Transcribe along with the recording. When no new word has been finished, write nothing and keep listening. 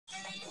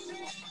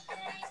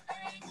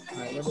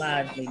We're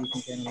live, ladies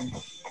and gentlemen.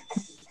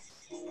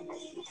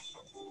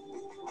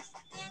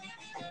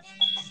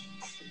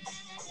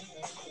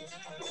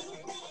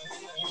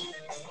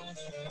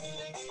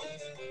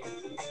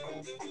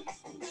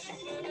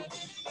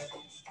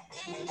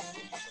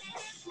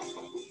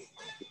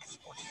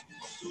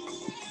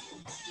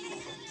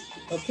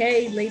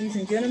 Okay, ladies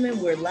and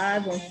gentlemen, we're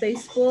live on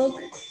Facebook.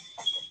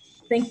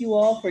 Thank you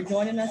all for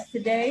joining us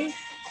today.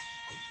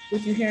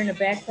 What you hear in the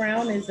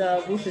background is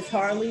Rufus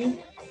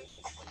Harley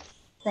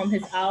from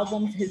his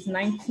album, his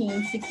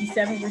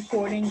 1967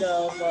 recording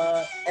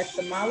of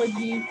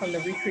Etymology from the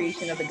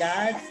Recreation of the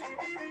Gods.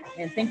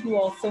 And thank you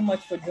all so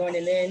much for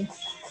joining in.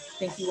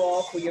 Thank you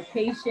all for your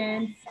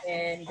patience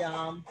and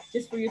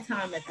just for your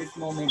time at this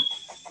moment.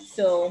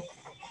 So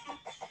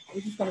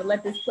we're just gonna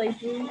let this play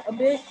through a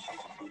bit.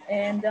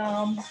 And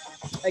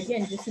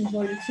again, just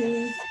enjoy the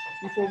tunes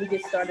before we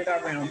get started our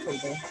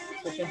roundtable.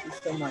 So thank you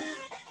so much.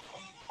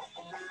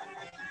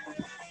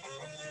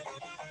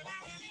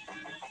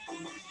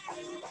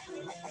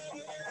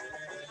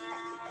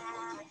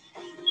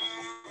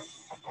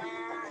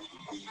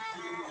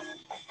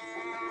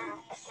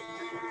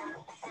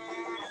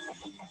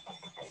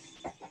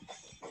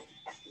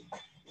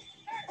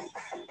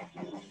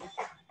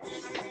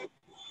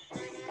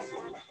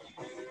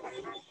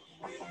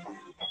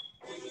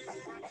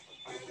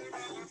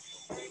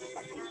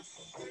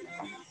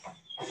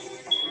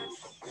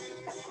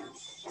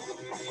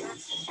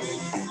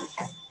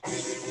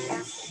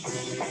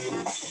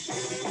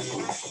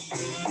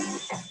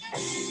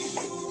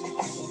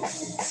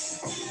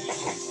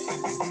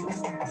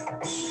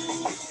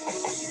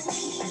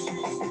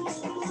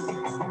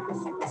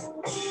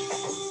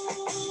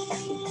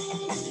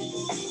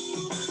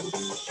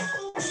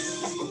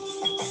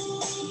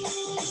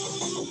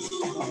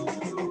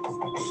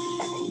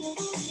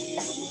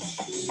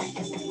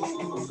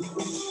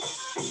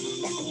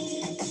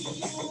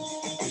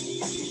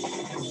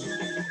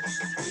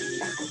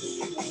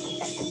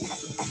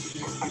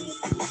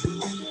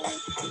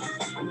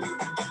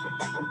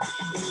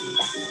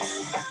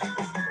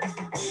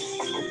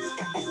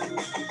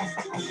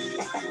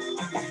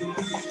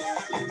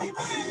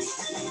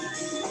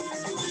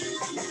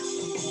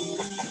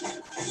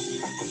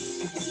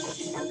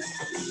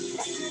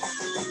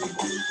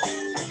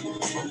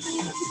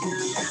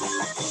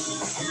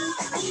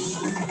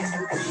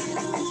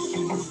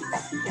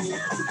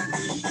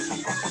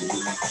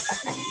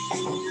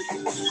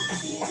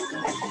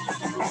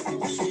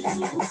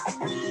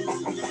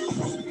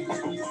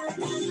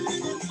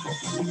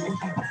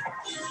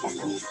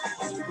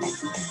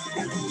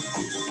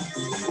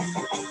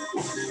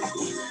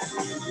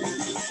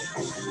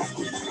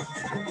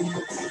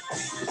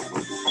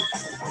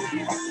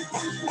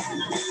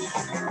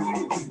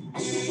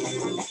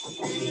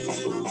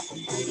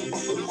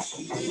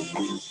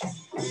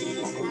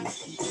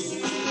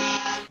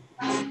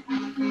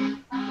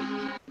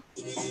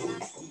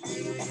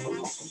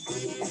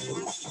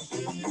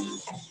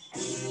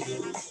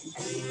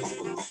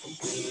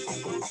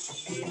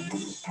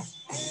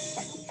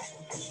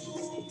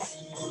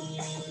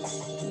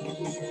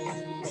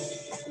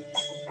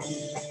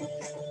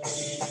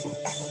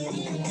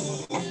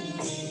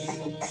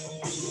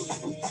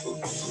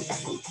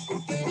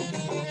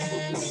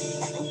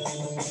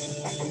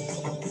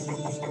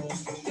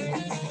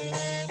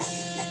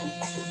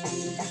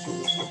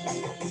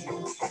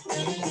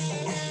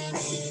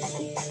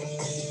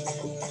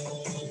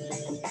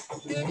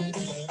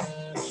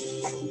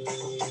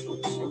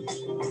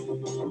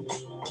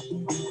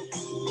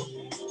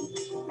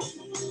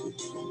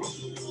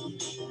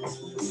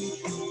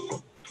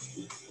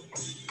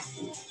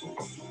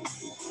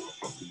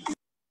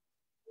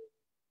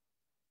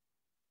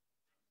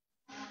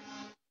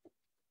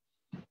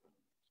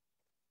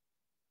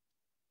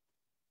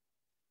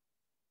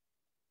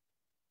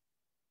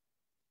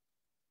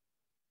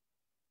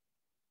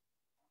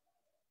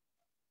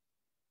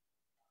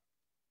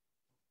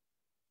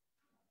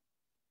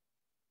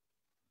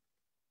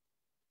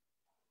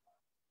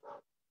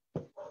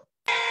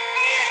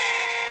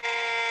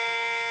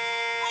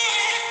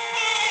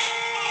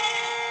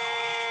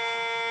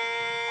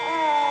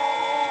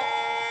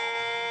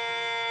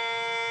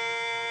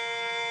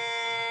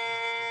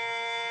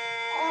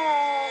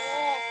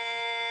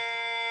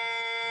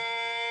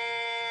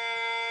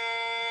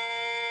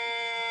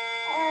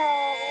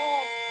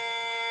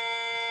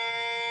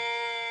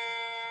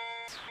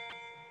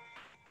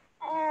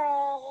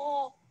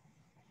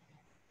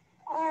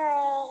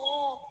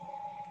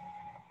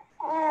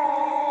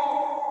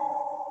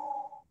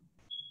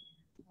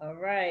 All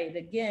right,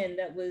 again,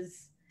 that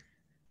was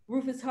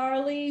Rufus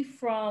Harley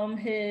from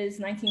his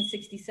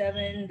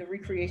 1967, The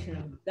Recreation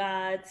of the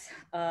Gods,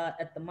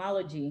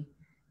 Etymology.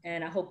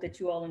 And I hope that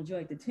you all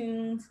enjoyed the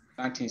tunes.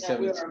 Now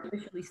we are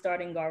officially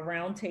starting our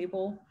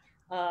roundtable.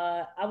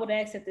 I would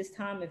ask at this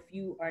time, if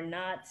you are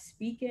not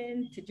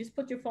speaking, to just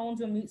put your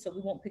phones on mute so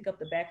we won't pick up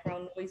the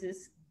background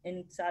noises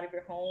inside of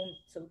your home,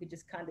 so we could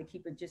just kind of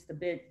keep it just a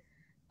bit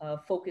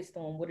focused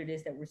on what it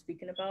is that we're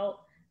speaking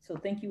about. So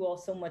thank you all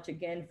so much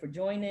again for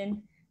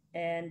joining.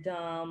 And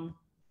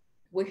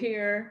We're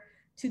here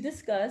to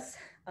discuss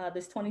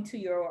this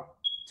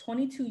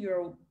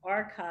 22-year-old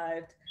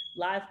archived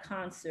live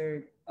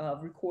concert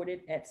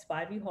recorded at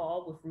Spivey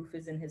Hall with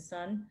Rufus and his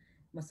son,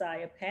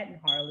 Messiah Patton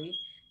Harley.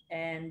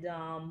 And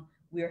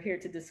we're here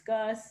to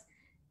discuss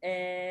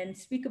and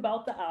speak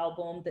about the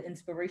album, the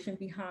inspiration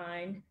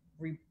behind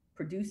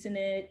reproducing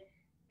it,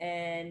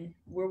 and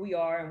where we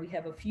are. And we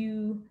have a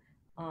few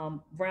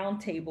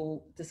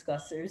roundtable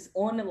discussers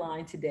on the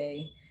line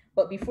today.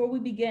 But before we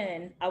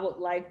begin, I would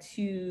like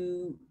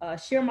to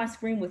share my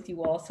screen with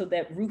you all so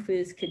that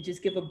Rufus could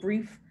just give a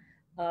brief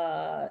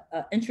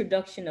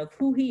introduction of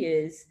who he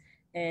is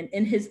and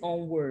in his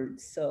own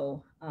words.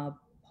 So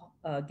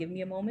give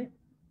me a moment.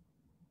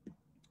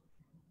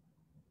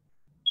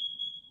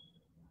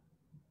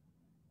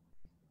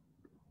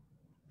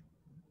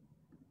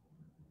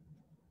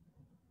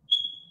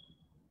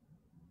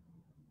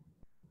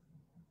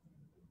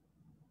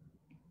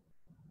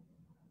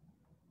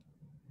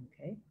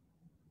 Okay,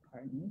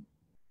 pardon me.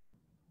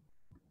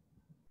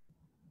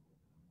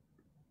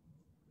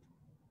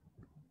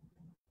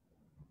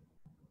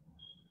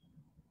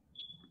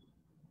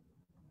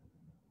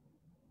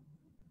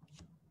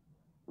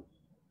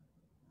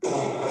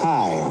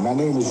 Hi, my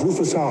name is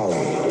Rufus Harley,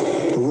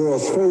 the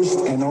world's first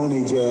and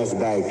only jazz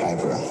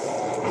bagpiper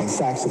and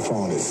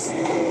saxophonist.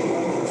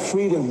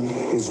 Freedom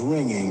is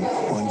ringing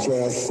on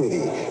Jazz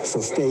City,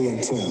 so stay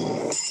in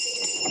tune.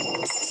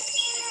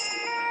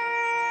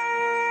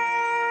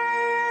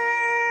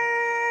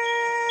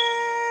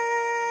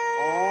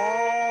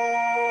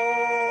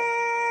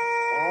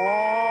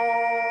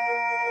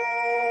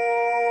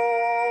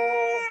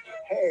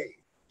 Hey,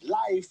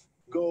 life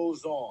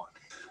goes on.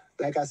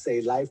 Like I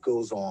say, life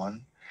goes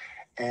on.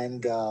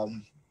 And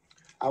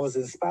I was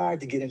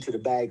inspired to get into the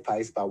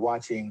bagpipes by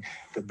watching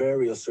the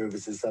burial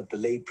services of the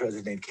late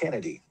President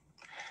Kennedy.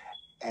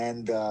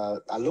 And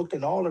I looked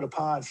in all of the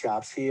pawn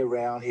shops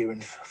around here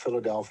in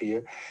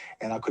Philadelphia,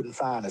 and I couldn't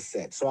find a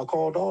set. So I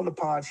called all the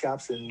pawn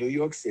shops in New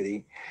York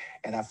City,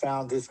 and I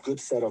found this good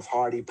set of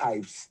Hardy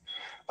pipes.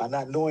 By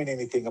not knowing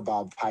anything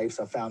about pipes,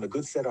 I found a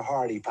good set of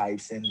Hardy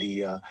pipes in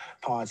the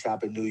pawn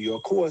shop in New York.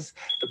 Of course,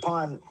 the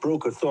pawn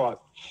broker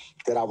thought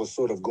that I was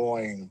sort of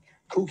going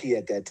kooky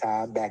at that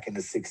time, back in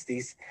the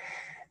 60s.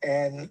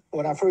 And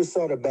when I first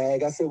saw the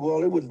bag, I said,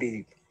 well, it wouldn't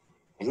be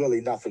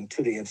really nothing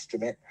to the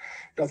instrument,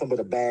 nothing but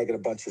a bag and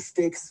a bunch of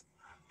sticks.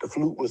 The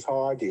flute was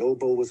hard, the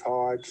oboe was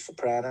hard, the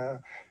soprano,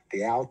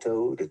 the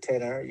alto, the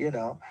tenor,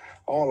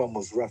 all of them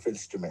was rough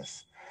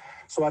instruments.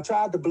 So I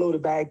tried to blow the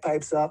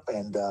bagpipes up,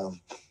 and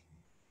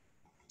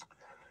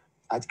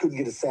I couldn't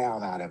get a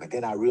sound out of it.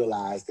 Then I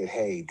realized that,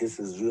 hey, this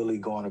is really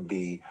going to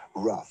be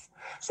rough.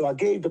 So I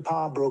gave the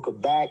pawnbroker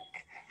back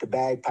the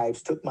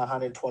bagpipes, took my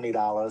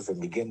 $120, and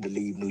began to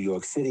leave New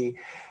York City.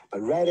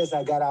 But right as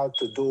I got out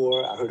the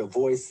door, I heard a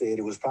voice said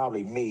it was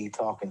probably me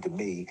talking to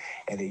me,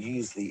 and it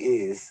usually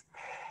is.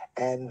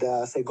 And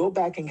said, go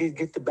back and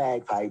get the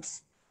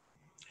bagpipes.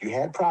 You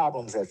had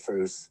problems at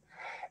first,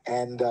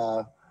 and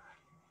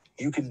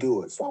you can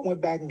do it. So I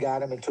went back and got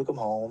them and took them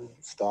home,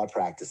 started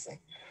practicing.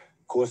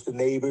 Of course, the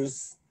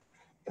neighbors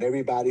and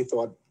everybody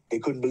thought they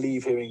couldn't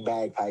believe hearing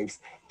bagpipes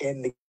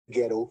in the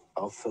ghetto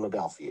of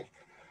Philadelphia.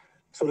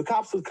 So the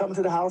cops would come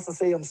to the house and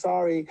say, I'm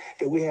sorry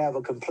that we have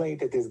a complaint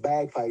that there's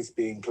bagpipes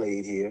being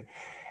played here.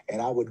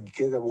 And I would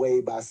get away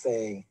by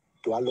saying,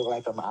 do I look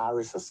like I'm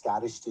Irish or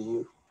Scottish to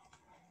you?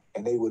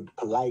 And they would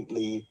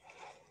politely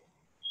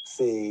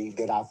say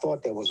that I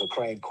thought there was a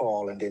crank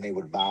call, and then they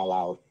would bow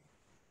out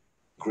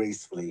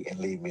gracefully and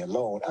leave me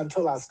alone,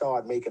 until I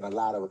started making a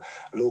lot of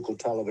local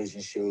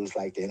television shows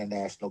like the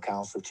International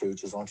Council of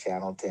Churches on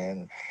Channel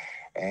 10.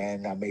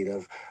 And I made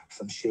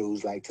some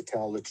shows like To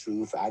Tell the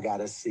Truth, I Got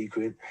a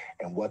Secret,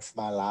 and What's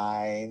My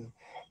Line,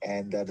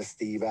 and the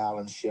Steve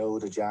Allen Show,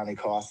 the Johnny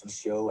Carson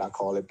Show, I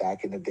call it,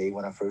 back in the day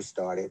when I first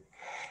started.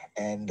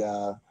 And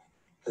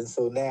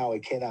so now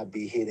it cannot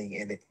be hitting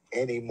in it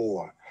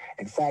anymore.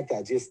 In fact,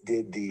 I just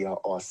did the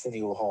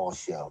Arsenio Hall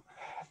show,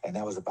 and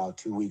that was about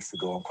 2 weeks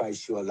ago. I'm quite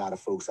sure a lot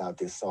of folks out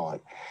there saw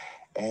it.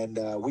 And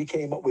we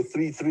came up with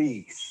 3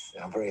 threes.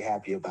 And I'm very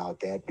happy about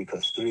that,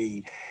 because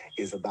 3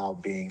 is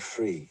about being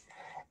free.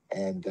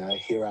 And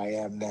here I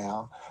am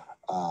now,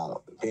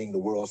 being the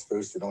world's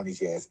first and only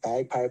jazz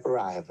bagpiper.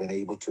 I have been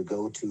able to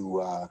go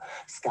to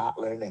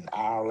Scotland and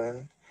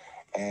Ireland,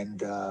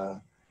 and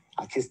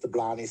I kissed the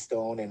Blarney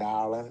Stone in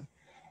Ireland,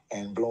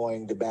 and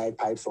blowing the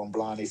bagpipes on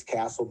Blarney's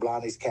Castle.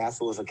 Blarney's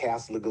Castle is a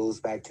castle that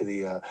goes back to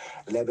the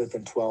 11th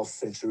and 12th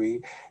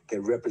century, that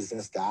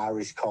represents the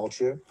Irish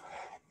culture.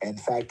 In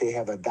fact, they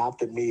have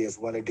adopted me as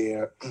one of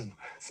their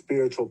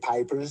spiritual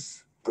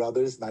pipers,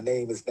 brothers. My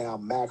name is now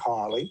Mac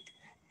Harley.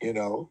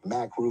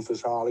 Mac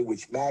Rufus Harley,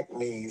 which Mac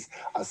means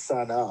a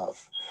son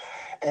of.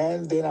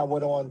 And then I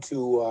went on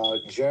to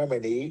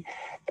Germany.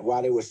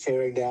 While they was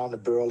tearing down the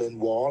Berlin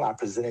Wall, I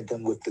presented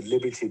them with the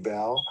Liberty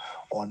Bell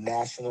on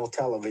national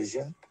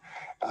television,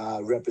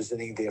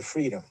 representing their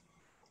freedom.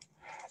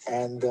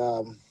 And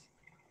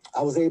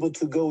I was able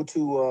to go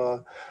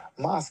to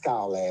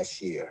Moscow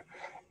last year.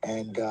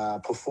 and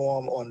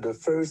perform on the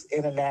first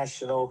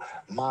International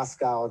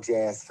Moscow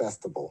Jazz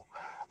Festival.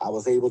 I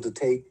was able to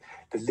take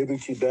the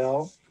Liberty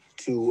Bell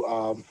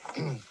to,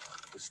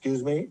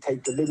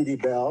 take the Liberty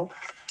Bell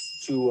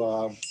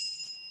to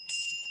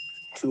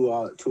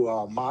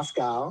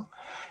Moscow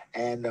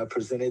and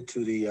present it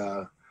to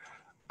the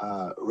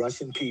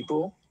Russian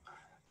people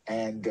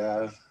and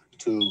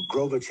to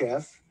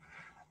Gorbachev.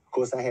 Of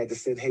course, I had to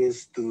send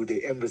his through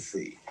the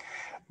embassy,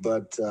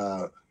 but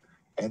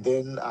and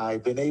then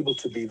I've been able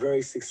to be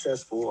very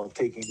successful of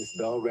taking this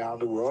bell around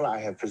the world. I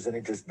have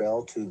presented this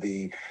bell to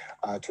the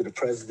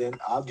President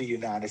of the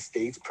United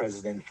States,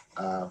 President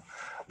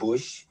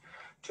Bush,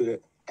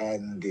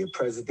 and the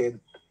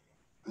President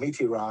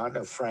Mitterrand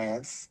of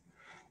France,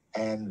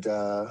 and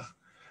to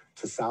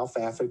South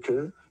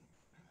Africa.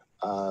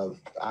 I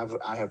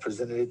have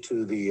presented it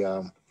to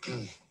the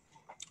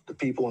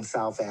people in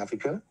South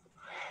Africa.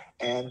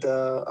 And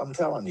I'm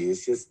telling you,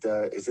 it's just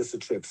a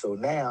trip. So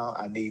now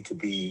I need to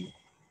be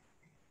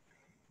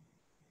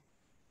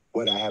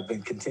what I have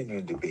been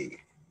continuing to be,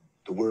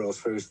 the world's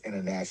first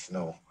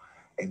international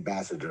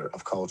ambassador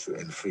of culture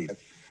and freedom.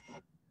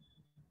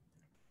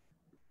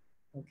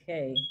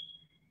 Okay,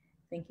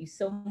 thank you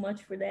so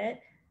much for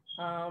that,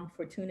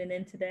 for tuning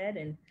into that.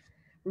 And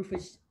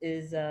Rufus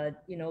is,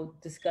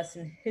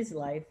 discussing his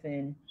life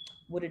and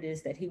what it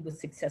is that he was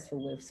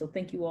successful with. So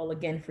thank you all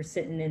again for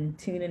sitting and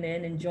tuning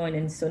in and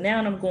joining. So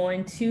now I'm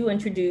going to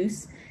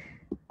introduce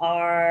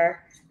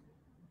our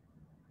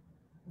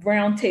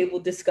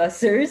roundtable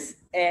discussers.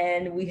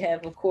 And we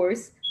have, of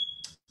course,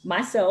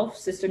 myself,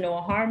 Sister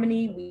Noah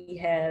Harmony. We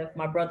have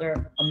my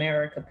brother,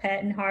 America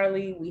Patton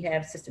Harley. We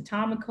have Sister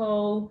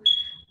Tomiko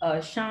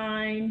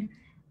Shine.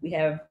 We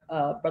have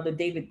Brother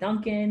David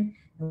Duncan.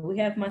 And we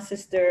have my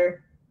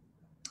sister,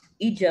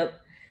 Egypt,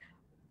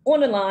 on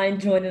the line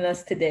joining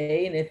us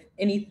today. And if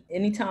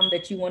any time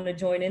that you want to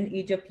join in,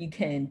 Egypt, you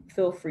can.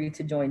 Feel free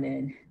to join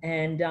in.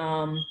 And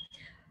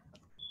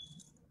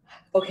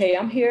okay,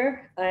 I'm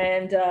here.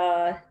 And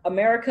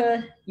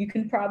America, you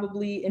can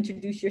probably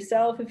introduce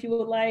yourself if you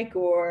would like,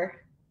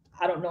 or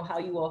I don't know how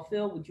you all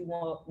feel. Would you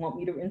want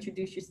me to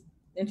introduce you,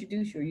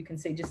 or you can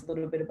say just a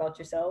little bit about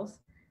yourselves?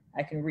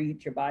 I can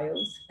read your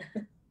bios.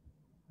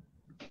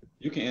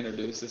 You can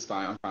introduce. It's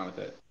fine. I'm fine with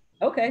that.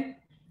 Okay.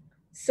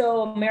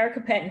 So America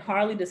Patton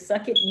Harley, the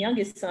second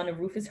youngest son of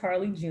Rufus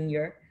Harley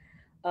Jr.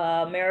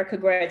 America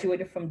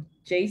graduated from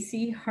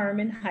J.C.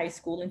 Herman High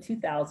School in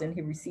 2000.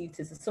 He received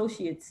his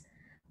Associate's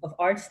of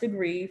Arts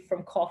degree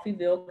from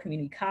Coffeyville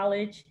Community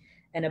College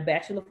and a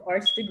Bachelor of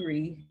Arts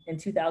degree in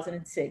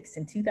 2006.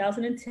 In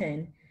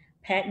 2010,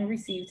 Patton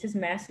received his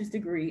master's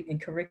degree in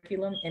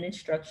curriculum and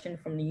instruction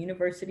from the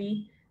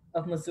University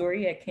of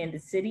Missouri at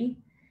Kansas City.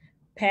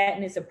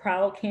 Patton is a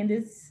proud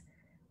Kansas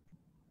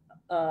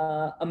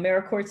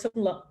AmeriCorps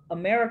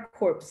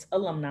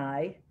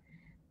alumni.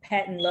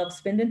 Patton loves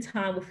spending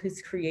time with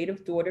his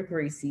creative daughter,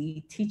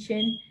 Gracie,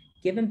 teaching,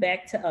 giving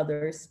back to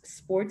others,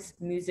 sports,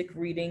 music,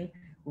 reading,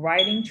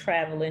 writing,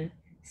 traveling,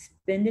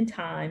 spending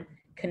time,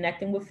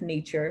 connecting with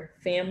nature,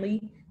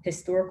 family,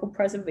 historical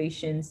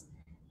preservations,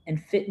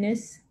 and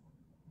fitness,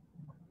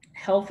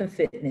 health and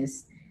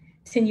fitness.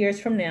 10 years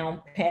from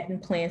now, Patton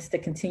plans to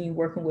continue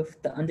working with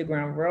the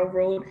Underground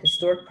Railroad,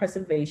 historic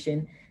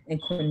preservation,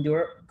 and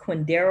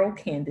Quindaro,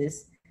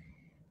 Kansas,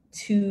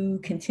 to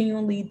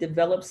continually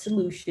develop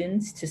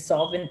solutions to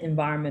solving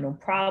environmental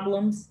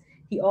problems.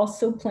 He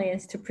also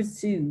plans to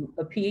pursue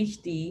a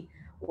PhD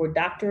or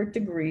doctorate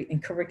degree in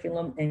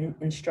curriculum and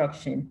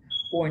instruction,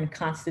 or in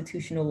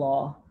constitutional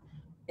law,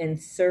 in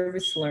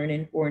service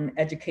learning, or in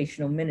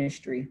educational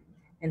ministry.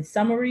 In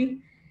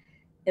summary,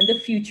 in the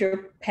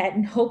future,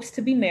 Patton hopes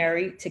to be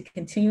married, to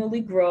continually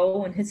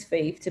grow in his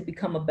faith, to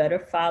become a better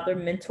father,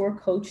 mentor,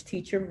 coach,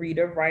 teacher,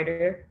 reader,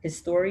 writer,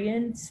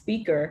 historian,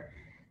 speaker,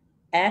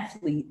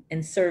 athlete,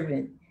 and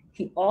servant.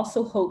 He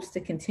also hopes to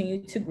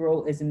continue to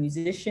grow as a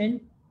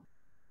musician.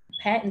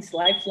 Patton's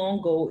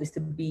lifelong goal is to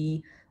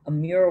be a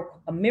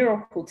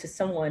miracle to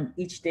someone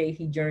each day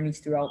he journeys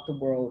throughout the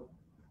world.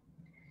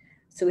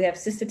 So we have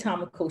Sister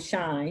Tomiko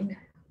Shine.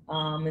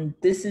 And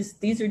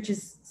these are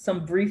just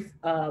some brief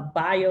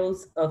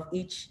bios of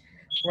each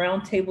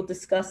roundtable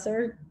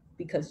discusser,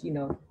 because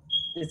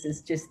this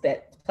is just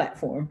that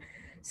platform.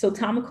 So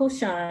Tomiko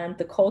Shine,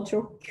 the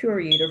cultural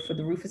curator for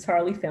the Rufus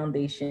Harley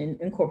Foundation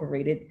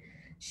Incorporated,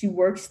 she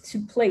works to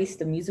place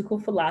the musical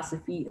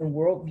philosophy and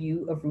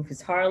worldview of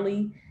Rufus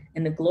Harley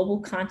and the global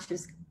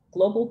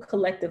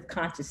collective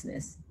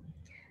consciousness.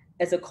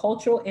 As a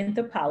cultural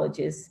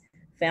anthropologist,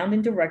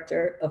 founding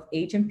director of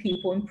Asian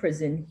People in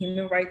Prison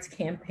Human Rights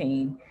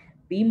Campaign,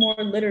 Be More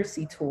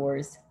Literacy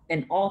Tours,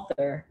 and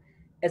author,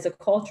 as a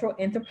cultural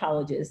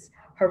anthropologist,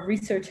 her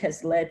research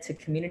has led to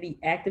community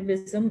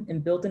activism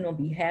and building on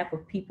behalf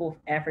of people of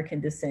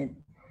African descent.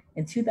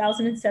 In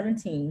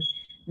 2017,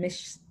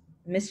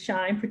 Ms.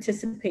 Shine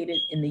participated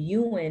in the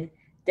UN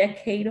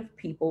Decade of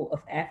People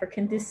of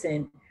African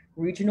Descent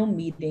regional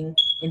meeting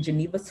in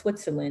Geneva,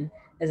 Switzerland,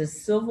 as a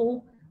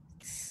civil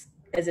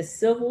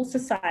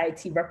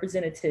society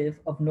representative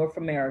of North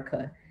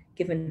America,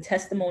 giving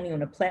testimony on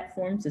the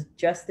platforms of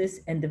justice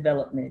and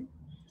development.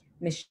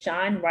 Ms.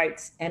 Shine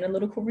writes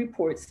analytical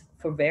reports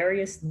for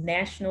various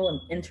national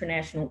and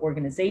international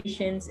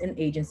organizations and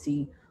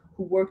agencies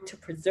who work to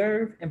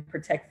preserve and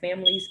protect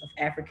families of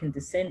African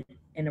descent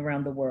and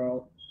around the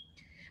world.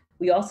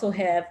 We also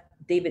have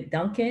David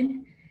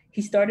Duncan.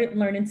 He started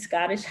learning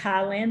Scottish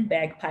Highland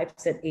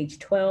bagpipes at age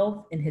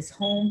 12 in his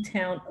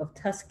hometown of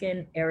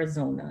Tucson,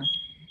 Arizona.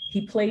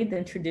 He played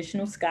in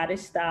traditional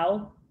Scottish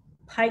style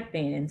pipe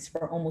bands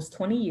for almost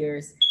 20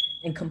 years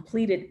and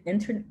competed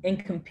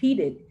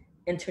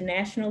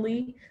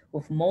internationally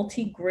with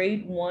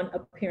multi-grade 1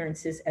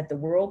 appearances at the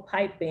World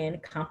Pipe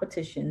Band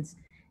competitions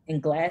in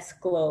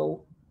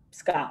Glasgow,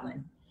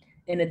 Scotland.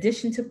 In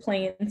addition to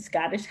playing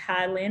Scottish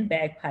Highland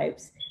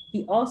bagpipes,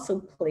 he also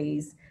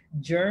plays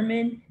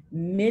German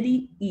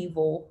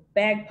medieval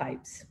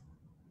bagpipes.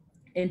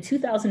 In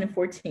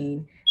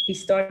 2014, he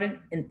started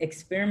an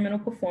experimental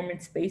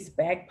performance-based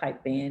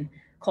bagpipe band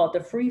called the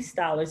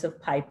Freestylers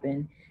of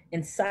Piping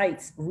and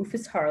cites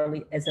Rufus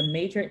Harley as a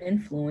major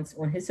influence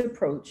on his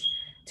approach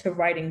to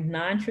writing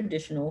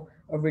non-traditional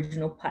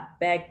original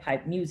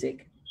bagpipe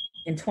music.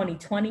 In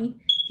 2020,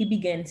 he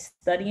began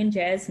studying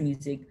jazz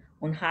music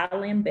on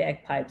Highland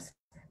bagpipes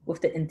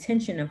with the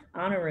intention of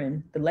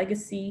honoring the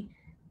legacy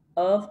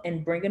of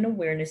and bringing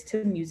awareness to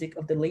the music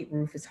of the late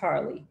Rufus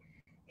Harley.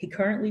 He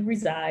currently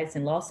resides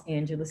in Los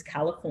Angeles,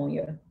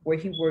 California, where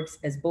he works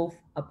as both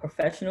a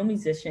professional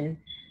musician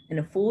and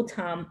a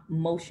full-time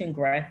motion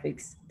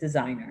graphics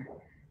designer.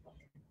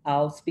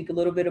 I'll speak a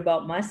little bit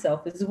about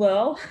myself as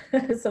well.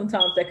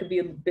 Sometimes that could be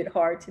a bit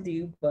hard to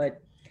do,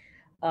 but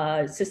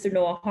Sister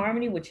Noah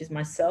Harmony, which is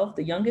myself,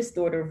 the youngest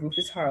daughter of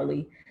Rufus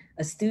Harley,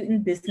 a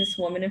student,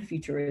 businesswoman, and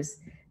futurist,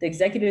 the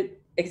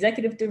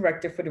executive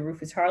director for the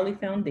Rufus Harley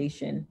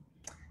Foundation,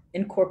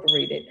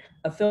 Incorporated,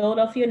 a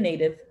Philadelphia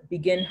native,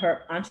 began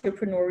her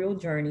entrepreneurial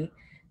journey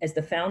as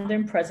the founder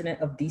and president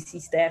of DC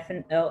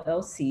Staffing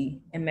LLC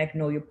and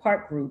Magnolia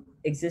Park Group,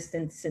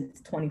 existing since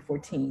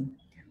 2014.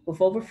 With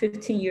over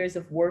 15 years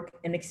of work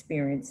and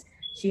experience,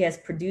 she has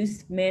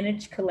produced,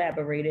 managed,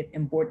 collaborated,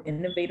 and brought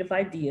innovative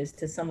ideas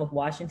to some of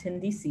Washington,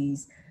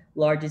 D.C.'s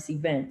largest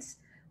events,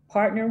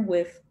 partnered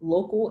with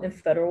local and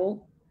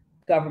federal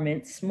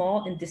government,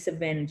 small and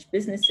disadvantaged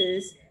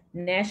businesses,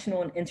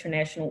 national and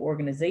international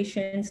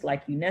organizations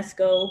like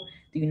UNESCO,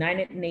 the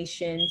United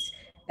Nations,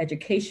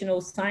 educational,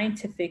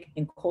 scientific,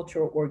 and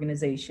cultural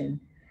organization.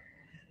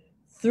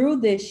 Through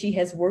this, she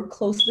has worked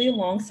closely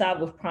alongside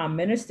with prime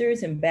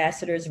ministers,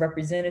 ambassadors,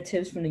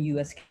 representatives from the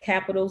U.S.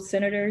 Capitol,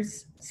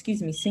 senators,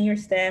 senior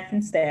staff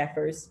and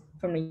staffers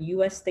from the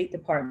U.S. State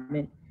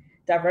Department,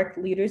 direct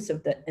leaders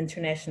of the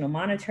International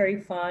Monetary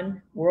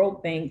Fund,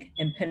 World Bank,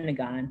 and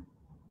Pentagon.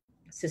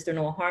 Sister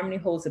Noah Harmony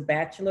holds a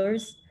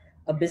bachelor's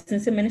of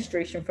business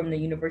administration from the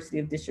University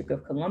of District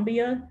of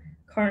Columbia.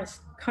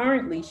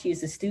 Currently, she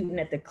is a student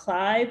at the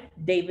Clive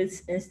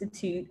Davis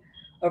Institute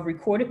of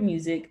Recorded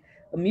Music,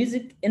 a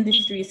music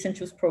industry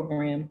essentials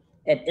program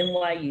at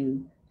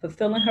NYU,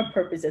 fulfilling her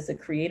purpose as a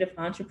creative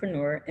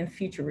entrepreneur and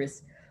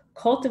futurist,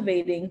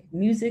 cultivating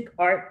music,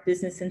 art,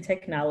 business, and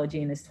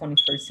technology in this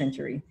 21st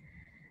century.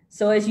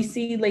 So as you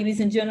see,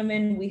 ladies and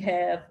gentlemen, we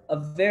have a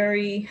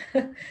very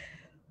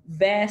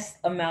vast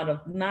amount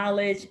of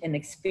knowledge and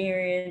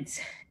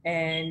experience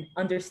and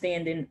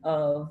understanding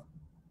of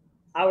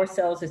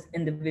ourselves as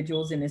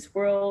individuals in this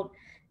world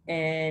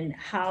and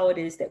how it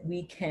is that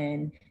we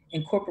can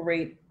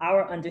incorporate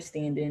our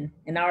understanding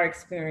and our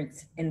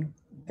experience and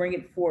bring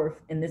it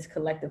forth in this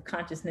collective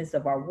consciousness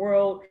of our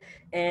world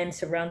and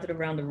surrounded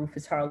around the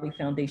Rufus Harley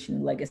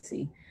Foundation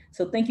legacy.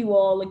 So thank you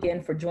all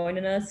again for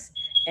joining us.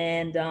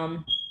 And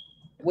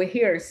we're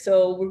here.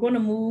 So we're going to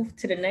move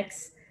to the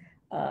next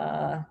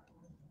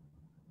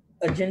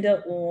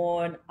agenda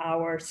on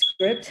our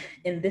script.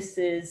 And this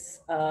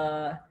is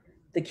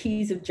The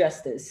Keys of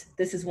Justice.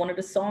 This is one of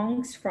the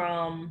songs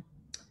from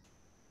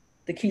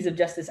the Keys of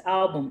Justice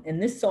album.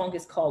 And this song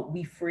is called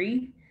We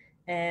Free.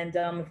 And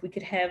if we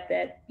could have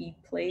that be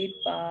played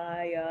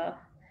by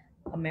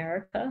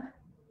America,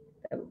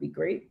 that would be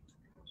great.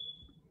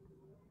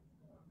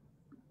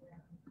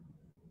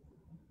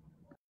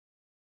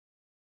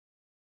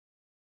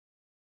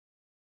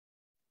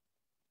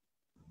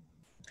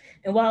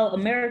 And while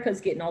America is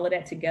getting all of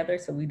that together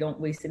so we don't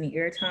waste any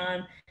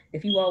airtime,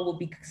 if you all will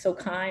be so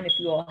kind, if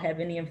you all have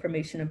any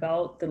information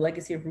about the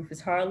legacy of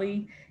Rufus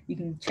Harley, you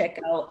can check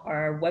out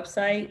our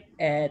website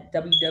at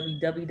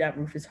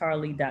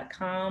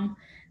www.rufusharley.com.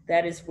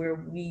 That is where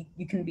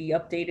you can be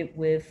updated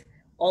with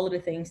all of the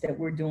things that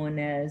we're doing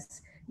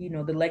as, you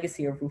know, the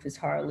legacy of Rufus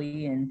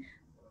Harley and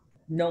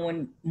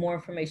knowing more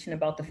information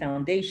about the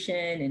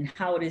foundation and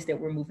how it is that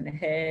we're moving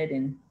ahead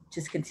and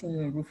just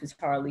continuing Rufus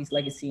Harley's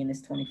legacy in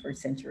this 21st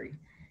century.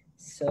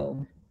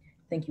 So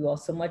thank you all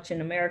so much.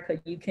 In America,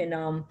 you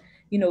can,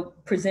 you know,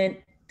 present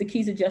the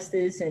Keys of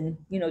Justice and,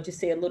 you know, just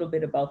say a little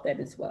bit about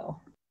that as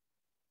well.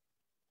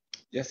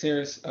 Yes,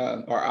 here's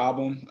our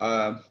album.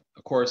 Of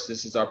course,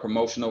 this is our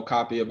promotional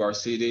copy of our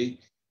CD.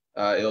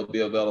 It'll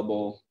be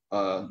available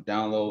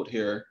download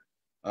here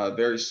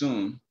very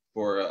soon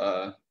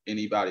for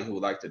anybody who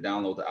would like to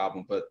download the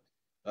album. But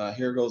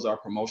here goes our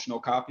promotional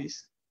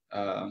copies.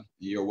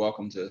 You're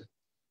welcome to,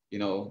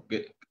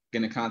 get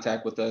in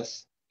contact with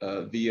us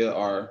via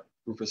our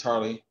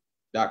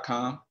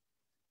rufusharley.com,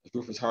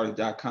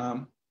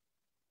 rufusharley.com,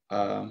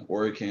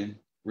 or you can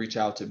reach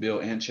out to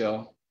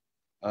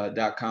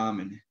billanchel.com,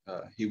 and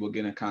he will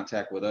get in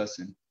contact with us,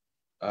 and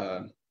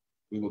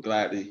we will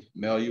gladly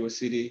mail you a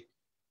CD.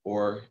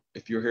 Or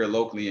if you're here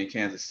locally in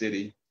Kansas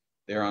City,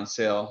 they're on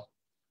sale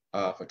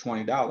for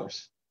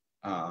 $20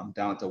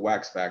 down at the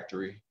Wax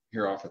Factory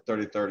here off of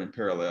 33rd and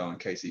Parallel in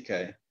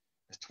KCK.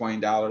 It's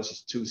 $20.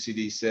 It's 2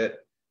 CD set.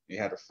 You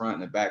have the front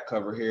and the back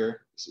cover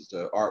here. This is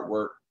the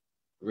artwork,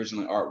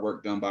 original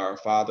artwork done by our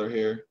father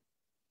here.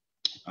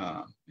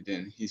 And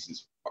then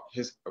his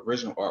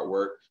original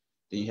artwork.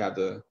 Then you have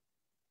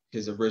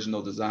his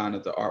original design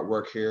of the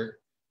artwork here.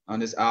 On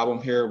this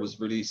album here was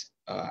released,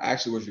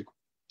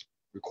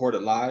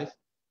 recorded live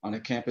on the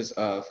campus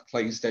of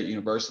Clayton State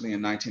University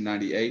in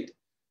 1998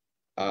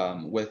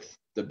 with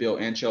the Bill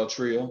Anchel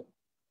Trio.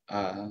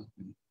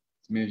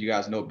 Many of you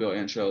guys know Bill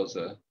Anchel is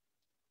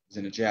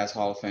in the Jazz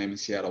Hall of Fame in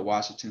Seattle,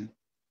 Washington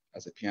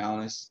as a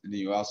pianist. And then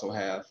you also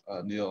have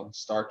Neil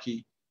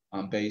Starkey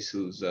on bass,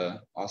 who's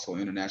also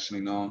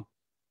internationally known.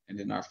 And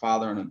then our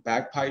father on the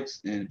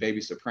bagpipes and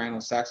baby soprano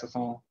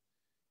saxophone.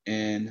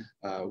 And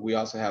we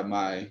also have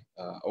my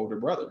older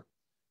brother,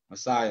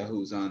 Messiah,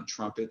 who's on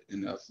trumpet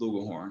and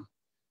flugelhorn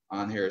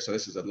on here. So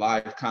this is a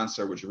live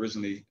concert, which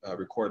originally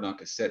recorded on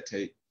cassette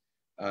tape.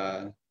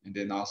 And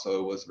then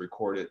also it was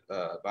recorded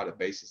by the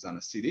bassist on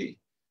a CD.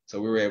 So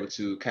we were able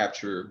to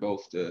capture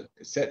both the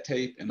cassette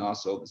tape and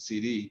also the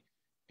CD.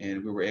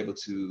 And we were able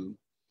to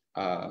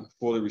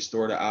fully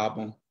restore the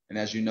album. And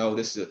as you know,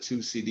 this is a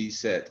 2 CD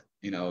set,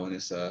 and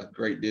it's a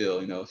great deal.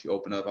 If you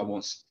open up, I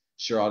won't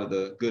share all of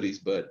the goodies,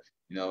 but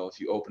if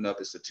you open up,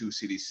 it's a 2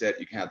 CD set.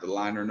 You can have the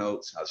liner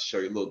notes. I'll show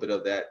you a little bit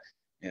of that.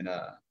 And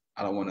I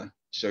don't want to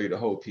show you the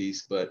whole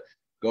piece, but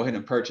go ahead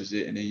and purchase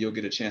it. And then you'll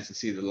get a chance to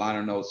see the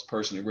liner notes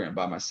personally written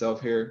by myself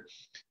here.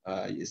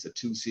 It's a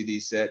 2 CD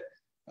set,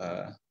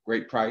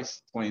 great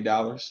price,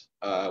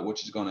 $20,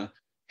 which is going to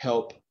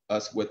help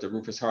us with the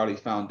Rufus Harley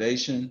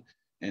Foundation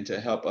and to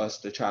help us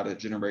to try to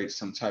generate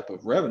some type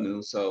of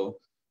revenue so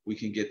we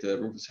can get the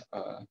Rufus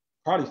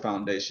Harley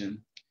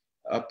Foundation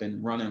up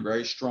and running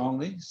very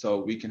strongly,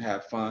 so we can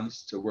have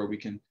funds to where we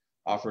can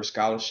offer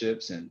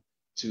scholarships and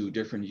to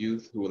different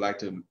youth who would like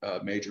to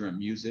major in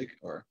music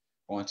or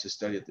want to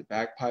study at the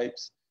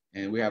bagpipes.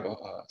 And we have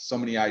so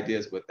many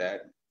ideas with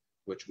that,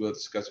 which we'll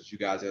discuss with you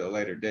guys at a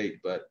later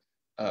date. But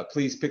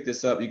please pick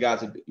this up. You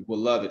guys will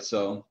love it.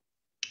 So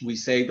we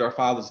saved our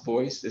father's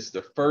voice. This is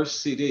the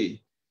first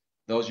CD.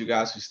 Those of you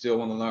guys who still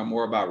want to learn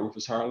more about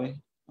Rufus Harley,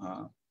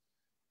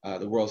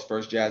 the world's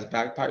first jazz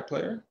bagpipe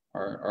player,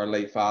 our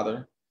late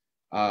father.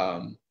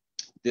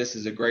 This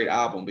is a great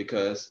album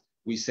because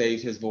we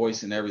saved his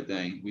voice and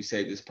everything. We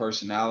saved his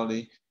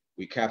personality.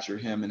 We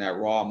captured him in that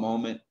raw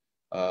moment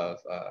of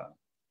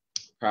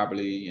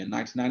probably in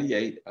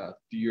 1998, a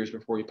few years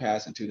before he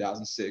passed in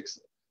 2006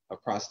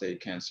 of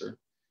prostate cancer.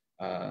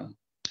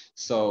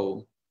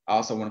 So I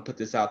also want to put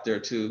this out there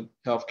too.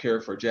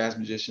 Healthcare for jazz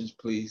musicians.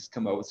 Please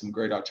come up with some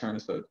great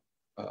alternatives for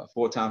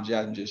full-time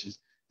jazz musicians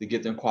to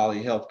get them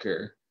quality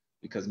healthcare,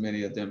 because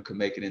many of them could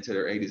make it into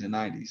their 80s and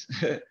 90s.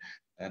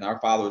 And our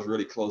father was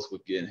really close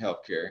with getting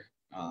healthcare,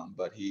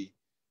 but he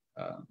was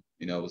a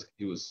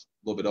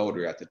little bit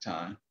older at the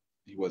time.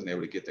 He wasn't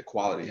able to get the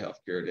quality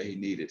healthcare that he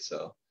needed.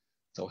 So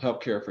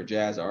healthcare for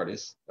jazz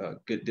artists,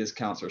 good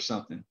discounts or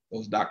something.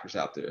 Those doctors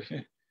out there,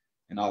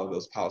 and all of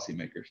those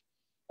policymakers.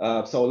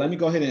 So let me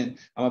go ahead and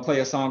I'm gonna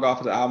play a song off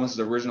of the album. This is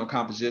the original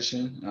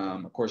composition.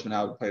 Of course, we're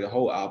not able to play the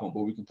whole album,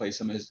 but we can play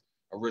some of his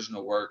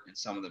original work and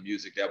some of the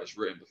music that was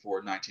written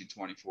before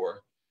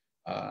 1924.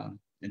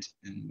 And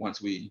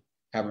once we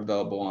have it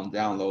available on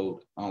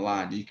download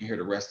online, you can hear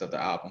the rest of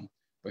the album.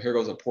 But here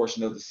goes a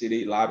portion of the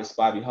CD, live at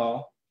Spivey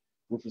Hall,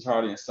 Rufus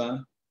Harley and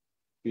Son,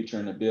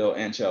 featuring the Bill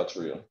Anchel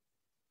Trio.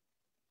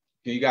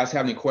 If you guys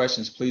have any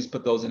questions, please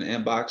put those in the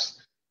inbox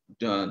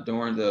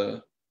during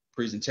the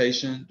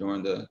presentation,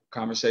 during the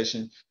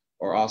conversation,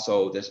 or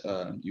also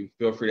you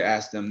feel free to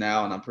ask them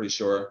now, and I'm pretty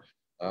sure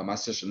my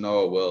sister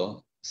Noah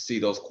will see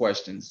those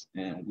questions,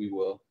 and we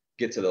will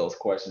get to those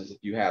questions if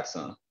you have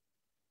some.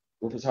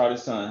 Rufus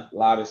Harley's Son,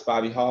 live at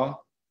Spivey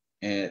Hall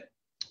and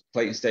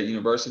Clayton State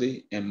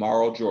University in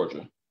Morrow,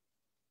 Georgia.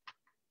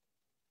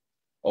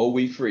 Oh,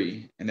 we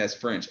free, and that's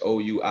French,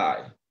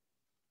 O-U-I.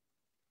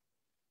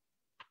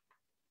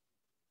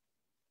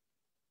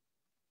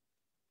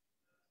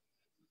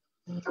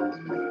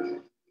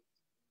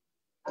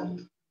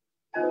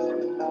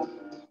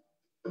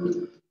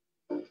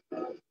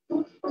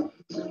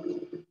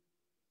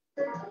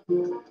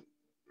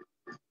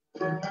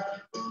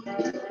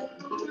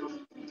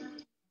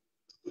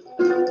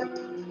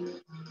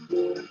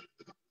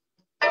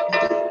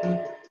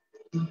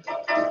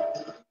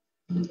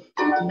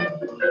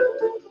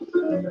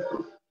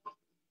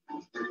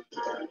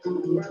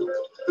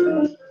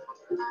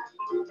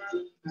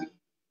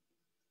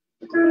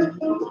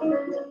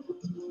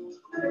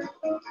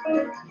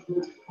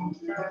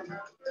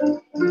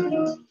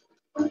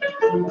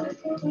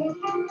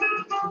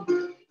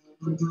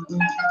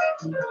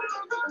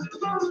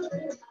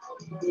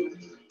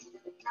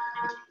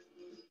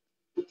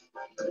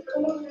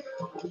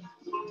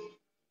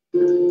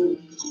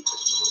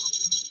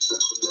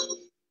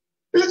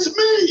 It's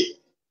me.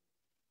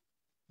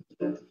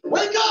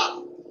 Wake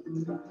up.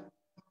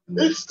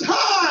 It's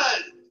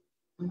time.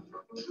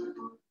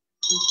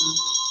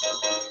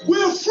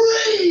 We're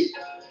free.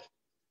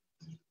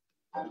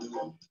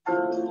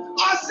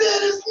 I said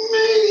it's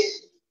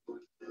me.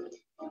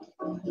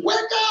 Wake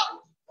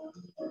up.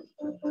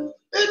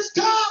 It's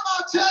time,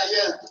 I tell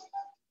you.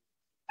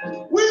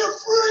 We're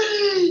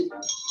free.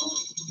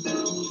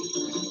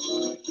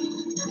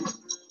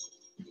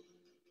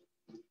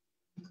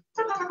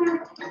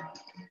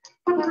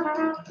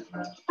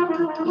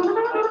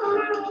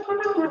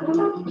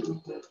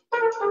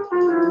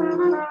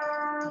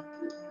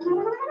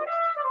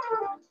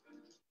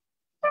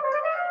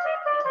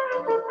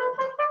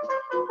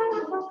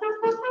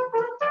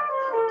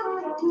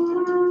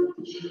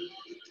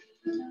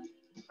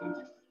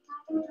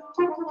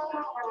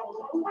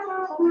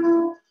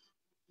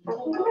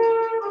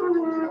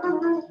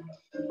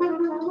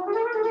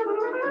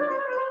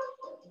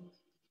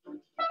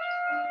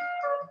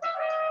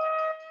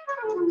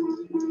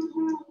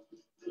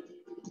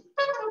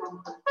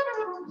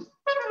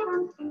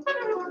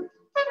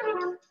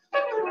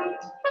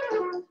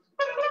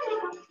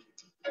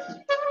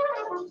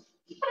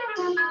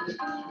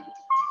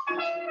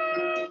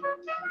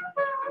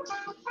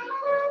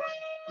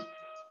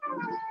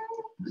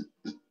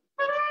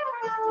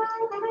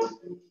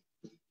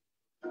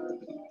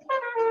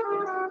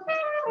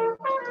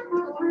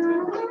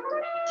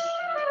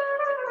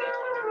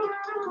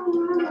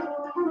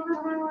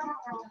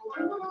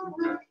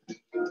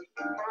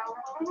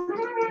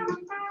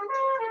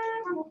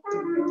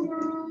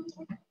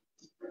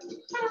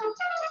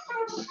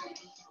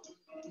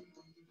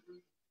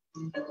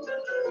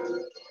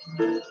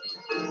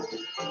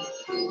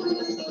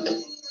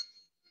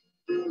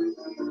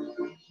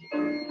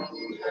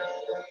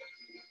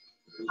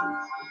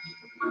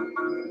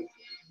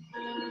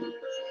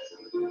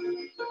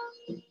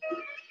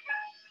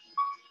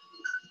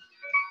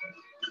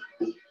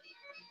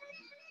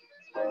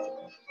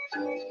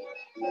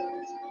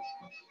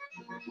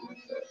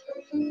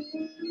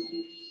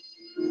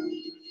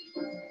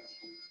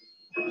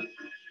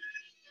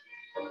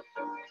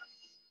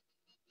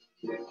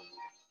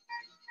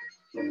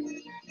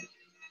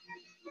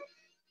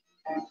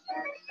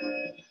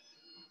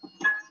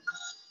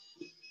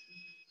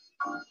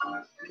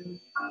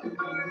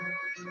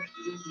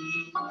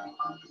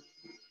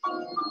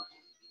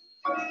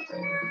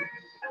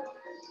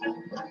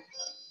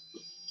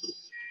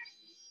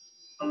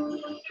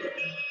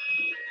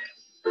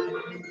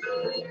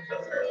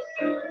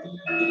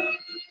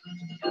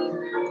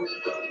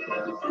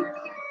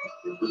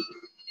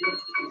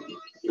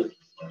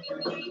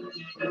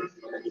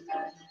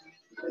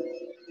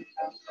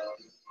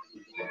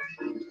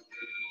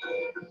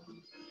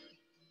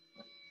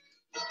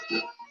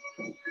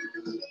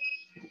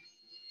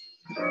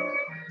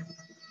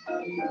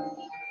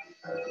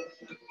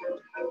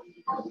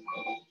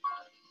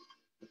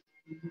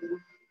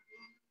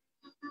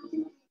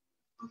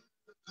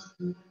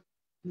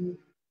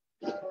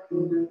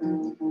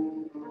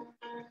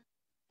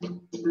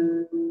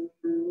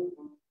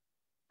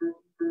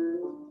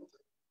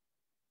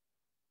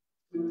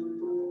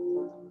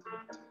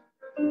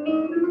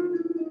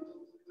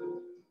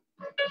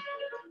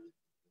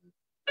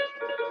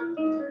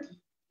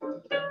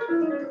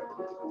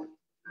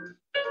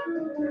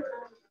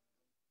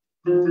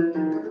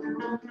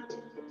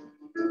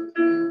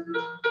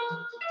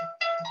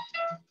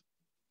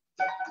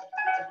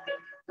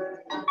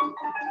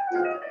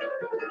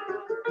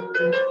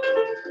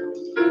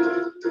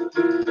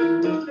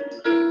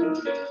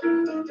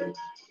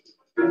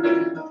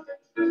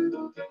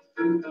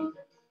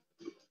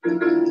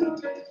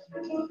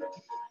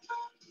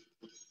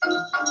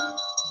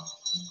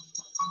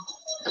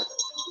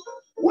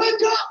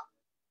 Wake up!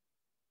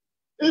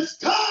 It's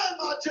time,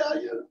 I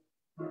tell you.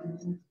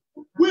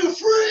 We're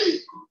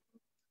free.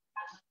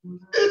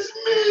 It's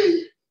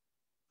me.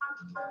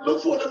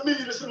 Look for the me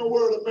that's in the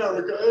word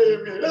America.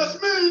 Amen.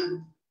 That's me.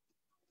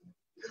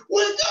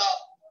 Wake up.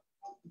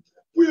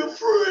 We're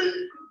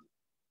free.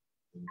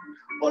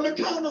 On the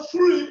count of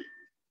three,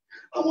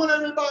 I want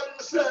everybody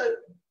to say,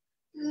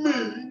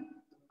 me.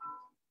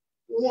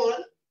 1,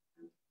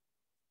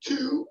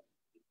 2,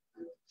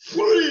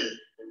 3.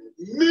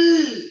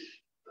 Me.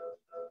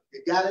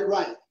 You got it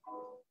right.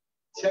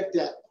 Check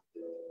that.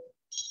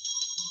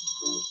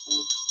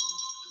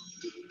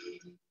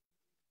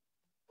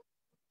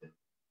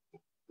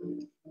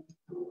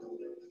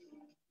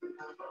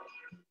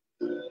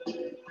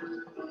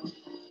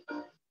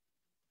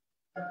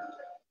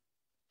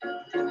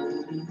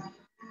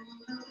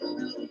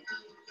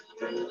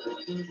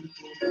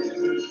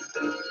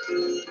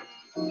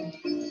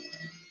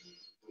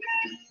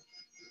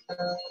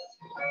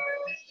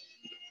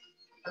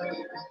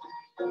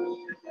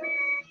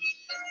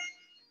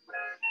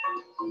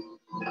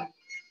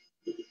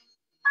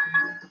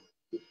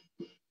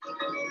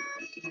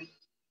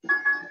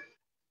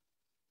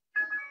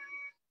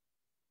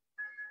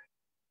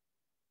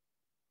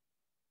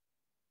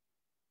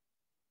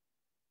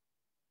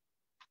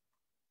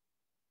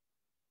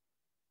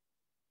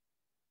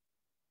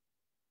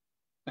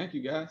 Thank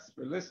you guys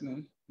for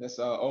listening. That's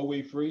Oh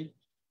We Free,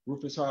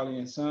 Rufus Harley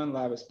and Son,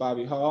 live at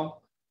Bobby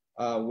Hall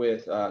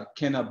with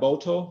Kenna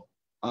Boto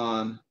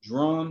on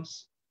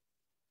drums.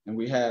 And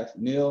we have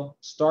Neil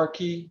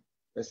Starkey,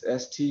 that's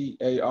Starkey,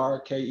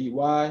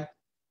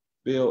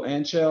 Bill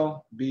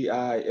Anchel,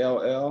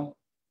 Billans,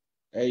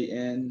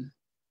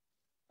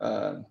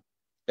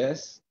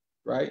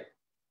 right?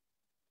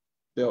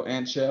 Bill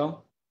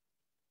Anchel,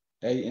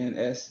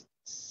 Anschell.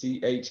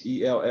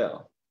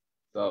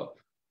 So,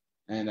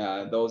 and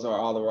those are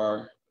all of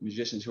our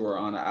musicians who are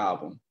on the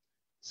album.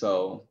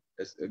 So,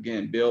 it's,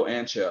 again, Bill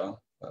Anchel.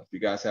 If you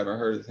guys haven't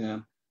heard of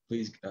him,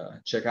 please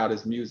check out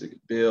his music.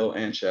 Bill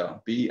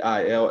Anchel,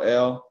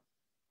 BillAnschell,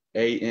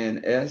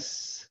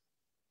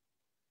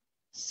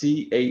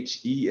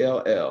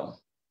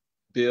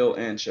 Bill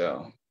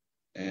Anchel,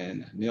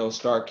 and Neil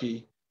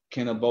Starkey,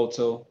 Kenna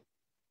Boto,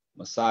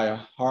 Messiah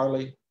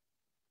Harley,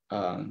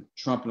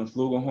 trumpet and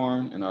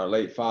flugelhorn, and our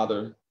late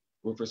father,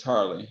 Rufus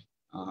Harley.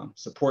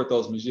 Support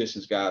those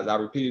musicians, guys. I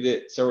repeated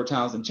it several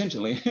times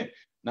intentionally,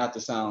 not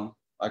to sound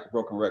like a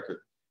broken record.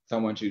 So I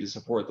want you to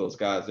support those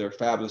guys. They're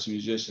fabulous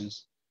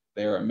musicians.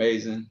 They are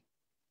amazing,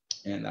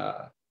 and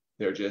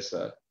they're just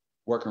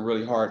working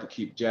really hard to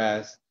keep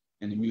jazz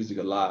and the music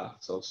alive.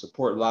 So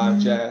support live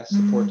jazz,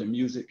 support the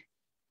music,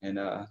 and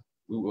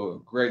we will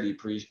greatly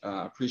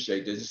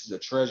appreciate this. This is a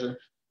treasure.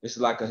 This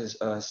is like a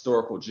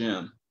historical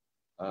gem.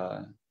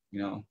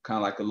 You know, kind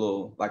of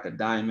like a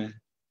diamond,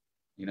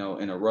 you know,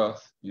 in a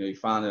rough. You know, you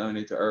find it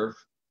underneath the earth,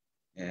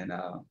 and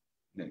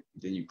then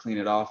you clean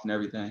it off and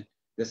everything.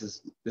 This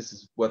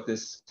is what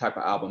this type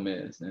of album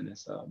is, and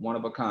it's one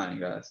of a kind,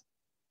 guys.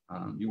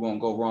 You won't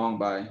go wrong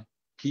by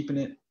keeping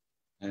it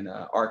and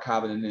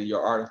archiving it in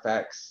your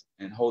artifacts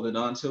and holding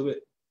on to it,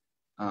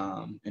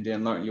 and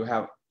then learn.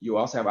 You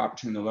also have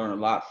opportunity to learn a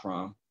lot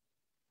from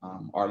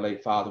our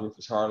late father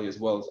Rufus Harley, as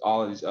well as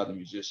all of these other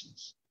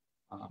musicians.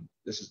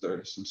 There's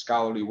some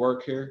scholarly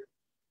work here,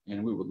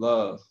 and we would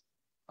love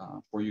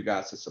for you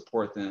guys to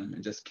support them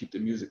and just keep the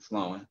music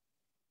flowing.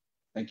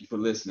 Thank you for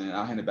listening.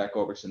 I'll hand it back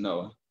over to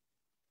Noah.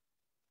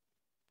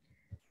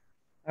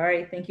 All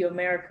right, thank you,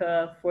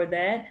 America, for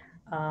that.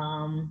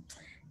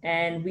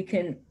 And we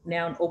can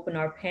now open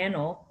our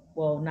panel.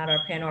 Well, not our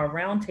panel, our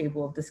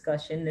roundtable of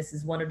discussion. This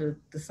is one of the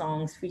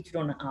songs featured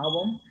on the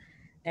album.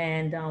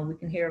 And we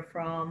can hear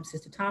from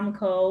Sister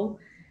Tomiko,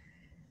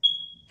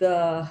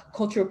 the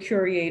cultural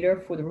curator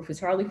for the Rufus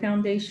Harley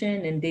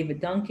Foundation, and David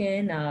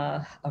Duncan,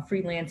 a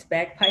freelance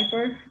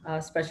bagpiper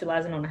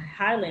specializing on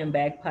Highland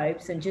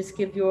bagpipes, and just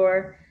give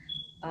your,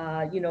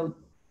 your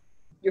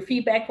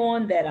feedback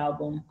on that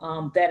album,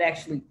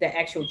 the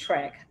actual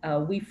track,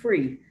 We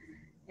Free,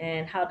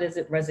 and how does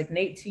it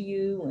resonate to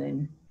you,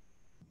 and,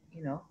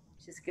 you know,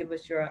 just give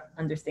us your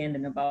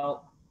understanding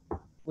about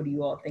what do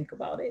you all think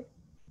about it.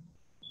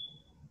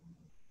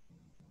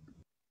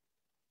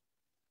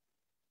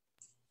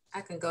 I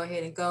can go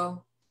ahead and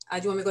go. Do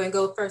you want me to go and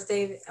go first,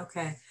 David?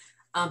 Okay.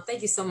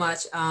 Thank you so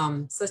much.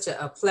 Such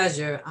a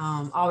pleasure.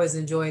 Always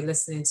enjoy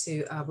listening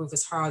to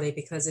Rufus Harley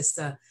because it's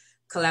the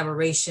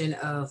collaboration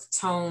of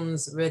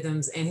tones,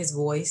 rhythms, and his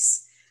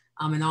voice,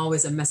 and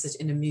always a message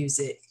in the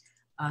music.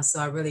 So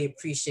I really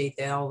appreciate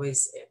that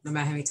always, no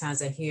matter how many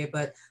times I hear.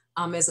 But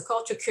as a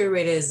cultural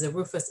curator, as the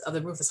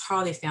Rufus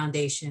Harley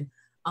Foundation,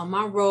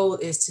 my role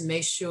is to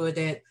make sure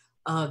that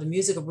the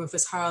music of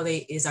Rufus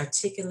Harley is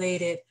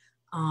articulated,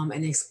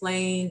 and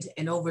explained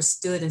and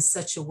overstood in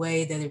such a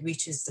way that it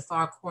reaches the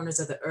far corners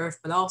of the earth,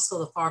 but also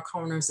the far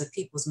corners of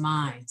people's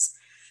minds.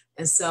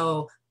 And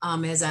so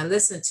as I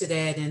listened to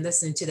that and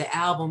listening to the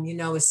album, you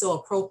know, it's so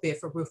appropriate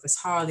for Rufus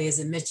Harley. As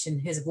I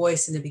mentioned, his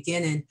voice in the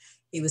beginning,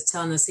 he was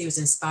telling us he was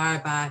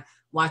inspired by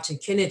watching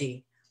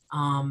Kennedy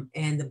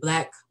and the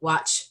Black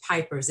Watch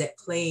Pipers that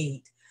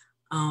played.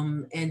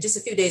 And just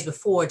a few days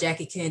before,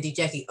 Jackie Kennedy,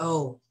 Jackie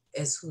O,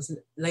 as who's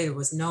later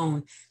was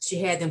known, she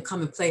had them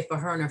come and play for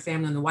her and her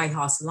family on the White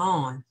House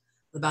lawn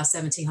with about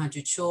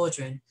 1,700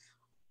 children.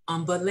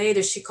 But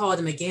later she called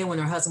them again when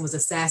her husband was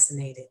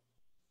assassinated.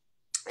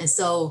 And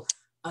so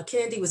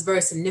Kennedy was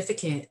very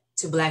significant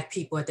to Black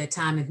people at that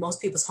time. In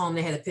most people's home,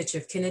 they had a picture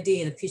of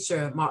Kennedy and a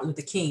picture of Martin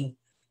Luther King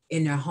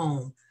in their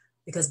home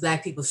because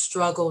Black people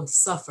struggled and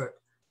suffered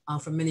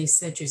for many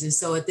centuries. And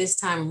so at this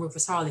time, when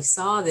Rufus Harley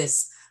saw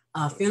this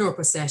funeral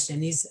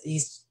procession,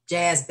 these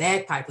jazz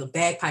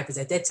bagpipers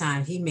at that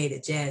time, he made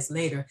it jazz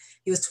later.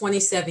 He was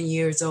 27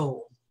 years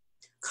old,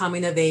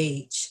 coming of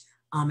age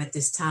at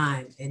this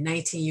time. At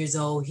 19 years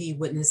old, he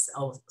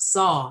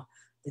saw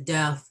the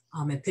death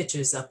and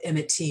pictures of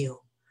Emmett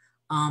Till.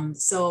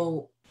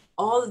 So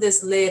all of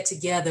this led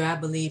together, I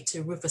believe,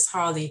 to Rufus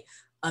Harley,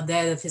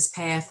 that of his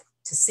path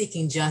to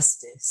seeking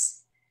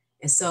justice.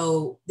 And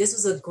so this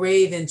was a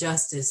grave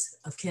injustice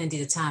of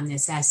Kennedy at the time, the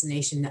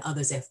assassination, and the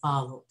others that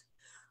followed.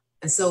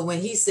 And so when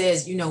he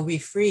says, you know, we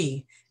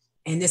free,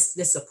 and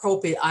this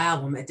appropriate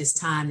album at this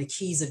time, The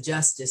Keys of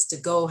Justice, to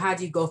go, how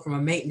do you go from a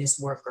maintenance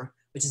worker,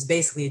 which is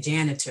basically a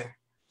janitor,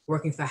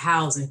 working for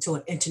housing, to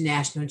an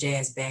international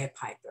jazz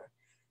bagpiper?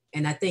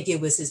 And I think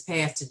it was his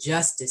path to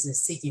justice and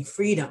seeking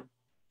freedom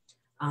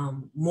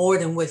more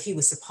than what he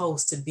was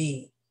supposed to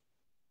be,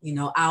 you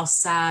know,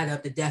 outside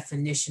of the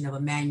definition of a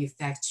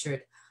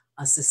manufactured,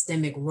 a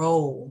systemic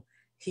role.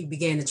 He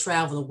began to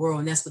travel the world,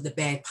 and that's what the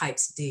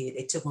bagpipes did.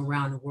 They took him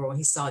around the world.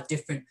 He saw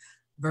different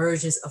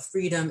versions of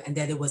freedom and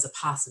that it was a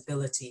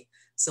possibility.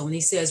 So when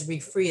he says "be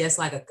free," that's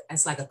like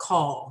a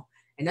call.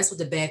 And that's what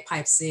the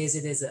bagpipes is.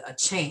 It is a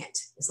chant.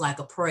 It's like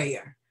a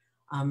prayer.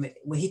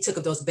 When he took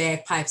up those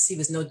bagpipes, he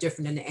was no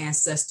different than the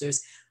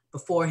ancestors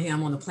before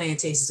him on the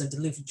plantations of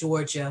Duluth,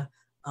 Georgia,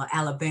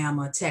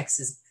 Alabama,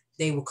 Texas.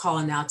 They were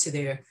calling out to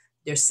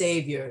their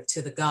savior,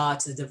 to the God,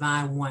 to the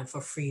divine one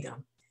for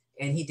freedom.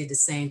 And he did the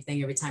same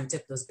thing every time he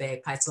took those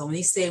bagpipes. So when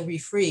he said "we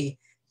free,"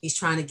 he's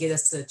trying to get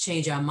us to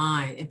change our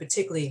mind, and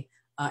particularly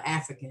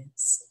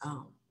Africans,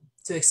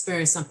 to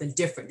experience something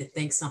different, to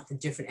think something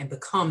different and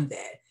become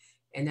that.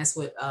 And that's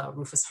what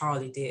Rufus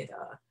Harley did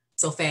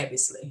so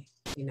fabulously.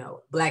 You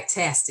know,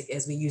 blacktastic,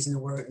 as we're using the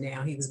word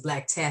now. He was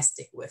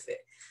blacktastic with it.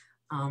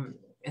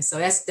 And so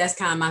that's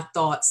kind of my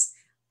thoughts,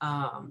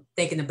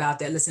 thinking about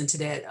that, listening to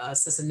that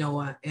Sister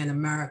Noah in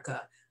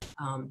America,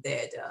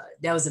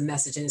 that was a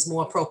message, and it's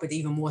more appropriate,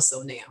 even more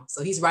so now.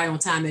 So he's right on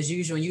time as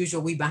usual.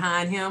 Usual, we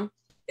behind him.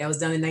 That was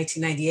done in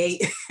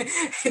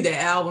 1998. The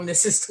album,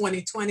 this is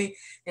 2020,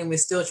 and we're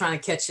still trying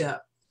to catch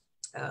up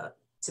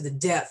to the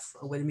depth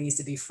of what it means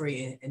to be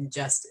free and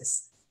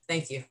justice.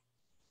 Thank you.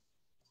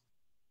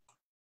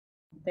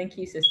 Thank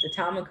you, Sister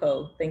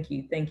Tomiko. Thank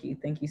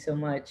you so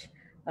much.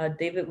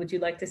 David, would you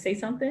like to say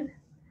something?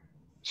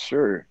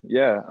 Sure.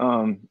 Yeah.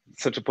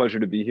 Such a pleasure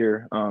to be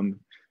here.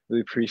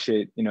 Really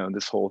appreciate, you know,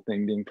 this whole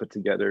thing being put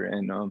together.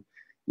 And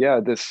yeah,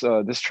 this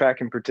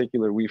track in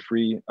particular, "We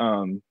Free,"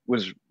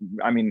 was,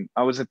 I mean,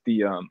 I was at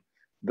the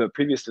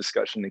previous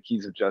discussion, the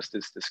Keys of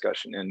Justice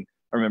discussion, and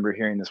I remember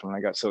hearing this one.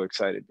 I got so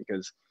excited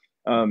because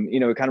you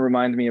know, it kind of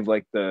reminded me of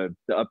like the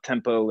up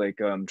tempo like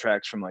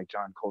tracks from like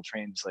John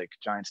Coltrane's like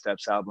Giant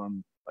Steps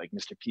album, like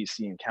Mr.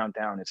 PC and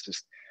Countdown. It's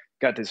just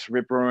got this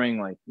rip roaring,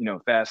 like, you know,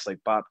 fast, like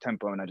bop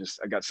tempo. And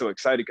I got so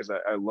excited because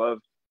I love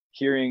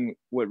hearing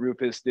what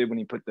Rufus did when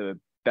he put the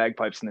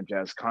bagpipes in the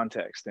jazz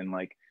context. And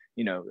like,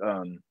 you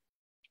know,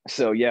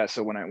 so yeah,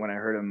 so when I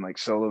heard him like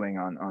soloing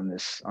on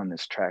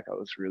this track, I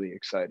was really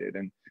excited.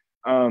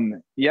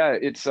 And yeah,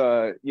 it's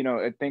you know,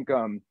 I think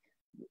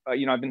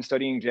you know, I've been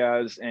studying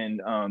jazz, and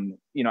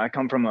you know, I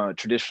come from a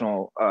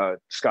traditional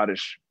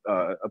Scottish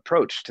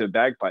approach to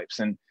bagpipes.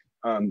 And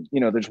you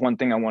know, there's one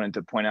thing I wanted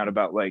to point out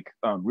about like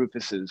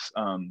Rufus's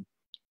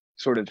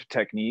sort of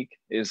technique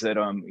is that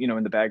you know,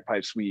 in the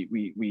bagpipes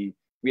we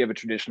have a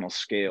traditional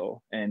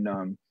scale,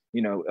 and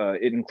you know,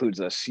 it includes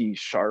a C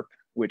sharp,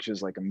 which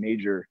is like a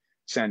major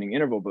sounding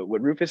interval. But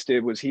what Rufus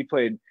did was he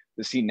played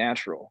the C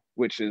natural,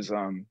 which is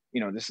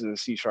you know, this is a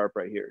C sharp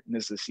right here, and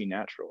this is a C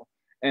natural.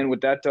 And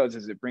what that does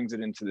is it brings it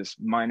into this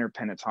minor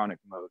pentatonic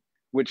mode,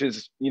 which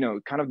is, you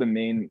know, kind of the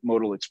main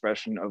modal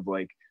expression of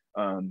like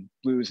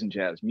blues and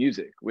jazz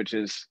music, which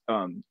is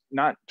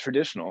not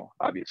traditional,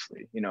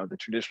 obviously. You know, the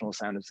traditional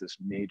sound is this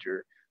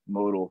major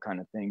modal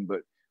kind of thing.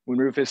 But when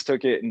Rufus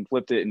took it and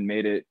flipped it and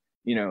made it,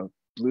 you know,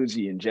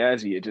 bluesy and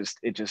jazzy,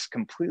 it just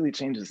completely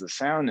changes the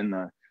sound and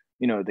the,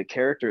 you know, the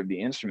character of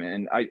the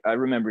instrument. And I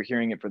remember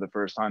hearing it for the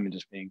first time and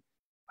just being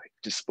like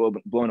just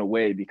blown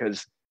away,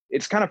 because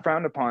it's kind of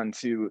frowned upon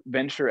to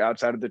venture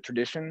outside of the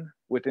tradition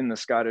within the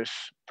Scottish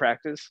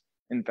practice.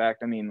 In fact,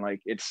 I mean, like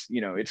it's, you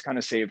know, it's kind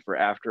of saved for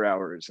after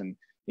hours, and,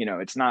 you know,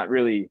 it's not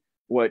really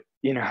what,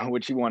 you know,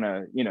 what you want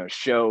to, you know,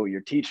 show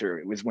your teacher.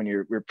 It was when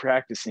we're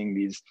practicing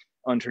these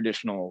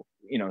untraditional,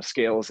 you know,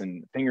 scales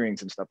and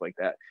fingerings and stuff like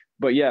that.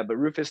 But yeah, but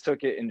Rufus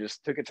took it and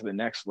just took it to the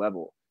next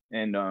level.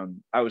 And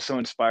I was so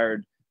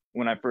inspired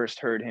when I first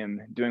heard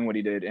him doing what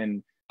he did,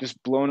 and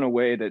just blown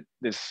away that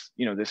this,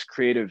 you know, this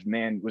creative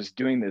man was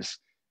doing this,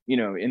 you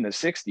know, in the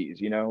 60s,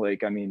 you know,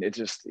 like, I mean, it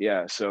just,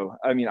 yeah. So,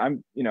 I mean,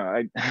 I'm, you know,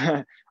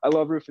 I, I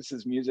love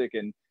Rufus's music,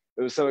 and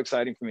it was so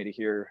exciting for me to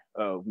hear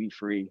 "We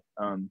Free."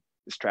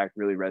 This track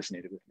really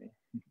resonated with me.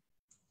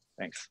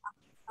 Thanks.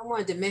 I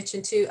wanted to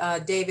mention too,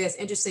 David, it's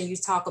interesting you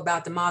talk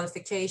about the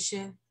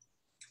modification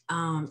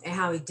and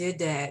how he did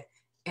that.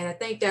 And I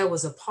think that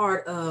was a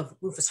part of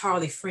Rufus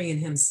Harley freeing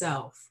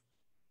himself.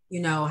 You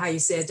know, how you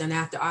said done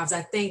after hours.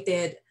 I think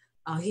that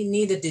he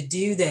needed to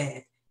do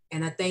that.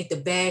 And I think the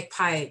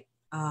bagpipe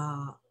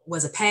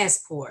was a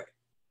passport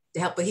to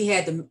help, but he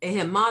had to, and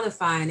him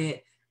modifying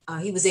it,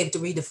 he was able to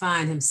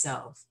redefine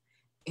himself.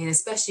 And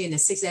especially in the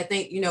 60s, I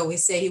think, you know, he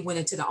said he went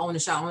into the owner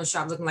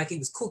shop looking like he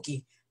was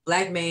kooky.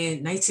 Black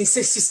man,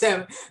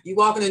 1967, you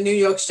walk in a New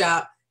York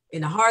shop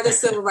in the heart of the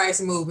civil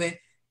rights movement,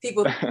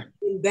 people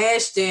being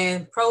bashed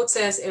in,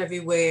 protests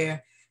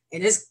everywhere.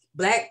 And this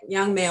Black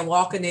young man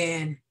walking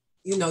in,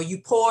 you know, you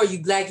poor,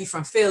 you Black, you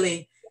from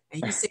Philly,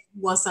 and you say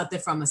you want something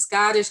from a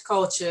Scottish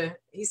culture.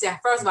 He said,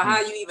 first of all,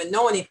 how do you even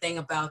know anything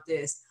about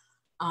this?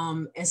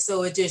 And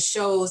so it just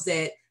shows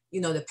that,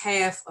 you know, the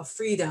path of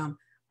freedom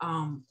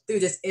through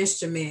this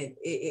instrument,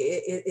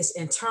 it's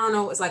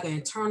internal. It's like an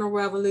internal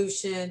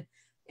revolution.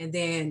 And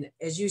then,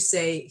 as you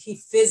say, he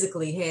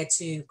physically had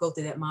to go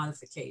through that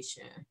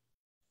modification.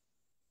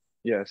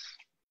 Yes.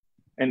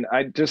 And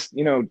I just,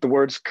 the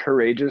words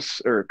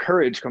courageous or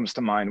courage comes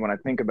to mind when I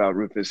think about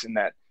Rufus in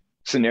that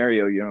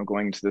scenario,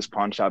 going to this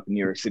pawn shop in New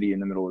York City in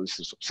the middle of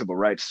the civil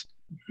rights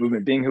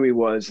movement, being who he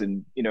was,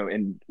 and,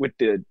 and with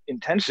the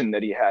intention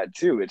that he had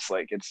too. It's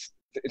like, it's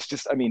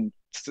just, I mean,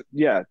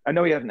 yeah, I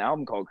know he had an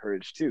album called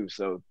Courage too.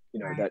 So,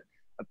 Right. that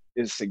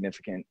is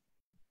significant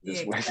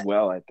Yeah, as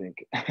well, I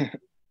think.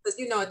 Because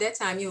at that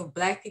time,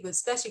 Black people,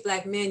 especially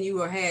Black men, you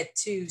had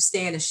to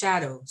stay in the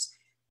shadows.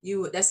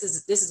 This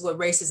is what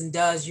racism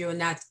does. You're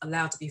not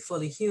allowed to be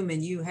fully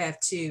human. You have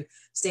to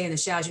stay in the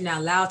shadows. You're not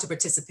allowed to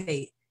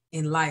participate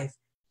in life.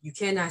 You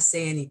cannot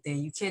say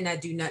anything. You cannot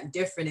do nothing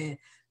different. And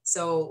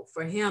so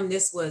for him,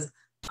 this was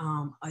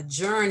a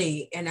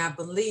journey. And I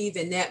believe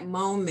in that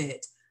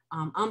moment,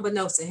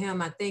 unbeknownst to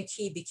him, I think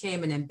he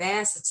became an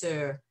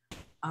ambassador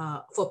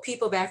for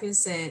people back in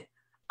descent.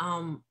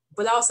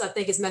 But also I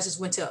think his message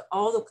went to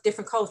all the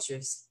different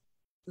cultures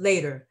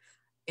later.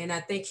 And I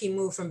think he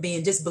moved from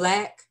being just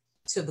Black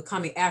to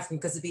becoming African,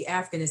 because to be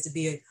African is to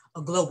be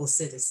a global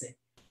citizen.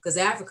 Because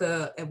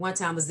Africa at one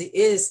time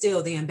is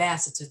still the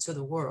ambassador to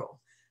the world.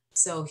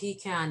 So he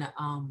kind of,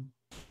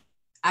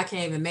 I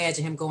can't even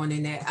imagine him going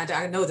in there.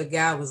 I know the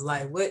guy was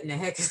like, what in the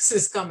heck is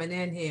this coming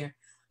in here?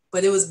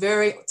 But it was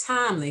very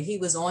timely. He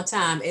was on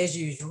time as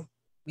usual.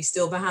 We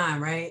still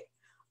behind, right?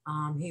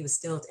 He was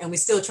still, and we're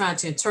still trying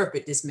to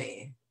interpret this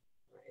man.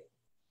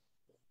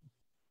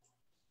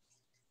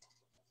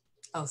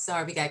 Oh,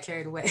 sorry, we got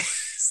carried away.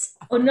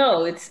 Oh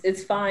no,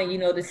 it's fine.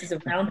 This is a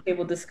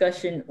roundtable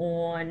discussion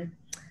on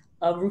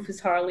Rufus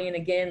Harley, and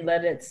again,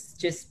 let us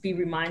just be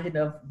reminded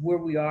of where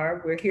we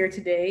are. We're here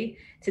today.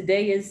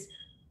 Today is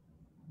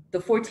the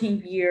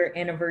 14th year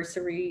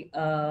anniversary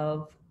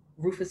of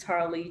Rufus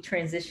Harley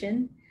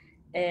transition,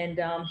 and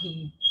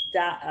he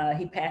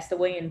passed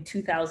away in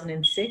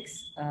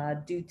 2006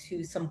 due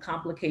to some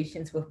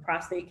complications with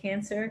prostate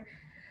cancer.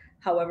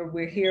 However,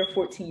 we're here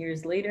 14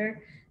 years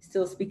later,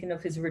 still speaking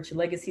of his rich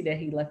legacy that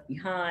he left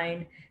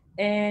behind.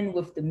 And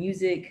with the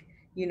music,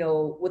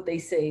 what they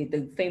say,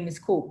 the famous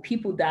quote,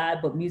 people die,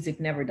 but music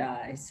never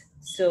dies.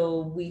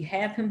 So we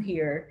have him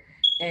here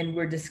and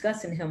we're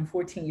discussing him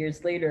 14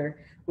 years later,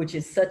 which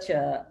is such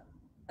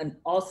an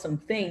awesome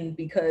thing,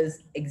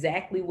 because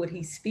exactly what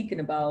he's speaking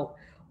about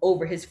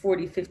over his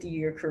 40,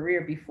 50-year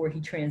career before he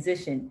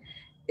transitioned,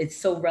 it's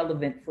so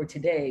relevant for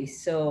today.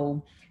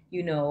 So,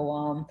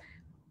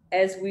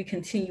 as we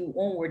continue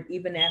onward,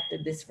 even after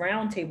this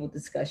roundtable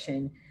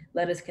discussion,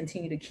 let us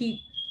continue to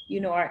keep,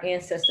 our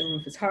ancestor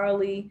Rufus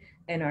Harley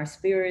and our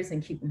spirits,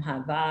 and keep them high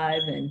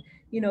vibe, and,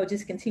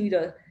 just continue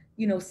to,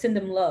 send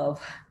them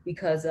love,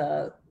 because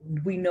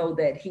we know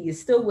that he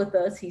is still with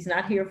us. He's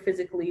not here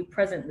physically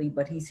presently,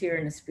 but he's here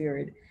in the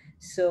spirit.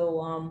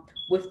 So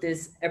with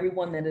this,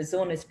 everyone that is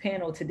on this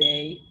panel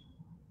today,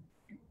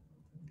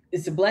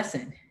 it's a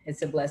blessing.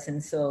 It's a blessing.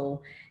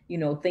 So,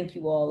 thank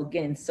you all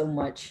again so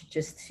much,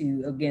 just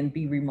to again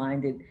be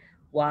reminded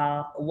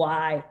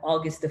why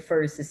August the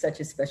 1st is such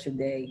a special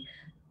day.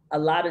 A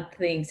lot of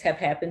things have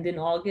happened in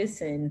August,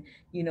 and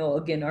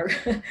again, our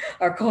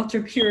our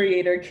culture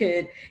curator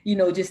could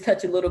just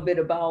touch a little bit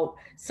about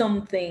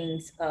some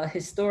things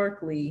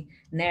historically,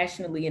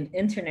 nationally, and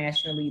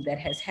internationally that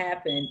has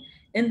happened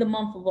in the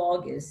month of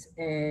August.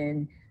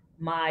 And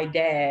my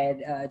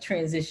dad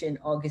transitioned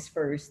August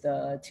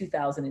 1st,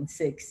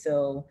 2006.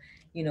 So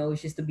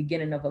it's just the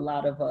beginning of a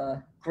lot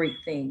of great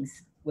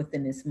things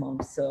within this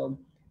month. So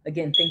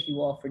again, thank you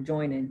all for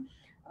joining.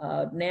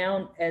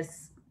 Now,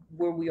 as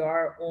where we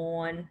are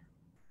on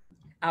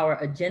our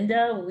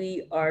agenda,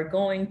 we are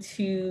going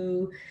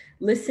to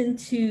listen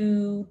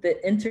to the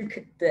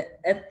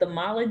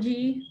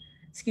etymology,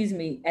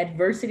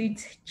 adversity,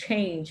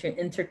 change, and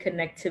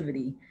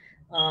interconnectivity,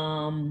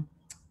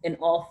 and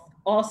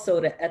also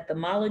the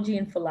etymology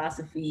and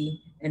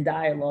philosophy and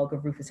dialogue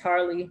of Rufus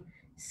Harley.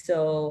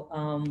 So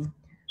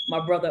my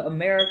brother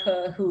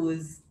America, who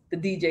is the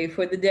DJ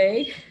for the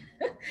day,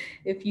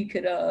 if you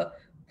could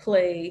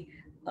play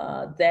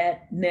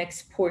that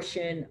next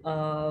portion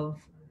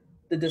of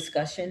the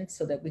discussion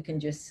so that we can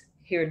just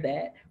hear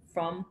that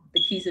from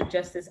the Keys of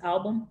Justice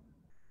album,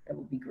 that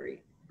would be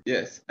great.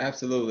 Yes,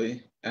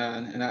 absolutely.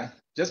 And I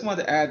just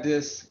wanted to add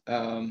this.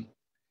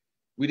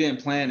 We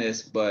didn't plan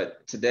this,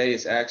 but today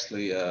is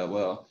actually,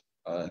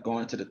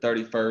 going to the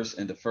 31st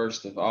and the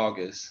 1st of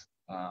August,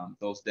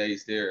 those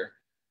days there.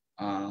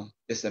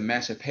 It's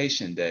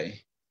Emancipation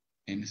Day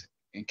in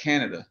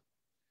Canada,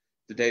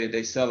 the day that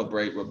they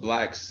celebrate where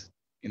Blacks,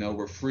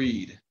 were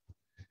freed.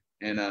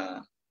 And,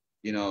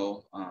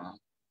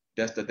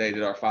 that's the day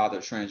that our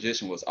father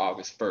transition was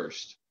August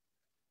 1st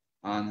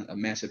on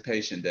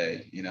Emancipation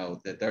Day.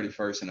 The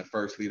 31st and the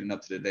 1st leading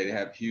up to the day, they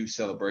have a huge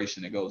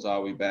celebration that goes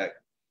all the way back,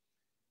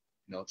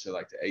 to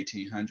like the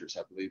 1800s,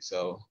 I believe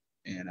so,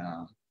 and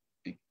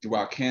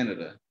throughout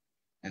Canada.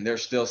 And they're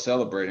still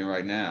celebrating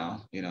right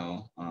now.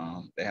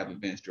 They have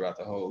events throughout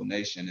the whole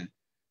nation. And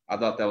I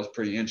thought that was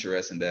pretty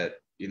interesting that,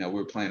 we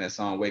were playing that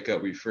song, Wake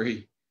Up, We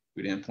Free.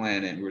 We didn't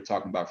plan it. We were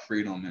talking about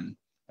freedom and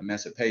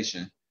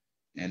emancipation,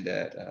 and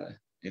that,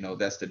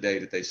 that's the day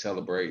that they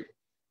celebrate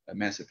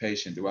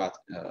emancipation throughout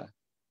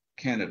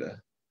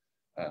Canada.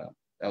 That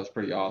was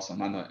pretty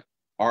awesome. I know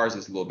ours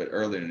is a little bit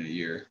earlier in the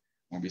year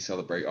when we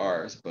celebrate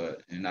ours,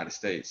 but in the United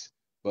States.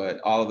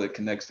 But all of it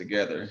connects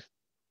together.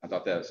 I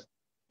thought that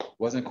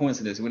wasn't a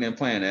coincidence. We didn't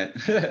plan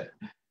that.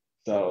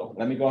 So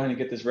let me go ahead and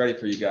get this ready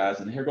for you guys.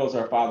 And here goes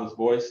our Father's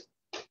voice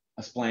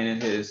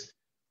explaining his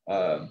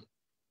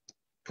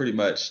pretty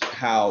much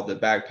how the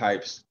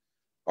bagpipes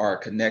are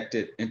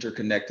connected,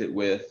 interconnected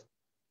with,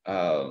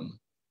 well,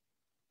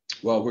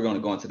 we're going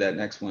to go into that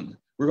next one.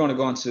 We're going to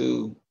go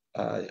into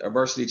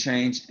adversity,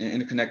 change,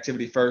 and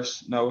interconnectivity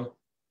first, Noah?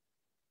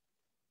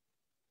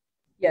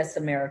 Yes,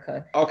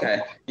 America.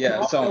 Okay,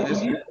 yeah, so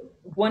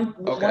one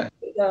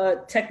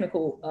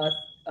technical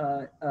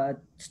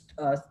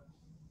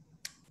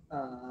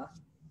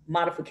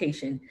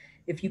modification.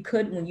 If you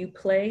could, when you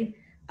play,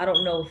 I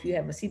don't know if you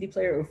have a CD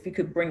player or if you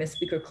could bring a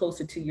speaker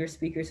closer to your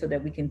speaker so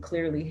that we can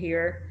clearly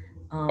hear.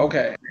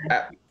 Okay,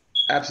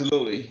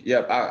 absolutely.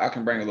 Yep, I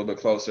can bring it a little bit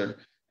closer.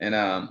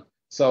 And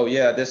so,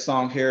 yeah, this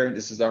song here,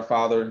 this is our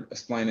Father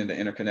explaining the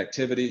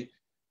interconnectivity,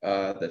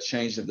 the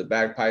change of the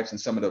bagpipes and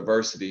some of the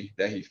adversity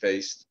that he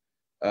faced,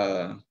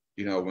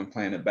 you know, when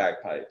playing the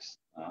bagpipes.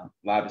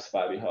 Live is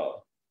Spivey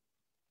Hall.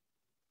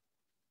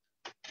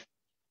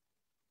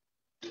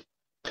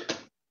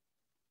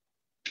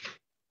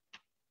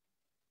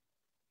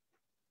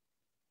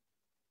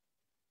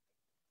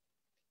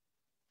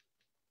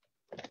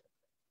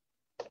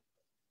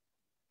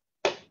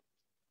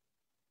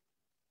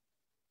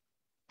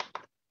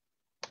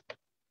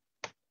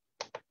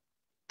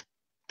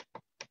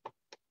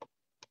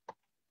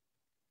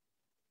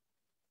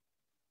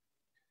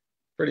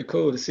 Pretty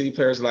cool to see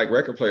players like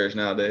record players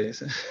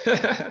nowadays.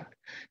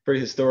 Pretty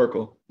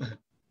historical.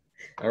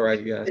 All right,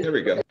 you guys, here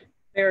we go.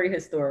 Very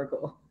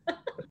historical.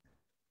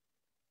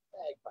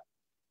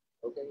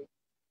 Okay.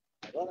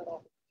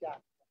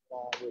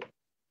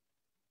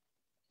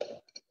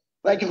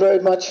 Thank you very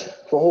much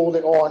for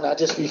holding on. I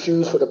just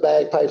refuse for the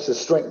bagpipes to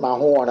string my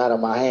horn out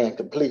of my hand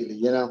completely,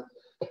 you know.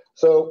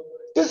 So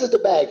this is the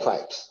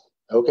bagpipes,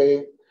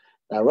 okay?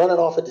 Now running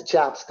off at the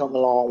chops come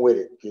along with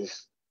it,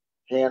 because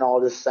hearing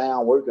all this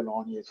sound working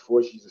on you, it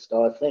forces you to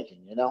start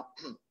thinking, you know.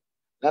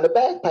 Now the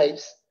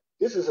bagpipes,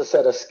 this is a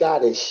set of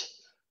Scottish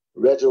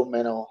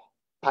regimental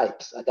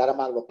pipes. I got them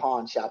out of a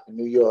pawn shop in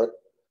New York.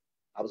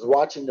 I was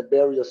watching the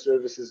burial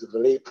services of the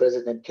late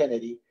President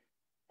Kennedy,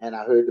 and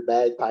I heard the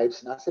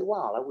bagpipes, and I said,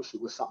 wow, I wish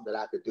it was something that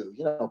I could do,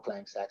 you know,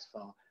 playing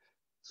saxophone.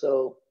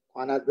 So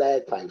why not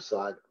bagpipes?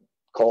 So I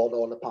called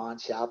all the pawn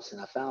shops,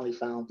 and I finally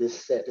found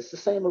this set. It's the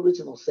same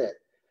original set,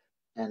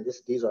 and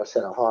these are a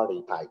set of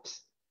Harley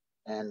pipes.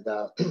 And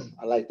I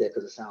like that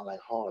because it sounds like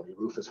Harley,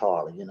 Rufus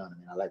Harley, you know what I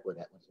mean? I like where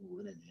that one's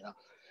moving in, you know?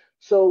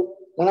 So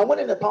when I went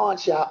in the pawn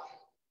shop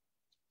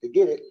to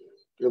get it,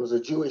 there was a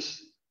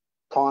Jewish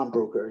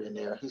pawnbroker in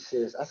there. He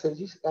says, I said,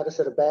 you got a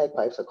set of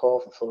bagpipes. I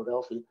called from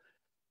Philadelphia. I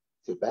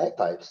said,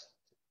 bagpipes?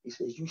 He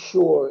says, you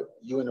sure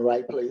you in the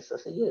right place? I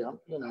said, yeah, I'm,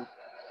 you know.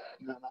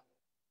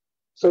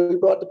 So he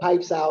brought the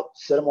pipes out,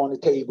 set them on the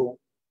table.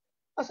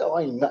 I said, oh,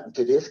 ain't nothing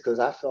to this, because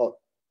I felt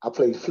I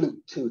played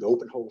flute too, the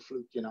open hole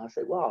flute, you know. I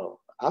said, wow,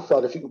 I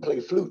thought if you can play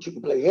flute, you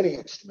can play any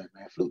instrument,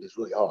 man. Flute is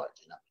really hard,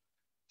 you know.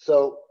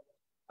 So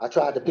I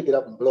tried to pick it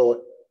up and blow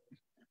it.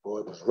 Boy,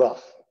 it was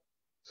rough.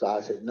 So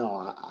I said, no,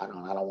 I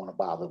don't want to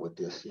bother with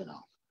this, you know.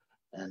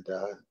 And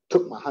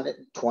took my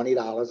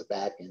 $120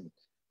 back and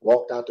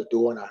walked out the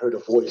door, and I heard a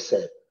voice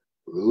said,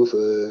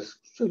 Rufus,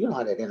 so you know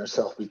how that inner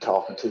self be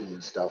talking to you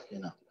and stuff, you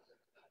know.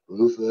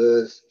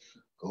 Rufus,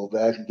 go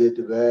back and get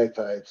the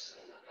bagpipes.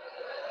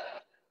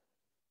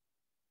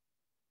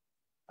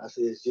 I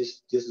said,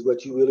 this is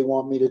what you really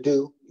want me to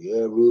do?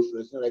 Yeah,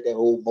 Rufus. You know, like that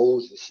old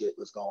Moses shit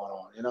was going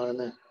on. You know what I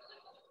mean?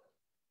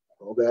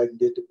 Go back and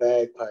get the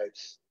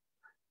bagpipes.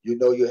 You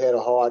know you had a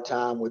hard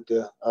time with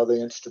the other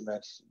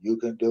instruments. You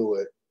can do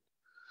it.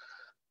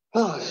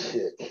 Oh,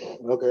 shit.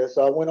 Okay,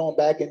 so I went on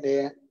back in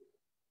there.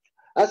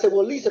 I said,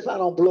 well, at least if I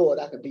don't blow it,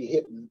 I can be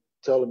hip and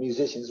tell the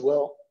musicians,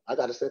 well, I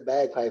got a set of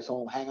bagpipes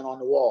home hanging on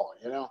the wall,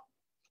 you know?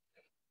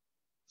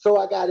 So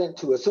I got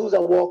into it. As soon as I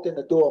walked in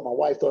the door, my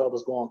wife thought I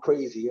was going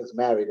crazy. I was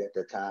married at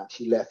the time.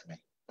 She left me.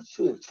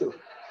 True.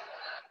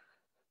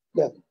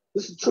 Yeah,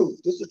 this is the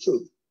truth. This is the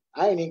truth.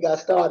 I ain't even got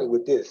started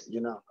with this,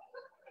 you know.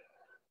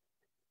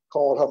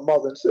 Called her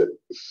mother and said,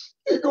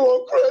 you're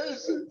going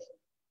crazy.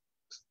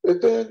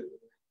 And then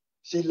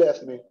she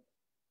left me.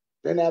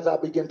 Then as I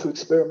began to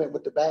experiment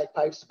with the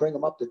bagpipes to bring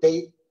them up to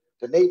date,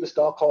 the neighbors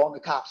started calling the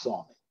cops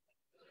on me.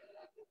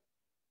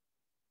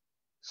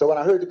 So when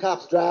I heard the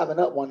cops driving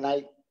up one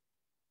night,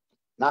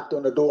 knocked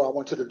on the door, I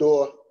went to the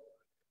door,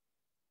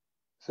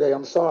 say,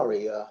 I'm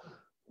sorry,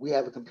 we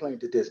have a complaint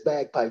that there's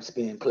bagpipes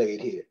being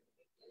played here.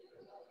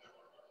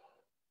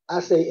 I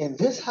say, in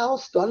this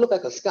house, do I look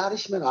like a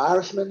Scottishman or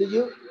Irishman to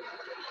you?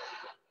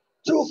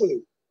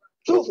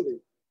 Truthfully.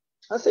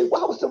 I say,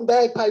 why was some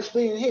bagpipes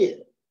being here?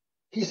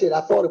 He said,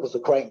 I thought it was a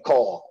crank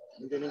call.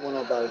 And then he went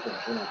on about it,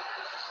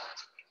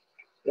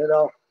 you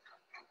know.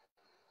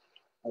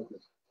 Okay.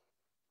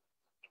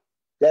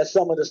 That's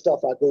some of the stuff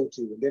I go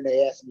to. And then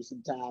they asked me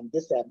sometime,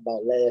 this happened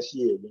about last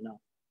year, you know.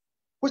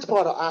 Which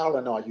part of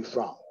Ireland are you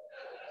from?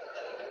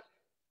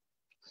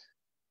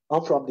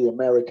 I'm from the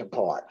American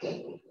part.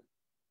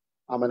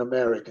 I'm an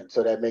American,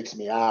 so that makes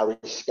me Irish,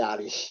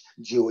 Scottish,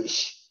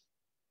 Jewish,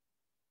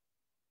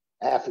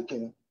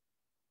 African.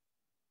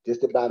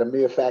 Just about the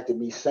mere fact of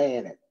me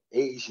saying it,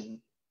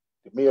 Asian,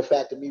 the mere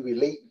fact of me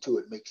relating to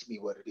it makes me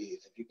what it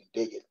is, if you can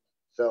dig it.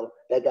 So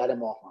that got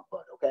him off my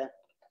butt, okay?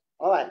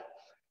 All right,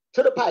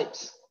 to the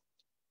pipes.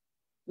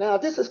 Now,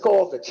 this is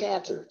called the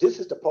chanter. This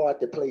is the part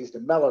that plays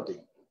the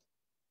melody.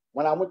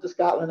 When I went to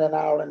Scotland and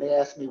Ireland, they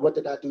asked me, what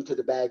did I do to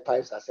the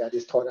bagpipes? I said, I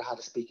just taught her how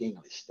to speak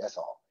English. That's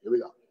all. Here we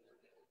go.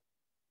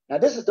 Now,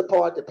 this is the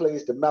part that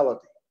plays the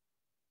melody.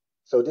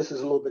 So this is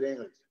a little bit of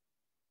English.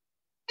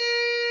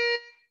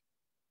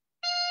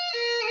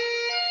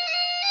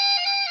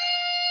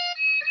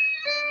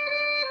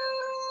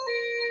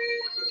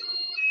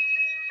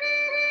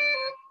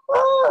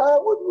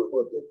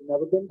 It's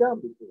never been done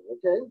before,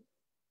 okay?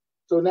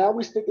 So now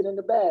we stick it in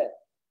the bag.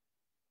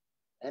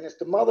 And it's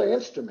the mother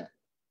instrument,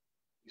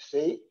 you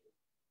see?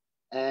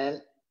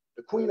 And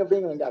the Queen of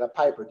England got a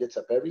piper, gets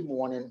up every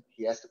morning.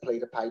 He has to play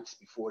the pipes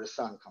before the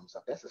sun comes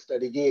up. That's a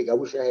steady gig. I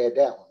wish I had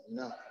that one, you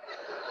know?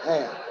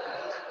 Man,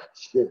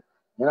 shit,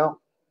 you know?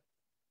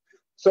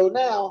 So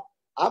now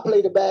I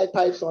play the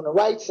bagpipes on the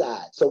right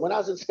side. So when I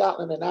was in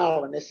Scotland and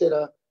Ireland, they said,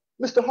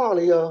 Mr.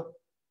 Harley,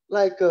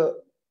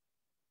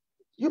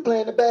 you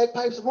playing the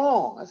bagpipes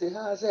wrong. I said,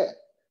 how's that?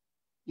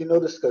 You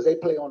notice, because they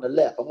play on the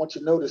left. I want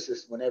you to notice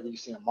this whenever you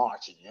see them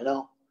marching, you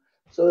know?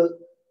 So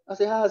I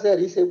said, how's that?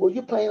 He said, well,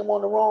 you're playing them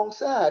on the wrong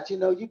side. You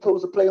know, you're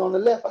supposed to play on the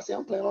left. I said,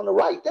 I'm playing on the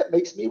right. That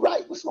makes me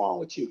right. What's wrong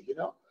with you, you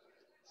know?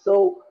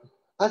 So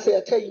I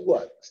said, I tell you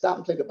what, stop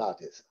and think about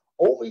this.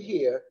 Over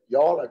here,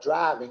 y'all are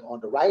driving on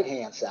the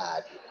right-hand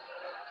side.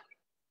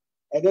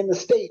 And in the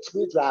States,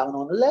 we're driving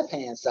on the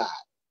left-hand side.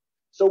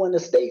 So in the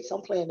States,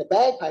 I'm playing the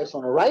bagpipes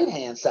on the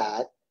right-hand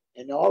side,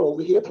 and y'all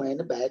over here playing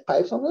the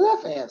bagpipes on the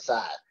left-hand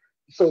side.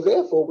 So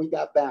therefore, we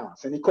got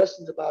balance. Any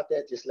questions about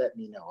that, just let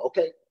me know,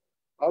 okay?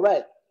 All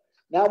right.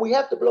 Now we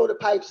have to blow the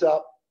pipes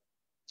up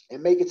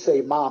and make it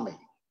say mommy.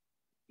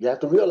 You have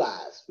to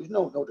realize, you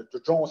know the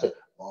drone said,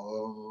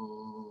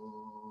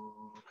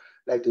 oh,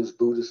 like those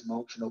Buddhist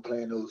monks, you know,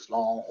 playing those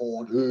long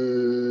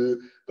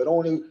horns, but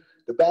only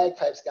the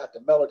bagpipes got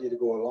the melody to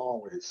go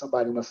along with it.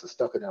 Somebody must have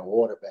stuck it in a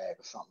water bag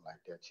or something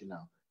like that, you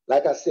know.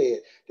 Like I said,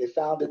 they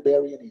found it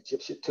buried in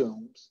Egyptian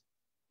tombs.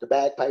 The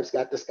bagpipes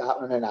got to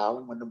Scotland and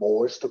Ireland when the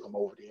Moors took them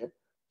over there.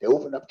 They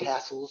opened up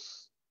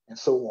castles and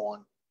so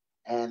on.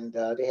 And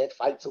they had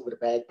fights over the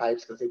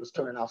bagpipes because they was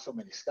turning out so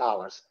many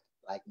scholars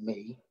like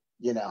me,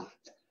 you know.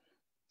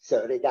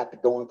 So they got to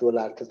going through a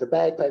lot because the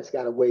bagpipes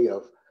got a way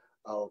of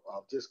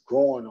just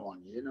growing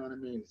on you. You know what I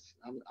mean?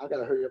 I got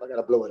to hurry up. I got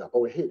to blow it up.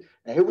 Over here.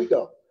 Now, here we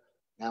go.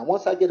 Now,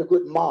 once I get a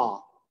good ma,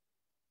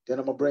 then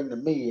I'm going to bring the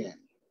me in.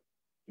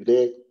 You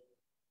dig?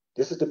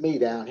 This is the me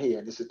down here,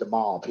 and this is the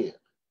ma up here.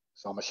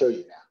 So I'm going to show you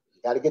now.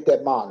 You got to get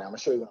that ma now. I'm going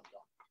to show you what I'm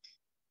doing.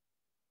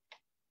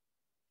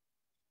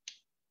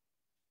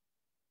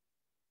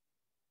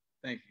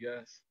 Thank you,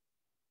 guys.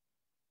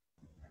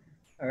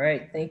 All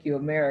right, thank you,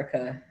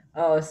 America.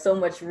 Oh, so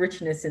much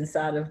richness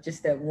inside of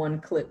just that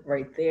one clip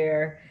right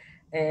there,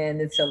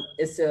 and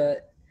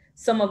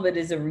some of it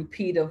is a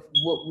repeat of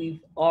what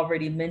we've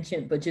already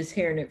mentioned, but just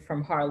hearing it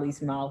from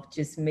Harley's mouth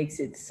just makes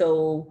it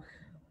so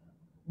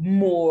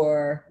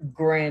more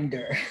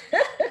grander.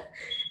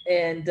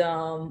 And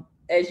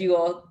as you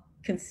all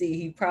can see,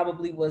 he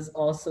probably was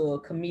also a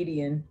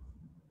comedian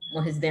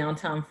on his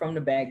downtime from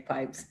the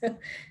bagpipes.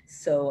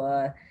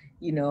 So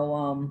you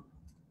know,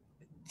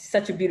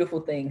 such a beautiful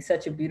thing,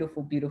 such a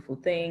beautiful, beautiful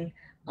thing.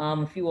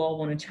 If you all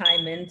want to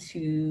chime in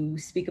to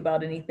speak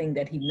about anything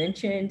that he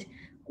mentioned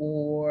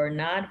or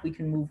not, we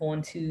can move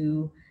on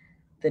to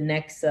the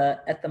next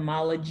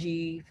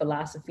etymology,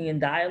 philosophy, and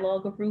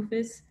dialogue of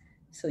Rufus.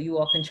 So you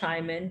all can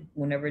chime in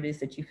whenever it is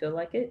that you feel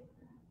like it.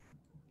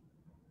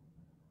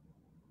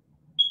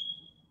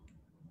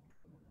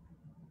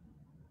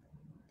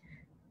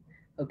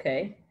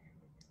 Okay.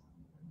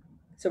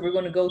 So we're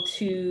going to go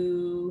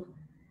to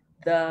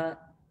the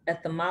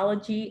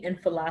etymology and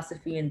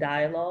philosophy and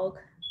dialogue.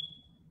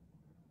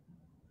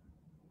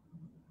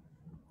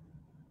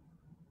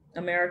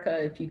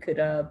 America, if you could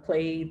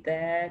play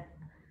that.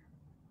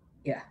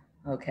 Yeah,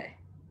 okay.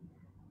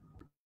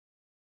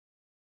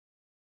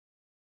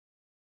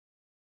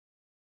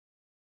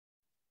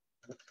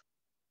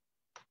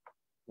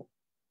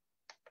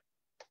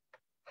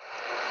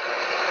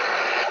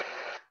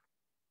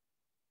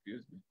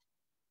 Excuse me.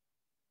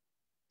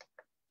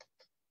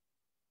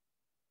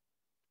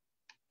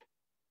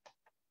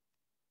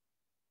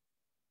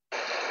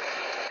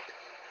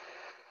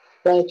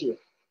 Thank you.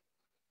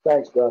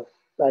 Thanks, bro.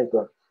 Thanks,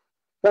 bro.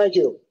 Thank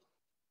you.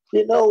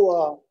 You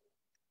know,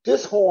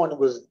 this horn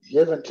was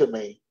given to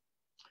me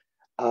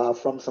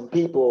from some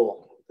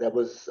people that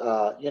was,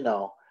 you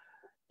know,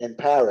 in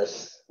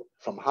Paris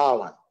from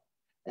Holland.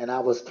 And I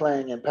was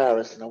playing in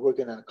Paris and I'm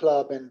working in a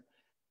club and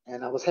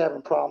I was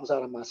having problems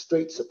out of my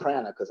straight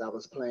soprano because I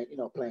was playing, you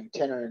know, playing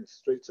tenor and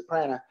straight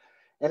soprano.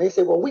 And they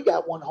said, well, we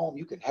got one home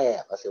you can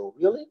have. I said, well,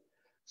 really?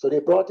 So they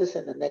brought this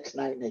in the next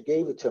night and they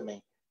gave it to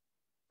me.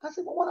 I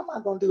said, well, what am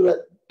I going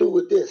to do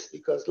with this?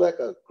 Because like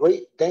a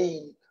Great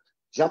Dane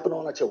jumping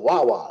on a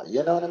Chihuahua,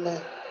 you know what I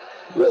mean?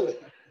 Really,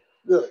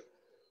 really.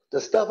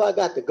 The stuff I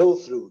got to go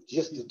through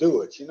just to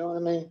do it, you know what I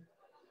mean?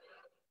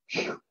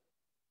 Whew.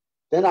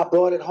 Then I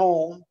brought it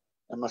home,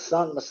 and my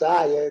son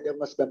Messiah, that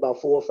must have been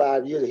about 4 or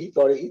 5 years. He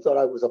thought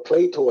I was a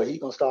play toy. He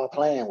gonna start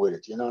playing with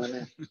it, you know what I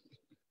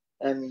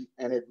mean?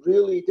 and it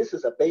really, this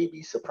is a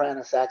baby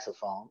soprano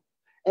saxophone,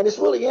 and it's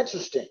really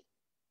interesting.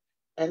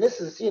 And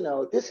this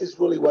is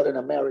really what an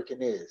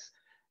American is.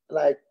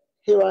 Like,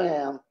 here I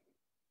am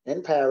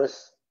in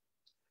Paris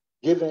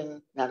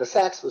giving, now the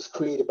sax was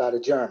created by the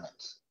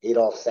Germans,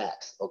 Adolf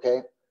Sax,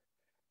 okay?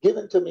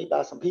 Given to me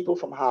by some people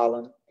from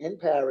Holland in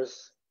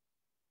Paris.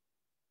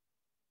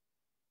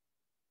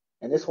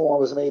 And this horn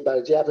was made by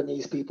the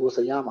Japanese people, it's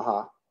a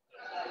Yamaha.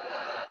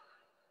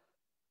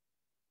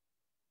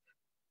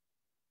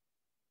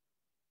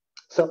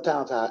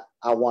 Sometimes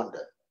I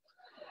wonder.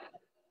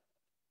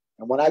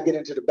 And when I get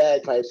into the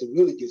bagpipes, it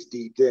really gets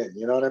deep in,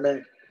 you know what I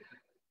mean?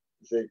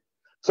 See?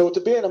 So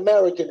to be an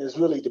American is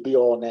really to be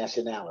all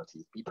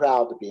nationalities. Be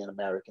proud to be an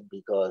American,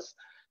 because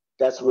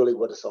that's really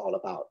what it's all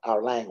about.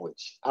 Our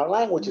language. Our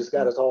language has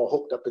got us all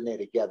hooked up in there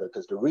together,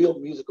 because the real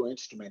musical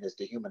instrument is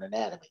the human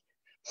anatomy.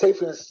 Say,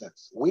 for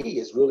instance, we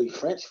is really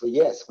French for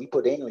yes. We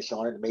put English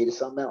on it and made it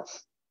something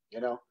else, you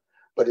know,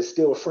 but it's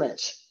still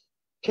French.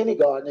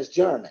 Kindergarten is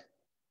German.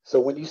 So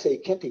when you say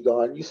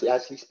kindergarten, you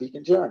actually speak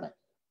in German.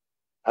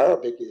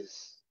 Arabic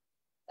is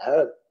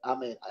Arab. I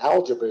mean,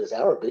 algebra is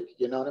Arabic,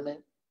 you know what I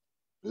mean?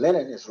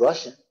 Linen is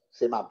Russian.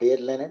 Say my bed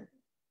linen,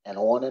 and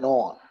on and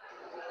on.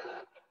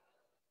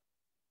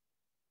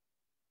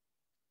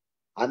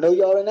 I know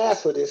y'all didn't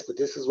ask for this, but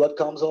this is what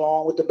comes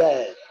along with the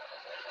bag.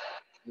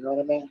 You know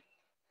what I mean?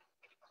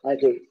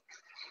 Thank you.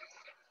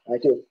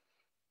 Thank you.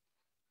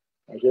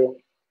 Thank you.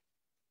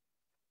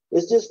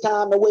 It's just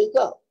time to wake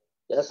up.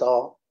 That's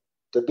all.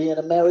 To be an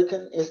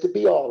American is to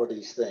be all of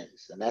these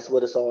things. And that's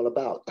what it's all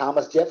about.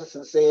 Thomas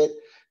Jefferson said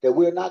that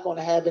we're not going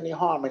to have any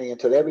harmony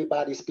until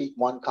everybody speak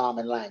one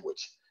common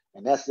language.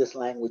 And that's this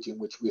language in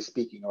which we're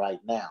speaking right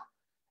now.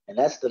 And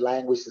that's the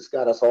language that's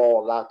got us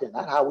all locked in.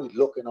 Not how we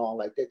look and all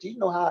like that. Do you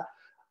know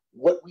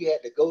what we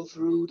had to go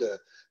through to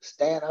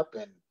stand up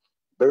and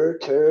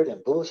bird turd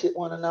and bullshit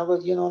one another,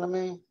 you know what I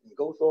mean? And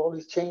go through all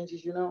these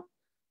changes, you know?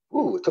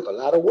 Ooh, it took a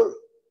lot of work.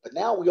 But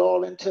now we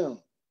all in tune.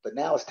 But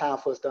now it's time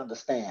for us to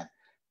understand.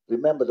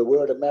 Remember, the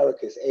word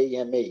America is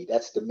AME.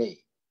 That's the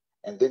me.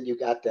 And then you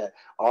got the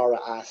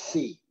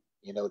RIC,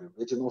 you know, the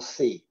original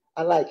C.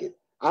 I like it.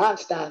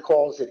 Einstein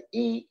calls it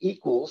E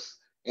equals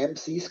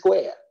MC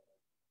squared.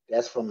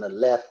 That's from the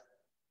left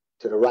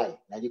to the right.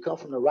 Now you come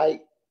from the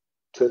right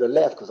to the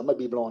left, because I'm going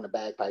to be blowing the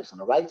bagpipes on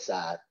the right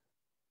side.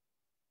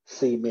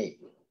 See me.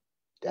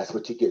 That's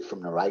what you get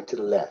from the right to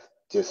the left.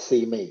 Just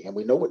see me. And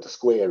we know what the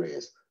square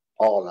is,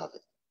 all of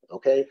it.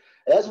 Okay?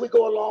 As we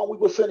go along, we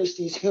will finish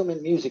these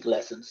human music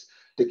lessons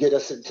to get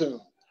us in tune.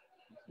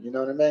 You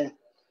know what I mean?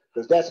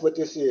 Because that's what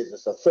this is.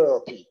 It's a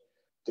therapy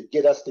to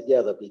get us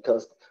together,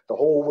 because the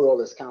whole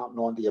world is counting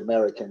on the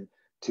American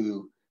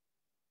to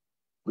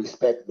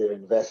respect their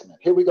investment.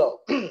 Here we go.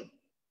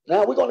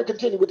 Now we're going to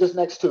continue with this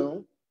next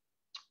tune.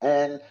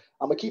 And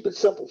I'm going to keep it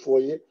simple for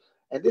you.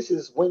 And this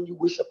is When You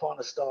Wish Upon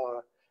a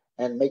Star,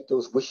 and make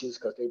those wishes,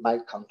 because they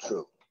might come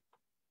true.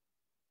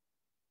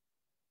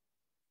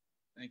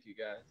 Thank you,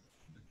 guys.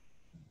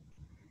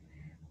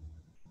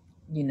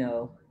 You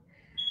know,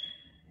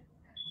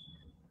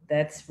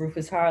 that's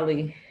Rufus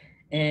Harley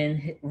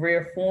in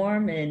rare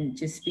form, and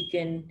just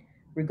speaking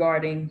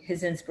regarding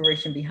his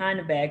inspiration behind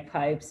the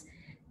bagpipes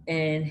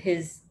and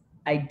his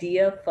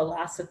idea,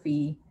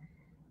 philosophy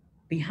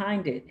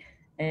behind it,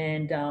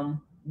 and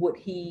what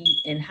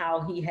he and how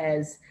he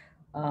has,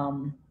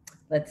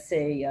 let's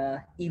say,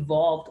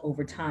 evolved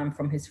over time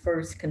from his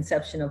first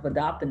conception of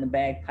adopting the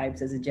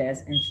bagpipes as a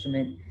jazz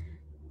instrument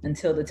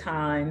until the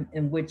time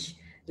in which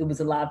it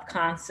was a live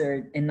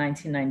concert in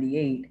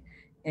 1998.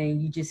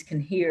 And you just can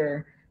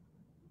hear,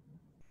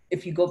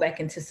 if you go back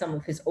into some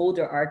of his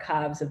older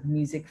archives of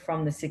music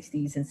from the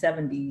 60s and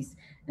 70s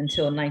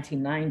until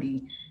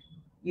 1990,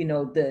 you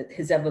know,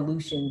 his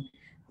evolution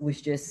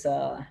was just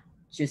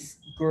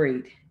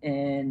great,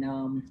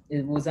 and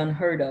it was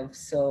unheard of.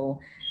 So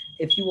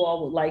if you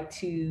all would like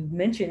to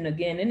mention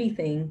again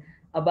anything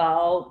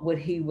about what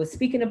he was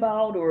speaking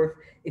about, or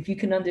if you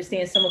can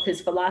understand some of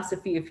his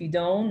philosophy, if you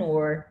don't,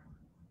 or,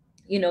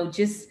 you know,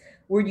 just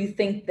where you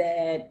think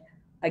that,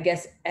 I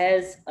guess,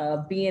 as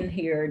being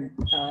here,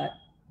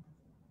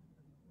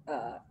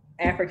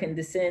 African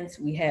descent,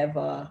 we have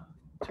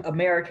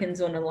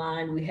Americans on the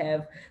line, we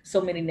have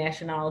so many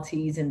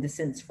nationalities and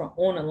descents from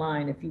on the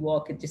line. If you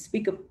all could just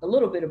speak a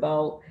little bit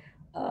about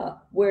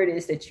where it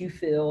is that you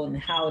feel and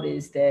how it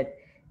is that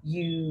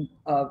you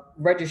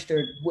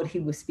registered what he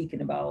was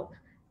speaking about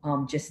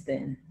just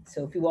then.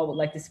 So if you all would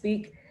like to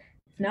speak.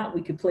 If not,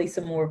 we could play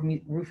some more of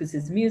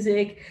Rufus's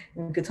music,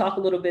 and we could talk a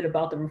little bit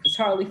about the Rufus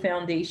Harley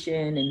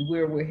Foundation and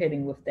where we're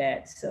heading with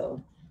that. So,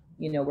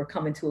 we're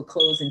coming to a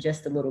close in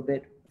just a little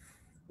bit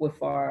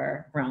with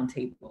our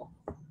roundtable.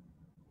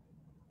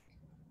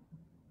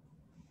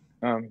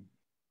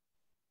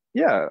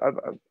 Yeah,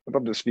 I'd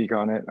love to speak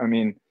on it. I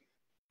mean,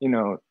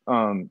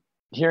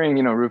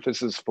 hearing,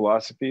 Rufus's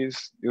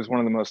philosophies, it was one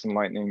of the most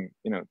enlightening,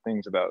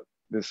 things about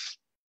this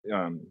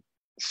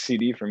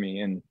CD for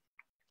me, and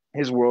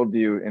his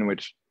worldview, in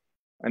which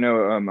I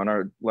know on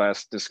our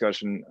last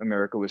discussion,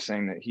 America was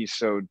saying that he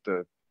sewed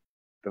the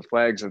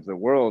flags of the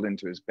world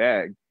into his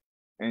bag.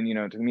 And,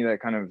 to me, that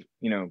kind of,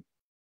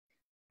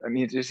 I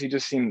mean, he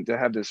just seemed to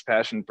have this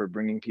passion for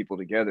bringing people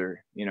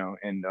together,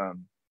 and,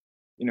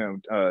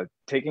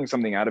 taking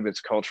something out of its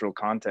cultural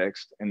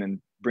context and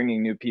then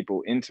bringing new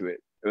people into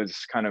it. It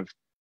was kind of,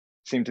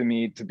 seemed to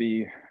me to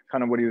be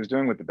kind of what he was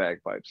doing with the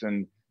bagpipes.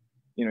 And,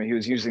 he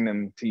was using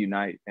them to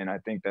unite. And I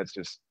think that's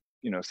just,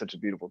 such a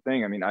beautiful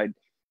thing. I mean,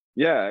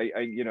 yeah,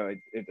 I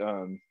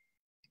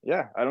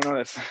don't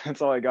know.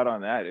 That's all I got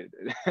on that.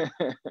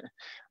 I'm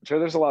sure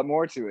there's a lot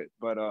more to it,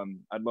 but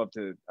I'd love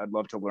to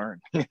learn.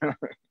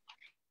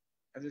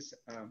 I just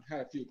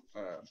had a few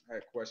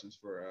had questions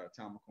for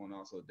Tamako and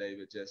also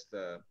David. Just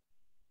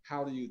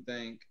how do you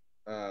think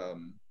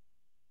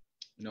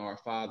our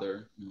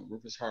father,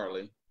 Rufus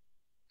Harley,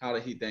 how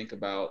did he think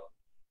about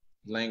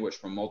language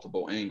from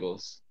multiple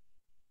angles,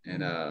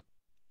 and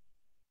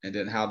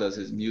then how does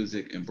his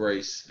music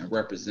embrace and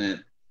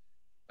represent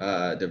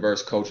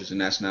diverse cultures and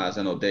nationalities?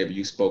 I know, David,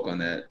 you spoke on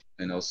that,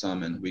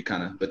 some, and we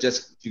kind of, but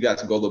just if you got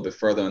to go a little bit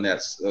further on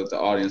that so the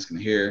audience can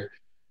hear,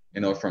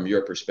 from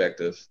your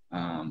perspective,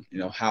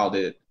 how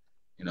did,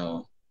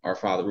 our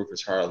father,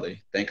 Rufus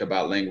Harley, think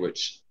about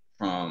language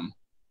and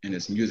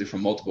his music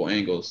from multiple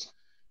angles,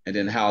 and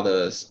then how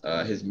does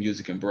his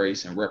music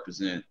embrace and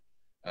represent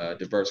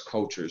diverse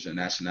cultures and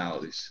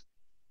nationalities?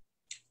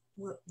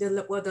 Well,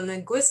 the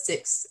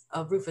linguistics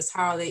of Rufus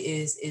Harley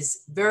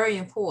is very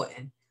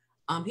important.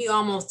 He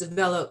almost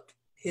developed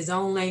his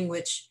own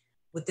language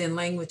within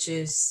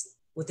languages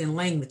within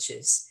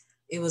languages.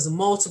 It was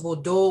multiple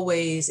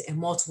doorways and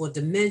multiple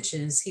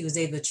dimensions he was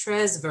able to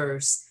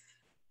traverse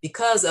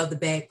because of the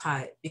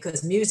bagpipe,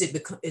 because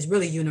music is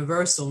really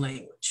universal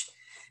language.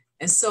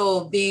 And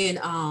so being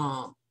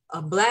a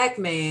Black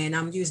man,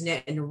 I'm using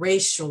that in the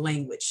racial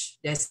language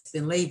that's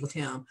been labeled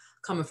him,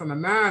 coming from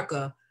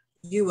America,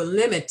 you were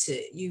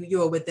limited, you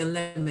were within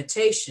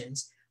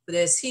limitations. But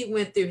as he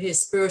went through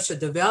his spiritual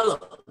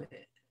development,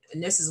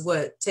 and this is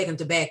what taking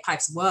to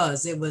bagpipes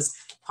was, it was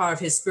part of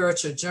his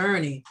spiritual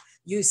journey,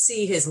 you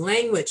see his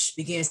language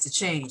begins to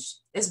change.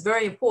 It's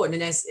very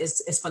important, and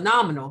it's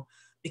phenomenal,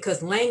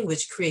 because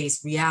language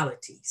creates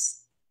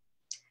realities.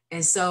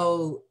 And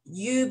so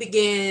he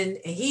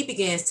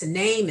begins to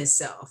name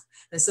himself.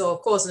 And so,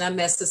 of course, when I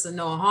met Sister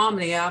Noah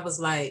Harmony, I was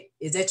like,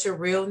 is that your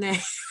real name?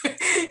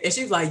 And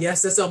she was like,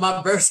 yes, that's on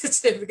my birth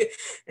certificate.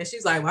 And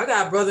she's like, well, I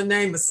got a brother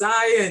named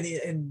Messiah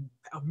in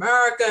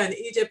America and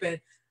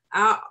Egypt.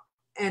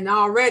 And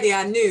already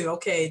I knew,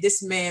 okay,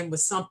 this man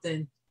was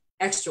something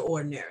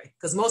extraordinary,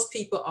 because most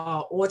people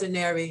are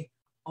ordinary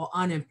or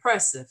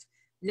unimpressive,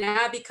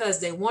 not because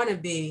they want to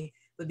be,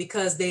 but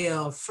because they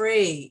are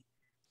afraid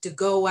to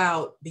go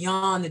out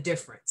beyond the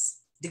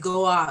difference, to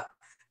go out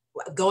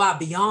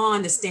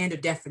beyond the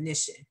standard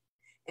definition.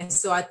 And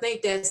so I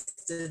think that's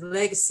the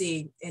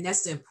legacy, and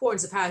that's the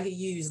importance of how he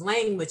used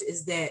language,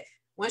 is that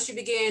once you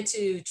begin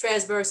to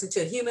transverse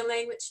into a human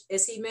language,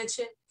 as he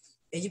mentioned,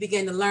 and you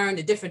begin to learn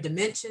the different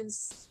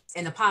dimensions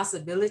and the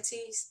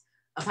possibilities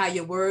of how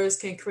your words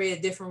can create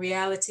a different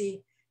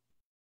reality,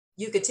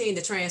 you continue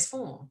to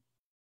transform.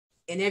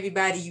 And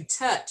everybody you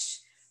touch,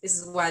 this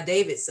is why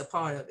David's a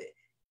part of it,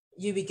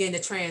 you begin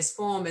to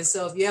transform. And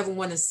so if you ever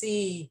want to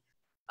see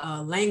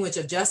language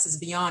of justice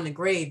beyond the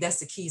grave, that's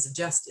the keys of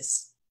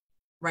justice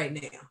right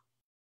now.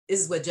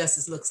 This is what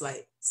justice looks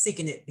like,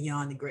 seeking it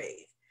beyond the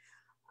grave.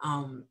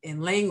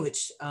 And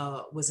language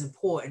was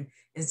important.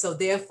 And so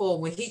therefore,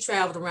 when he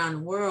traveled around the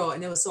world,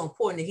 and it was so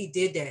important that he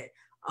did that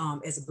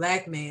as a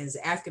Black man, as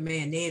an African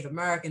man, Native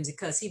Americans,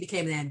 because he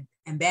became an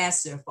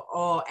ambassador for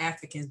all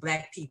Africans,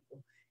 Black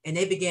people. And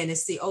they began to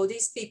see, oh,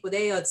 these people,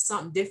 they are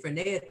something different.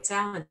 They are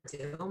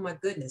talented. Oh my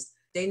goodness.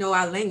 They know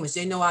our language.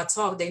 They know our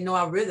talk. They know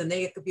our rhythm.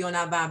 They could be on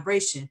our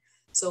vibration.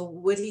 So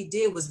what he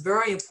did was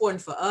very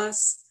important for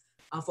us,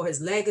 for his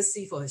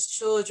legacy, for his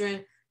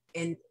children.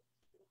 And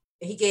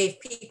he gave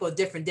people a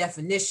different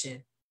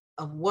definition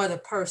of what a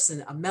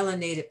person, a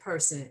melanated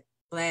person,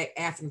 Black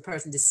African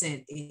person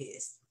descent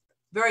is.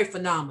 Very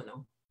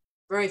phenomenal,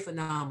 very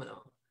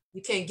phenomenal.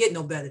 You can't get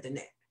no better than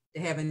that,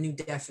 to have a new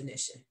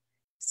definition.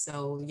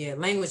 So yeah,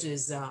 language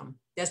is,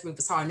 that's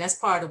Rufus Harley. And that's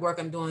part of the work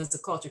I'm doing as a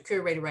culture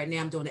curator right now.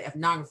 I'm doing the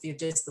ethnography of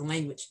just the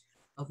language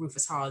of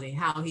Rufus Harley and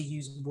how he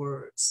used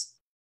words.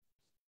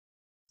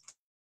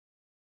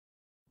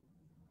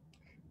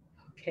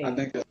 Okay. I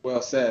think that's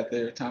well said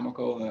there,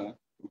 Tamako.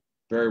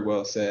 Very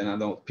well said. And I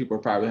know people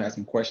probably have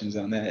some questions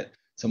on that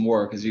some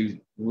more, because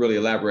you really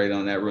elaborated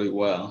on that really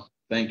well.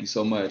 Thank you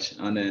so much.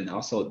 And then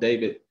also,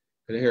 David,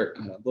 could I hear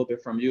a little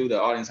bit from you,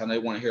 the audience? I know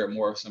you want to hear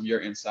more of some of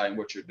your insight and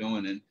what you're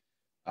doing, and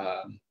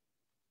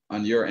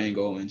on your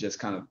angle, and just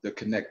kind of the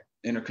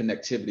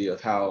interconnectivity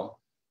of how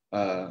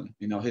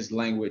you know, his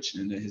language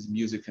and his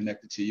music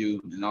connected to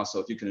you, and also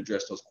if you can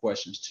address those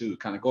questions too,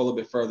 kind of go a little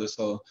bit further,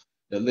 so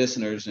the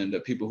listeners and the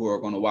people who are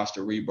going to watch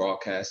the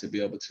rebroadcast to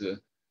be able to,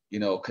 you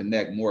know,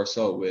 connect more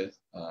so with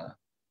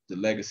the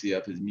legacy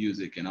of his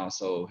music and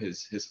also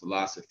his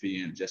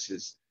philosophy and just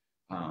his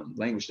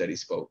language that he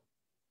spoke.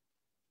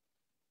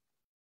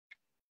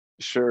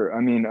 Sure. I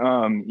mean,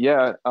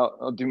 yeah,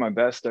 I'll do my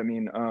best. I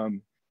mean,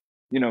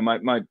 you know,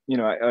 you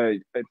know, I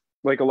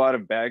like a lot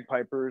of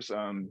bagpipers,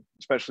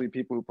 especially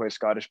people who play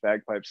Scottish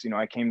bagpipes. You know,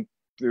 I came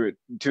to it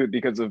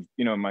because of,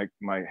 you know,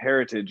 my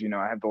heritage. You know,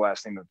 I have the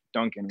last name of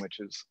Duncan, which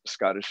is a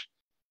Scottish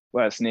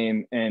last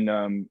name,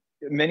 and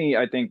many,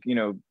 I think, you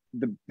know,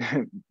 the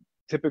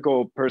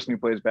typical person who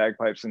plays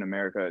bagpipes in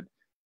America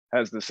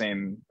has the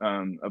same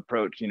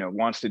approach. You know,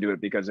 wants to do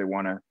it because they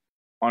want to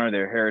honor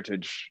their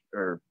heritage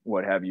or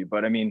what have you.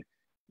 But I mean,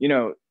 you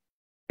know,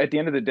 at the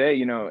end of the day,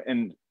 you know,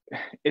 and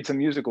it's a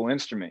musical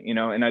instrument, you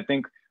know, and I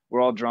think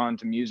we're all drawn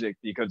to music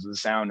because of the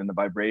sound and the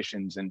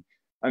vibrations. And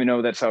I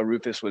know that's how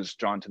Rufus was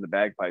drawn to the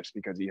bagpipes,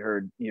 because he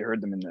heard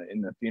them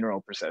in the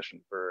funeral procession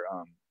for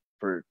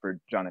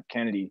John F.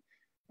 Kennedy.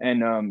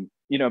 And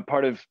you know,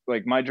 part of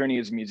like my journey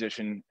as a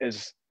musician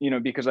is, you know,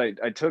 because I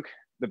took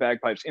the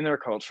bagpipes in their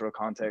cultural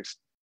context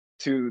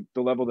to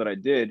the level that I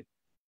did.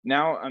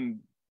 Now I'm,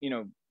 you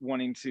know,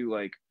 wanting to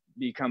like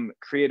become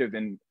creative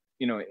and,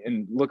 you know,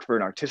 and look for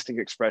an artistic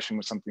expression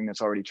with something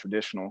that's already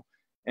traditional.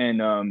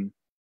 And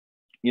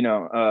you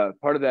know,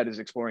 part of that is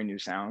exploring new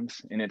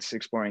sounds, and it's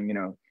exploring, you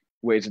know,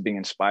 ways of being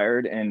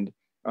inspired. And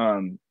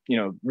you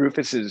know,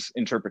 Rufus's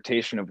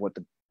interpretation of what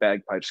the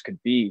bagpipes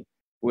could be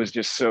was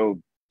just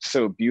so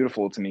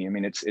beautiful to me. I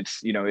mean,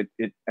 it's you know,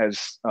 it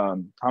as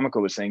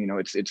Tomoko was saying, you know,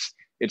 it's you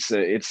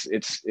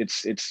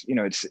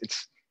know, it's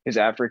his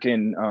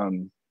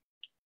African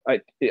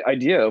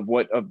idea of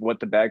what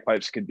the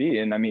bagpipes could be.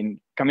 And I mean,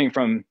 coming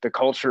from the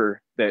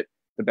culture that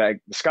the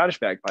Scottish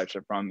bagpipes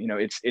are from, you know,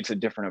 it's a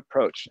different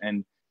approach.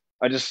 And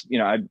I just, you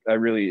know, I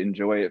really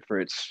enjoy it for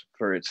its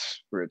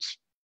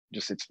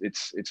just it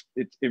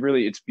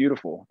really, it's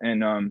beautiful.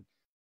 And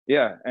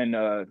yeah,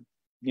 and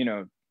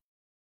you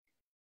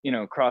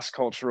know,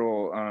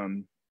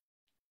 cross-cultural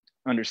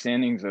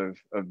understandings of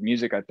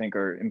music, I think,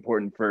 are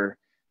important for,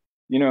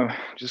 you know,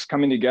 just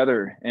coming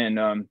together. And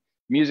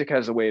music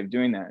has a way of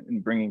doing that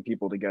and bringing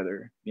people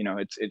together. You know,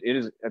 it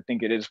is, I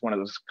think it is one of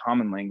those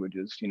common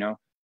languages, you know,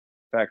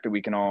 the fact that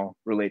we can all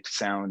relate to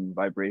sound and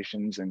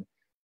vibrations. And,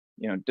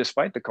 you know,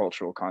 despite the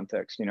cultural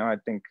context, you know, I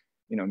think,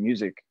 you know,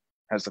 music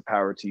has the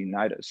power to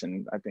unite us.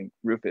 And I think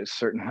Rufus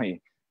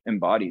certainly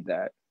embodied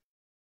that.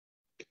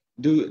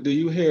 Do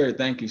you hear?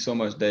 Thank you so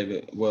much,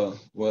 David. Well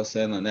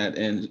said on that.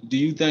 And do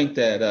you think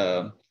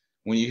that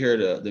when you hear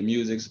the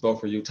music, both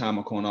for you,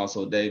 Tomoko, and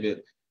also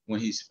David, when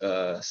he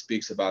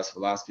speaks about his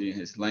philosophy and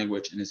his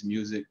language and his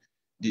music,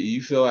 do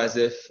you feel as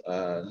if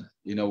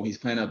you know, when he's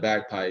playing up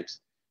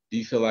bagpipes, do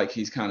you feel like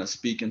he's kind of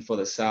speaking for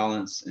the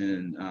silence,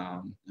 and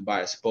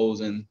by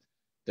exposing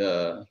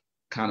the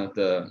kind of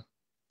the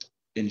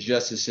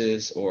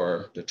injustices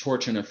or the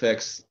torturing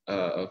effects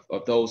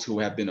of those who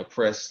have been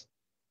oppressed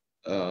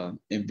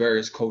in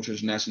various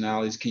cultures,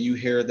 nationalities? Can you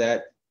hear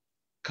that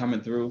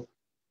coming through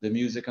the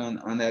music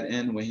on that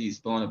end when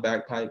he's blowing the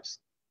bagpipes?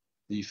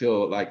 Do you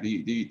feel like, do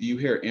you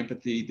hear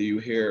empathy? Do you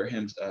hear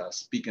him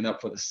speaking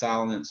up for the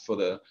silence, for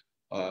the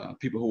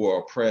people who are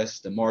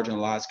oppressed, the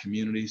marginalized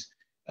communities?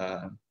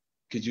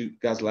 Could you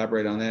guys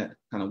elaborate on that,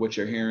 kind of what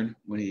you're hearing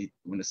when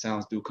the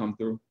sounds do come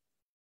through?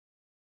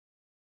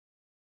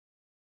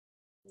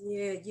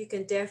 Yeah, you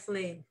can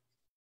definitely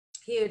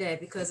hear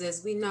that, because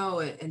as we know,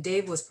 and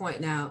Dave was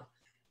pointing out,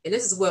 and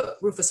this is what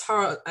Rufus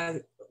Hart,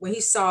 when he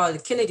saw the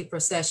Kennedy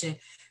procession,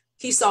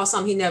 he saw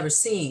something he never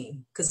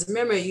seen. Because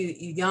remember, you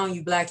young,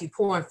 you Black, you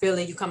poor in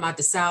Philly, you come out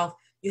the South,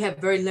 you have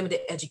very limited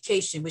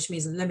education, which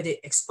means limited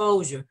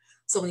exposure.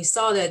 So when he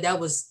saw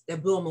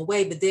that blew him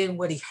away. But then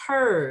what he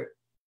heard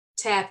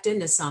tapped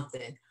into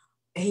something,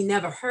 and he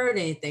never heard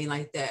anything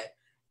like that.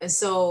 And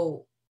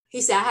so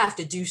he said, I have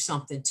to do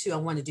something too. I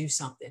want to do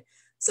something.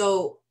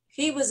 So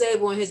he was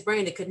able in his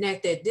brain to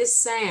connect that this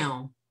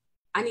sound,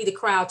 I need to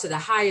crowd to the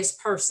highest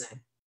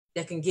person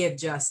that can give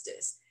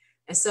justice.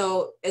 And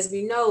so, as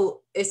we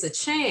know, it's a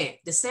chant,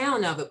 the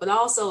sound of it, but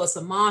also it's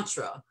a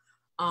mantra,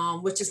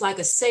 which is like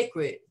a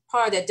sacred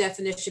part of that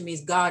definition,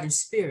 means God and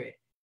spirit.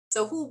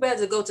 So who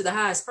better to go to the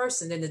highest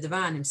person than the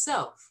divine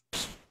himself,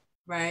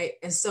 right?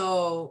 And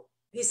so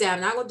he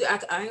said,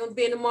 I ain't gonna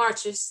be in the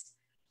marches,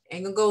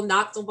 ain't gonna go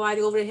knock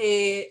somebody over the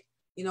head,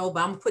 you know,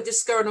 but I'm gonna put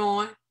this skirt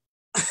on,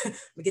 I'm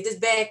gonna get this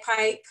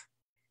bagpipe,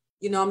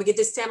 you know, I'm gonna get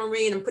this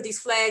tambourine and put these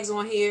flags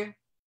on here.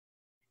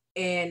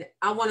 And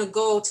I want to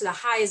go to the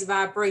highest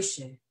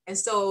vibration. And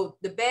so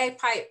the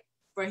bagpipe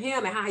for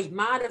him and how he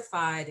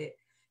modified it,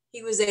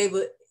 he was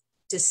able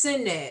to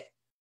send that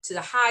to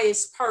the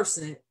highest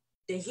person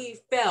that he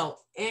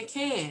felt and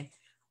can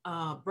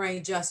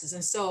bring justice.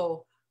 And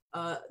so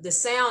the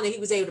sound that he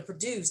was able to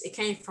produce, it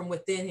came from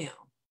within him.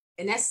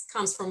 And that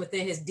comes from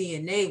within his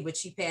DNA,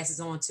 which he passes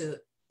on to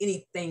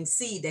anything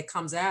seed that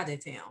comes out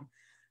of him.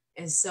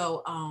 And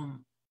so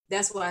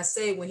that's why I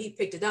say when he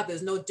picked it up, it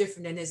was no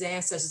different than his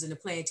ancestors in the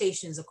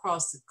plantations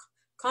across the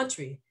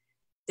country.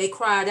 They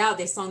cried out,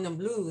 they sung them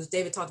blues.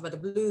 David talked about the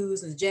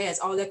blues and the jazz,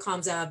 all that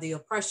comes out of the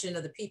oppression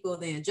of the people,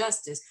 the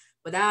injustice.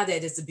 But out of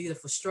that is a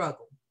beautiful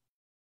struggle.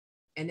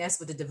 And that's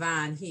what the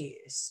divine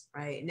hears,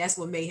 right? And that's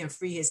what made him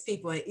free his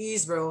people in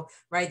Israel,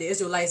 right? The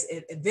Israelites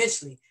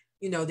eventually,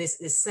 you know, this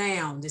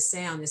sound.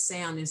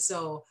 And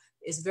so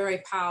it's very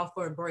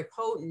powerful and very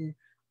potent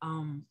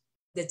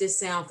that this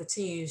sound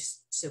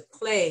continues to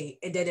play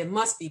and that it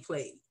must be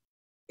played.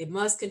 It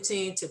must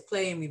continue to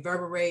play and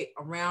reverberate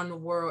around the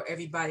world.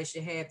 Everybody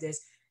should have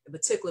this, in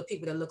particular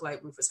people that look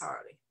like Rufus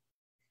Harley,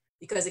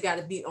 because they got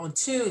to be on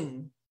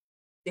tune.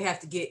 They have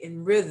to get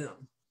in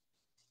rhythm.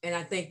 And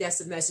I think that's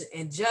the message.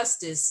 And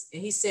justice,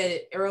 and he said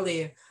it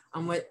earlier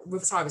when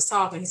Rufus Harley was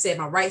talking, he said,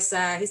 my right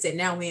side, he said,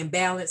 now we're in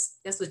balance.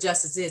 That's what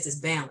justice is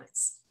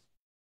balance.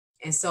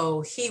 And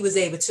so he was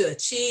able to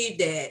achieve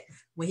that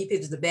when he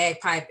picked up the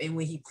bagpipe and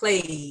when he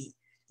played,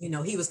 you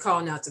know, he was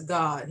calling out to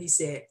God. He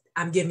said,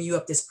 I'm giving you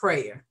up this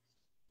prayer.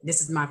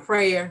 This is my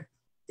prayer.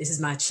 This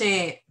is my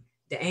chant.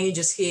 The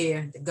angels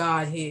here, the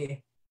God here.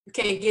 You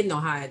can't get no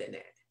higher than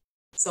that.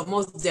 So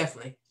most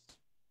definitely.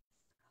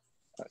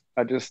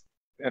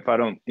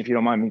 If you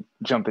don't mind me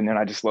jumping in,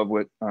 I just love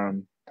what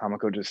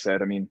Tomoko just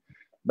said. I mean,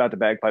 about the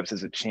bagpipes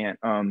as a chant.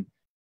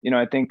 You know,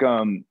 I think,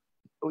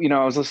 you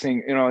know, I was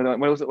listening, you know,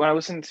 when I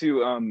listened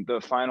to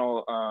the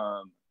final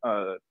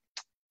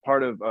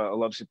part of A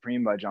Love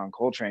Supreme by John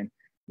Coltrane,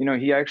 you know,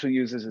 he actually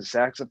uses his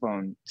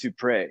saxophone to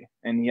pray.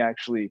 And he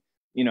actually,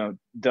 you know,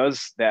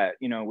 does that,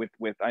 you know,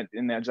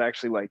 and that's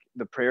actually like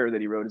the prayer that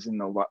he wrote is in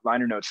the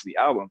liner notes of the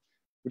album,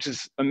 which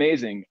is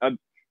amazing.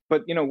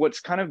 But, you know,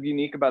 what's kind of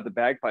unique about the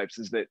bagpipes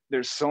is that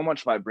there's so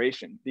much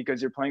vibration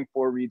because you're playing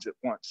 4 reeds at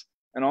once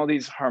and all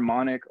these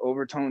harmonic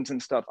overtones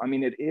and stuff. I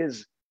mean, it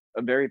is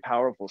a very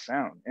powerful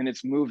sound and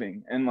it's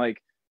moving. And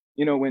like,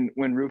 you know,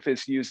 when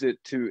Rufus used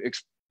it to,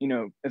 you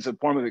know, as a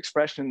form of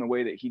expression, the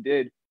way that he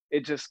did,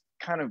 it just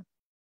kind of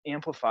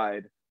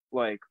amplified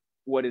like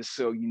what is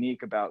so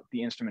unique about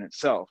the instrument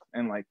itself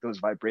and like those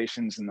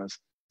vibrations and those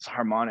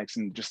harmonics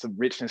and just the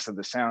richness of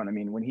the sound. I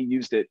mean, when he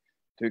used it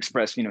to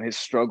express, you know, his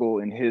struggle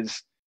and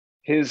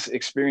his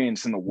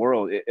experience in the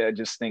world, I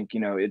just think, you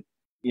know,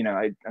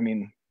 I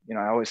mean, you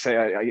know, I always say,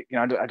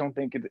 I don't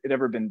think it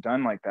ever been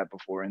done like that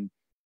before. And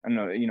I don't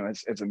know, you know,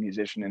 as a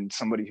musician and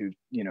somebody who,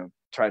 you know,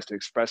 tries to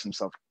express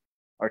himself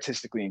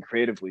artistically and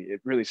creatively, it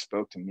really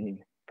spoke to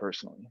me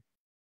personally.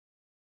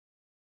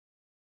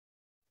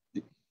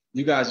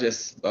 You guys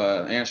just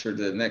answered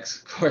the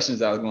next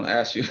questions I was going to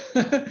ask you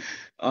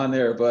on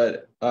there.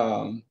 But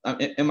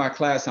in my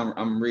class,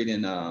 I'm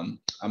reading, I'm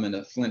in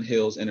the Flint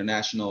Hills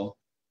International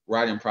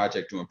Writing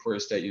Project doing Prairie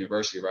State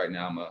University right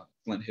now. I'm a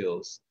Flint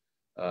Hills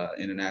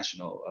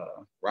International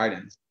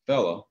Writing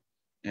Fellow.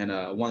 And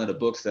one of the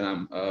books that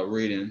I'm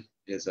reading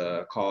is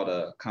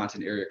called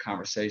Content Area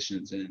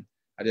Conversations. And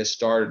I just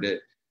started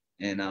it.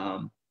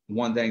 And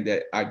one thing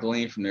that I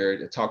gleaned from there,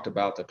 it talked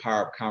about the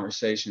power of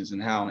conversations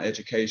and how in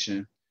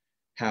education,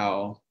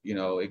 how, you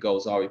know, it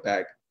goes all the way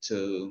back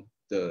to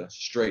the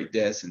straight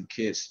desk and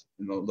kids,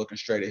 you know, looking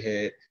straight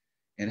ahead,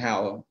 and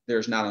how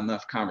there's not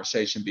enough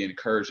conversation being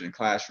encouraged in the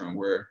classroom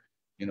where,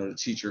 you know, the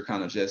teacher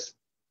kind of just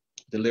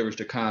delivers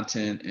the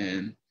content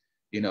and,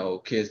 you know,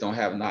 kids don't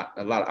have not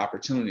a lot of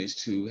opportunities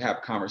to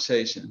have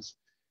conversations.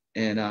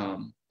 And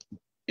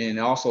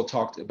also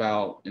talked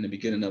about in the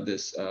beginning of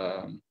this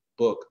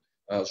book,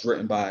 it was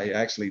written by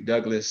actually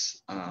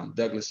Douglas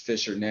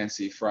Fisher,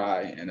 Nancy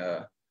Fry, and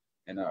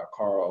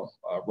Carl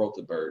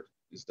Rothenberg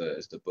is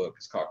the book.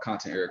 It's called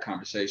Content Area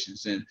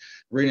Conversations, and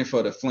reading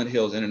for the Flint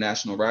Hills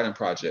International Writing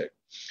Project.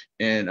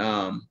 And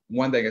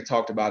one thing I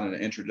talked about in the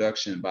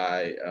introduction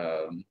by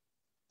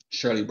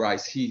Shirley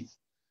Bryce Heath,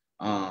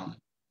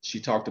 she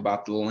talked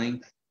about the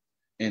length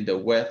and the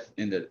width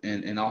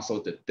and also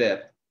the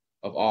depth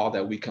of all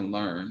that we can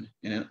learn.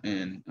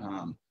 And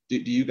do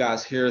you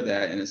guys hear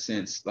that in a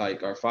sense,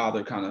 like our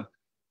father kind of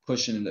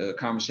pushing the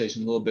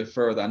conversation a little bit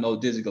further? I know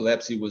Dizzy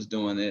Gillespie was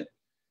doing it.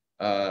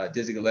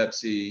 Dizzy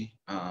Gillespie,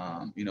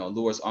 you know,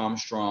 Louis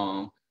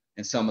Armstrong,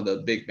 and some of the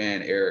big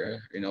band era,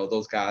 you know,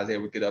 those guys, they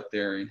would get up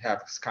there and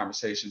have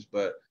conversations.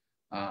 But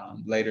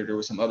later there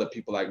were some other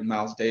people like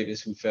Miles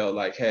Davis who felt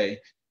like, hey,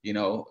 you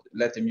know,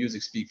 let the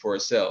music speak for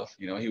itself.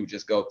 You know, he would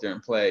just go up there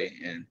and play.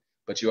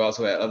 But you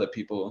also had other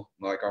people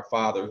like our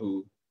father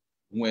who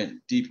went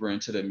deeper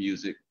into the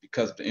music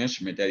because of the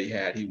instrument that he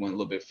had. He went a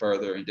little bit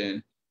further. And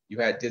then you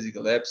had Dizzy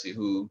Gillespie,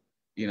 who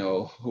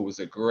was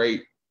a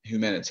great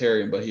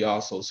humanitarian, but he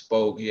also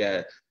spoke. He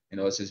had, you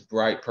know, it's his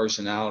bright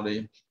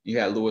personality. You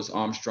had Louis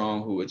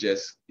Armstrong, who would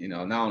just, you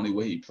know, not only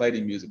would he play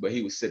the music, but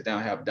he would sit down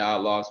and have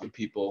dialogues with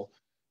people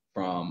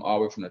from all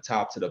the way from the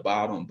top to the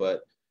bottom.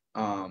 But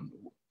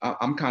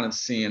I'm kind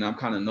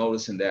of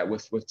noticing that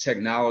with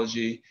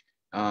technology,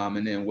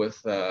 and then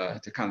with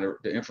the kind of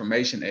the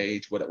information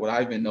age, what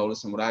I've been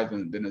noticing, what I've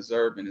been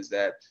observing is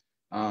that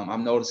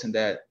I'm noticing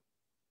that,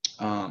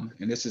 and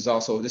this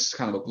is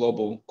kind of a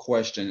global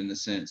question in the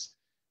sense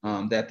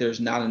that there's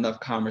not enough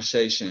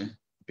conversation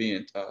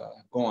being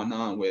going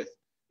on with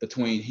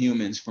between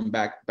humans from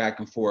back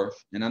and forth.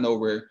 And I know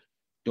we're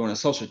doing a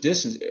social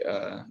distance.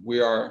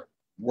 We are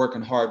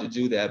working hard to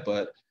do that,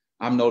 but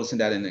I'm noticing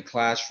that in the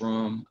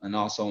classroom and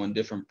also in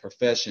different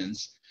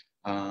professions,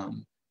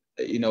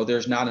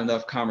 there's not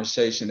enough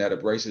conversation that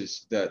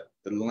embraces the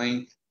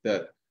length,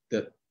 the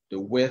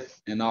width,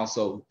 and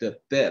also the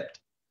depth,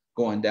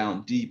 going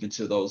down deep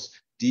into those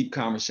deep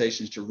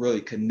conversations to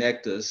really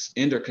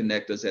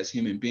interconnect us as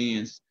human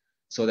beings,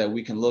 so that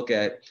we can look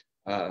at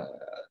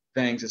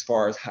things as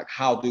far as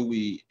how do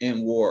we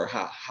end war,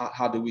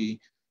 how do we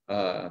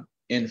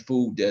end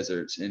food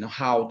deserts, and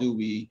how do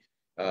we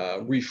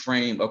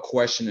reframe a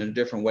question in a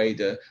different way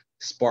to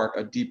spark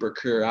a deeper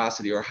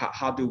curiosity, or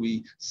how do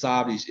we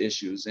solve these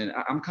issues. And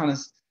I'm kind of,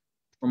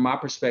 from my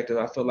perspective,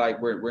 I feel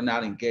like we're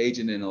not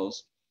engaging in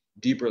those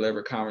deeper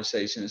level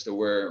conversations to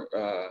where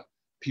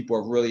people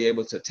are really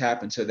able to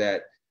tap into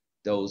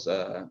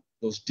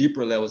those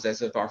deeper levels,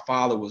 as if our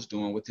father was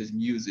doing with his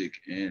music.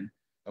 And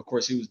of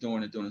course, he was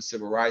doing it during the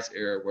civil rights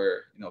era,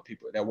 where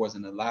people, that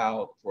wasn't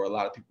allowed for a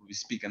lot of people to be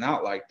speaking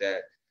out like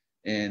that.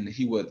 And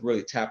he would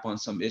really tap on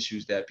some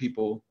issues that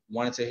people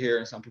wanted to hear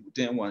and some people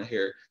didn't want to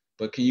hear.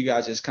 But can you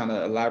guys just kind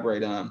of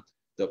elaborate on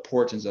the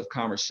importance of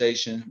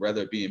conversation,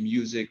 whether it be in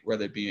music,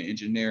 whether it be in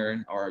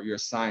engineering, or you're a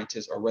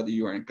scientist, or whether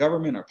you're in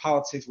government or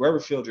politics, wherever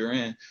field you're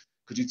in?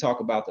 Could you talk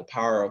about the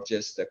power of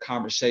just the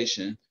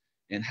conversation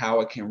and how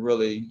it can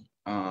really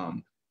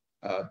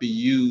be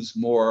used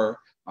more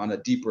on a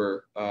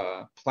deeper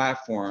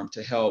platform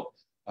to help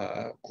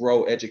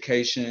grow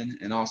education,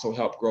 and also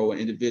help grow an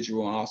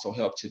individual, and also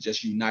help to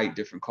just unite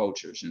different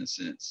cultures in a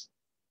sense?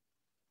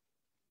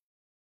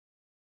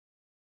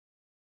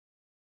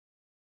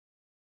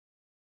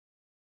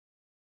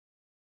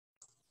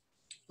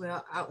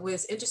 Well, I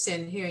was interested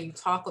in hearing you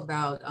talk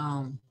about,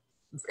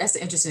 that's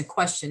an interesting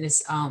question.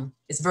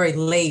 It's very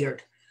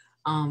layered,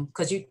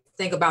 because you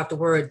think about the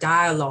word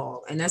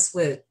dialogue, and that's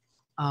what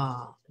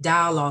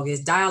dialogue is.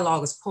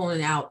 Dialogue is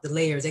pulling out the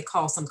layers. They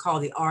call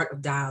the art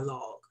of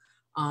dialogue.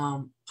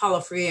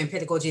 Paulo Freire in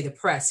Pedagogy of the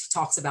Press, he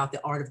talks about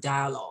the art of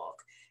dialogue.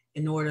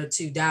 In order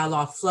to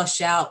dialogue, flush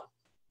out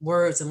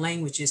words and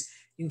languages,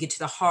 you can get to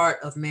the heart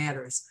of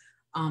matters.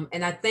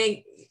 And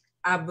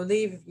I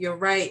believe you're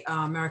right,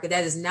 America,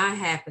 that is not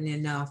happening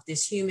enough.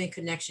 This human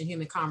connection,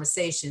 human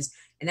conversations.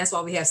 And that's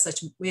why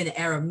we're in an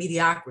era of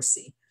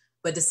mediocrity.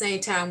 But at the same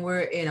time,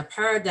 we're in a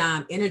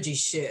paradigm energy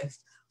shift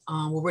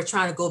where we're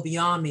trying to go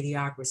beyond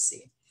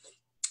mediocrity.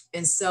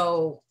 And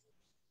so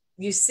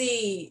you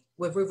see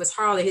with Rufus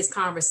Harley, his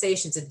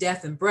conversations of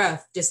death and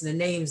breath, just in the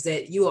names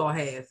that you all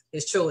have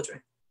as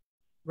children,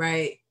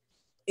 right?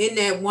 In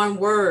that one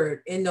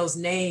word, in those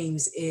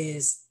names,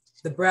 is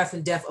the breath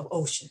and death of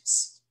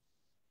oceans.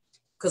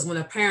 Because when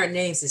a parent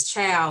names his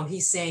child,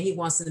 he's saying he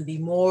wants them to be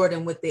more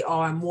than what they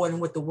are and more than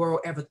what the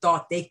world ever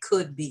thought they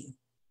could be.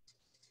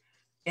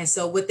 And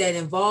so what that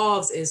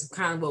involves is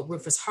kind of what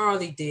Rufus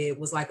Harley did,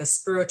 was like a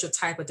spiritual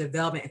type of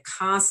development, and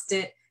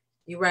constant,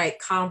 you're right,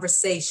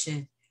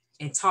 conversation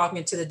and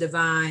talking to the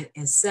divine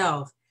and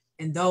self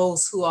and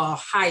those who are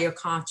higher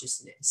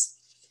consciousness.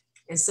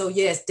 And so,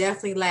 yeah, it's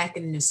definitely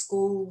lacking in the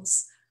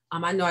schools.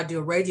 I know I do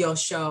a radio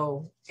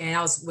show, and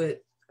I was with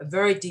a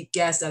very deep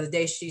guest the other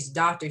day. She's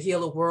Dr.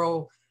 Healer,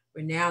 world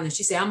renowned. And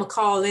she said, I'm gonna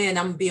call in,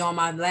 I'm gonna be on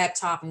my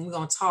laptop and we're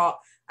gonna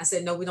talk. I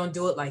said, no, we don't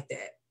do it like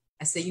that.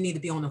 I said, you need to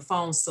be on the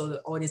phone so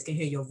the audience can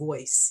hear your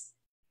voice.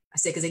 I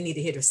said, because they need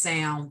to hear the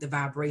sound, the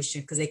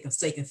vibration, because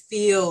so they can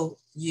feel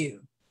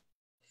you.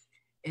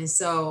 And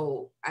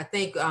so I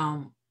think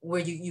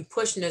where you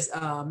pushing this,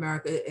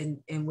 America,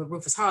 and what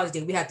Rufus Harley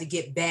did, we have to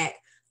get back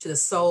to the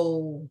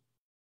soul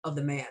of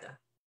the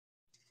matter,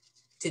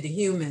 to the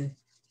human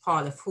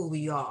part of who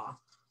we are.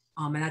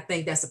 And I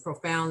think that's a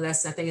profound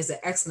lesson. I think it's an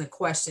excellent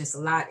question. It's a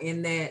lot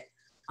in that.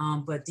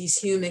 But these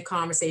human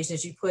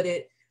conversations, you put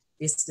it,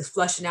 it's the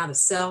flushing out of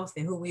self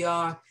and who we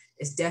are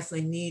is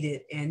definitely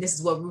needed. And this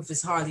is what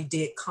Rufus Harley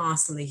did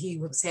constantly. He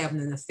was having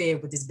an affair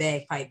with this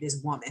bagpipe,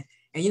 this woman.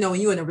 And when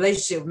you're in a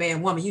relationship,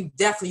 man, woman, you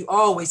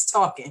always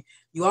talking.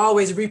 You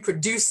always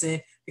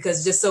reproducing because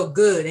it's just so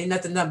good. Ain't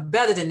nothing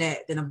better than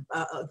that, than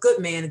a good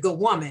man, a good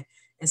woman.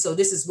 And so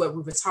this is what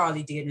Rufus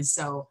Harley did. And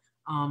so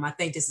I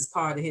think this is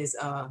part of his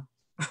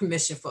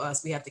mission for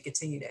us. We have to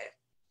continue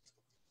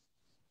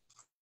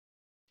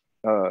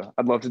that.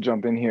 I'd love to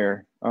jump in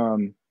here.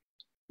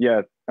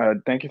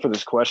 Thank you for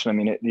this question. I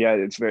mean,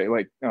 it's very,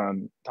 like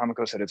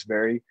Tomiko said, it's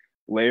very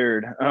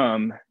layered.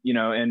 I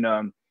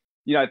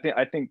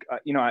think I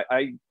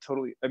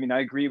totally. I mean, I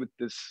agree with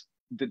this.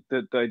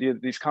 The idea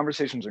that these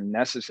conversations are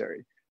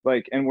necessary.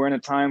 Like, and we're in a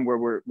time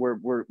where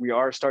we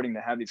are starting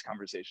to have these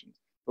conversations.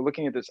 But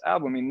looking at this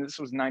album, I mean, this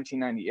was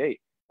 1998,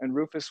 and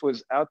Rufus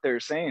was out there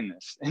saying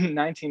this in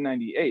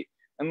 1998,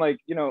 and like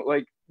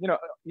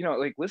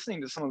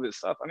listening to some of this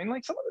stuff. I mean,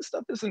 like some of this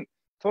stuff isn't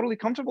totally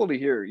comfortable to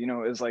hear,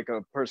 as like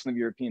a person of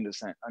European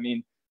descent. I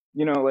mean,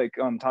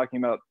 talking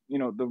about,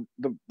 the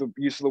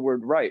use of the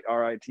word right,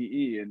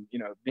 R-I-T-E, and,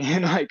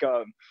 being like,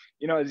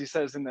 as he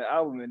says in the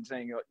album, and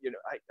saying, he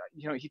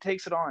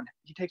takes it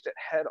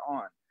head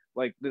on,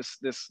 like this,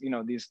 you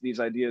know, these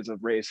ideas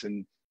of race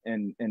and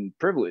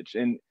privilege.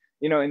 And,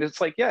 you know, and it's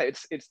like, yeah,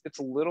 it's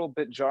a little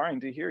bit jarring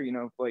to hear, you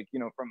know, like, you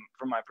know,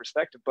 from my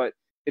perspective, but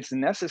it's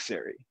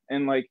necessary.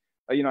 And like,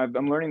 you know,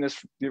 I'm learning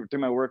this through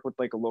my work with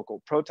like a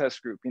local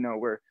protest group, you know,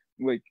 where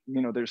like,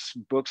 you know, there's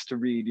books to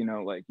read, you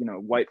know, like, you know,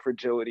 White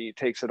Fragility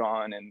Takes It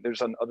On, and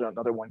there's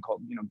another one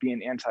called, you know,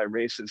 Being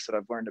Anti-Racist that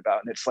I've learned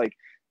about. And it's like,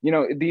 you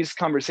know, these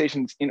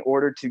conversations, in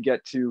order to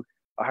get to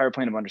a higher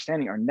plane of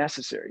understanding, are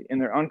necessary, and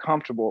they're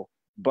uncomfortable,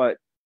 but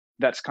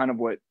that's kind of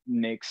what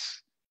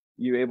makes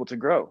you able to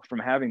grow from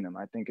having them,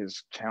 I think,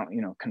 is,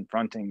 you know,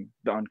 confronting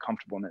the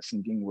uncomfortableness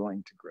and being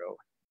willing to grow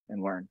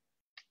and learn.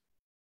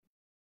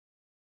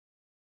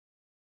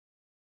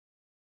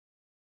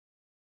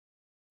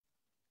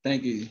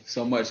 Thank you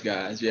so much,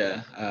 guys.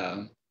 Yeah,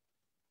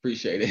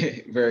 appreciate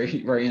it.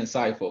 Very, very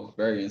insightful.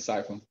 Very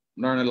insightful.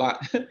 Learn a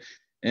lot.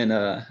 And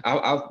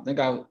I think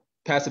I'll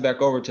pass it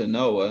back over to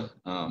Noah.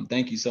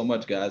 Thank you so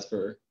much, guys,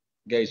 for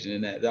engaging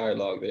in that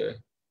dialogue there.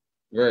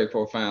 Very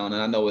profound.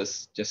 And I know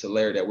it's just a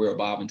layer that we're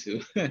evolving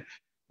to.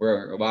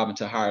 We're evolving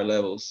to higher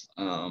levels.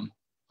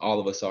 All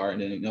of us are. And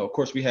then, you know, of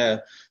course, we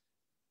have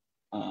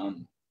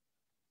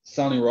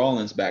Sonny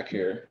Rollins back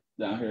here,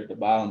 down here at the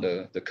bottom,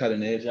 the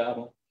Cutting Edge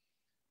album.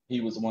 He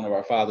was one of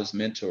our father's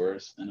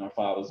mentors, and our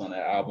father's on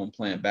that album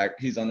playing back.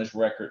 He's on this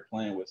record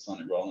playing with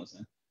Sonny Rollins,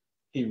 and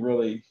he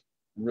really,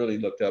 really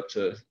looked up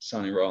to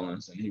Sonny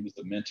Rollins, and he was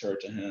the mentor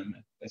to him,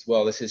 as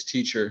well as his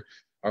teacher.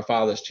 Our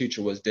father's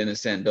teacher was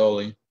Dennis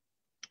Sandoli,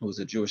 who was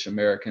a Jewish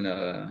American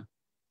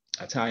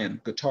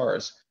Italian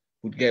guitarist,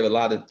 who gave a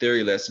lot of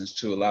theory lessons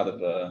to a lot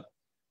of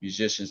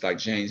musicians like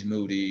James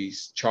Moody,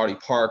 Charlie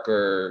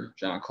Parker,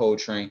 John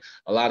Coltrane.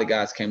 A lot of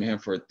guys came to him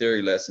for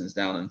theory lessons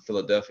down in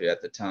Philadelphia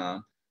at the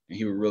time, and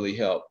he would really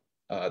help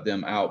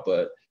them out.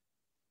 But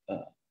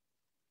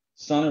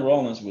Sonny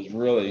Rollins was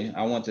really,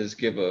 I want to just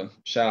give a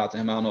shout out to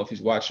him. I don't know if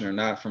he's watching or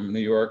not from New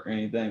York or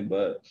anything,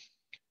 but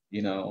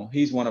you know,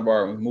 he's one of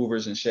our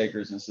movers and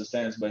shakers and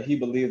sustainers. But he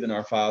believed in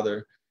our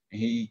father,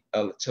 and he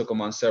took him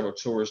on several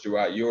tours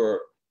throughout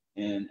Europe,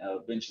 and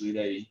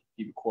eventually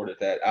he recorded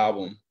that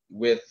album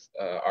with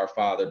our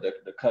father,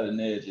 the Cutting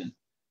Edge, and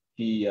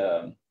he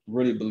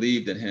really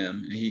believed in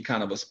him, and he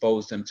kind of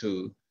exposed him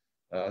to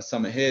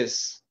some of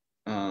his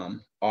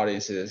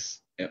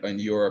audiences in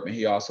Europe, and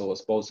he also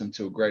exposed him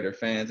to greater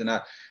fans. And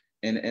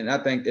I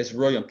think it's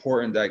really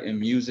important that in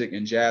music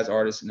and jazz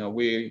artists, you know,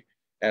 we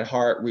at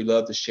heart, we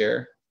love to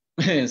share,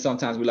 and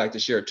sometimes we like to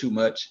share too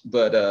much,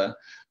 but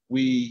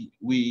we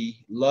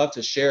love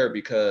to share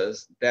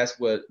because that's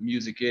what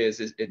music is.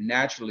 It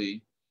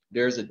naturally,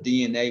 there's a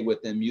DNA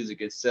within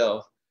music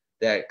itself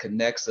that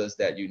connects us,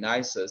 that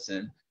unites us,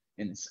 and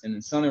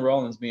Sonny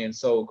Rollins being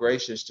so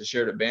gracious to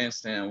share the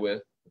bandstand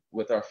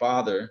with our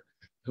father,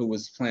 who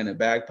was playing the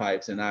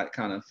bagpipes and not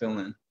kind of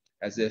feeling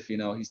as if, you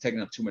know, he's taking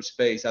up too much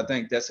space. I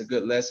think that's a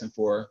good lesson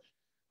for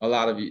a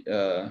lot of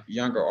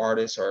younger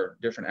artists or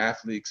different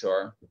athletes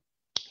or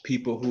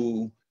people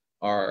who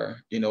are,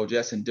 you know,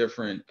 just in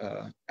different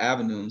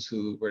avenues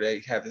where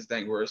they have this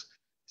thing where it's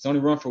only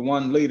room for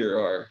one leader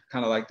or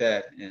kind of like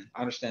that. And I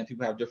understand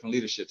people have different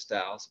leadership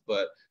styles,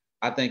 but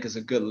I think it's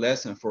a good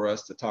lesson for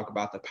us to talk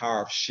about the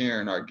power of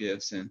sharing our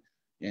gifts and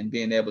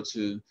being able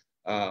to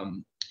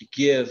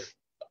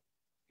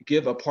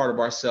give a part of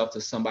ourselves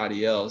to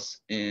somebody else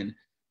and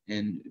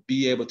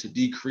be able to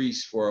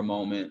decrease for a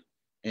moment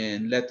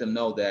and let them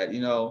know that,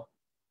 you know,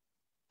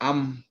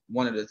 I'm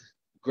one of the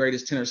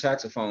greatest tenor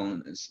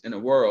saxophones in the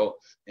world,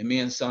 and me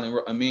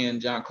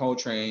and John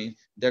Coltrane,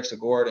 Dexter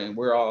Gordon,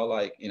 we're all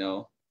like, you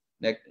know,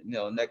 neck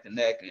to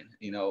neck, and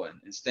you know,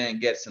 and Stan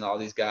Getz and all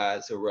these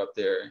guys who were up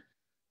there,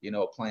 you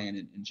know, playing,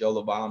 and Joe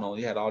Lovano.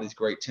 You had all these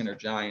great tenor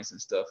giants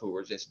and stuff who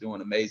were just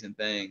doing amazing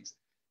things,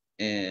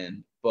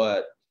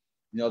 but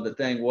you know, the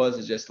thing was,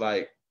 is just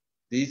like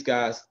these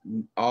guys,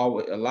 a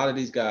lot of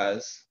these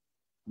guys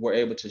were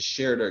able to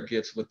share their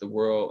gifts with the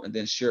world and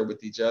then share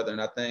with each other.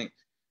 And I think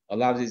a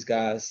lot of these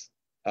guys,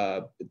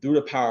 through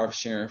the power of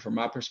sharing, from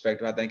my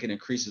perspective, I think it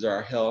increases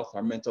our health,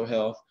 our mental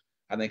health.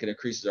 I think it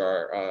increases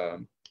our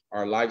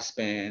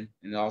lifespan,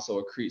 and it also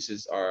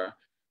increases our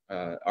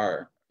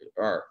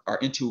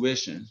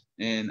intuition.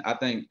 And I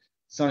think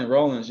Sonny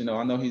Rollins, you know,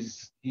 I know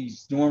he's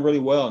doing really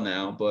well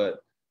now,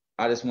 but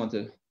I just want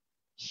to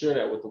share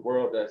that with the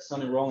world that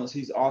Sonny Rollins,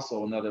 he's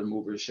also another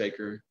mover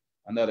shaker,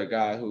 another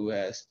guy who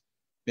has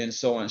been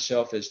so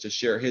unselfish to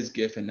share his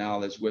gift and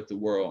knowledge with the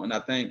world. And I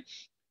think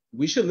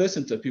we should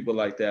listen to people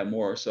like that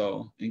more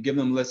so, and give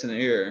them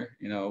listening ear,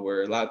 you know,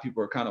 where a lot of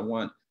people are kind of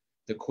want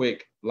the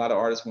quick, a lot of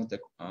artists want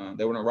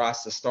they want to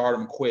rise to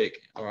stardom quick,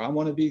 or I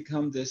want to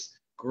become this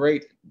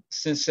great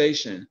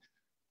sensation.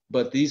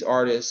 But these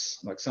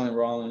artists like Sonny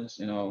Rollins,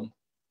 you know,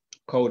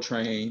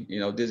 Coltrane, you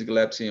know, Dizzy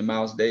Gillespie and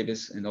Miles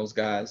Davis and those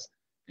guys,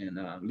 and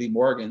Lee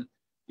Morgan,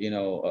 you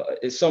know,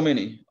 it's so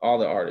many, all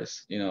the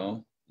artists, you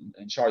know,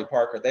 and Charlie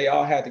Parker, they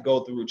all had to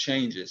go through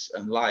changes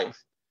in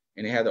life,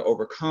 and they had to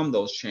overcome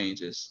those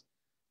changes.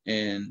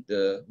 And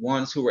the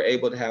ones who were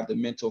able to have the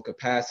mental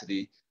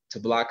capacity to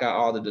block out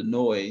all of the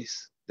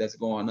noise that's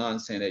going on,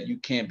 saying that you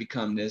can't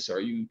become this,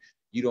 or you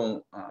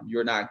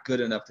you're not good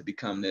enough to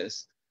become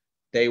this.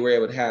 They were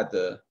able to have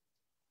the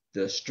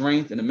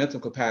strength and the mental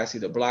capacity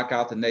to block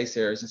out the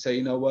naysayers and say,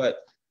 you know what,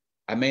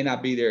 I may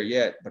not be there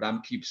yet, but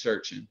I'm keep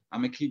searching.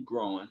 I'm gonna keep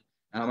growing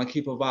and I'm gonna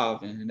keep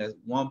evolving. And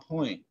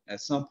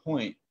at some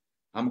point,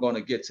 I'm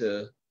gonna get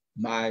to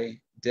my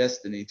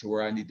destiny to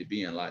where I need to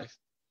be in life.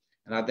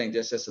 And I think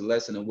that's just a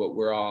lesson of what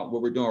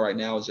we're doing right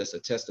now is just a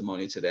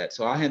testimony to that.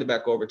 So I'll hand it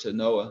back over to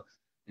Noah,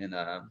 and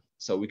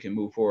so we can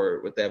move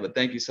forward with that. But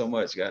thank you so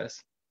much,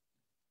 guys.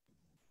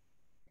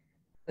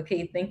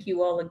 Okay, thank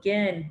you all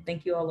again.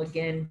 Thank you all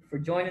again for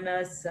joining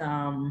us,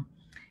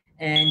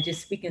 and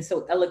just speaking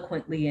so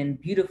eloquently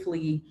and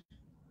beautifully,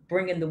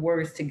 bringing the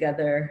words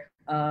together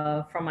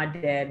from my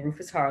dad,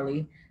 Rufus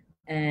Harley,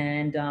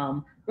 and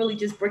really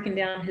just breaking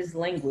down his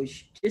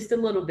language just a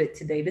little bit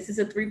today. This is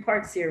a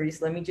 3-part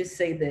series. Let me just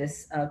say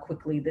this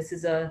quickly. This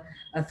is a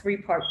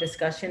 3-part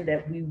discussion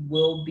that we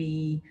will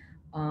be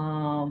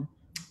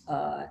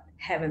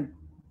having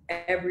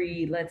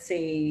every, let's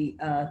say,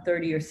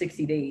 30 or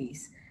 60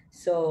 days.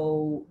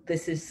 So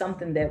this is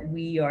something that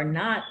we are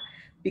not,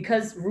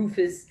 because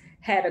Rufus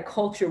had a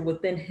culture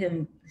within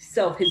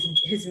himself,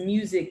 his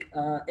music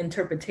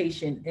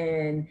interpretation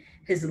and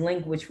his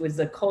language was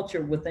a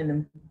culture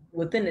within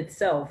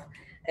itself,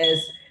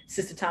 as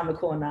Sister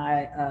Tamiko and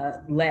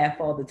I laugh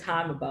all the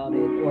time about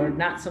it, or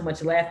not so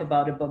much laugh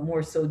about it, but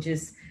more so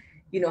just,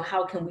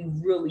 how can we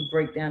really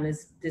break down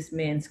this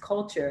man's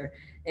culture,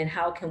 and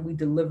how can we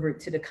deliver it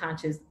to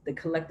the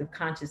collective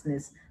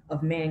consciousness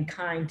of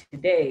mankind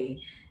today.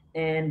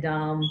 And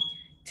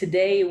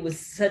today it was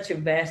such a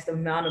vast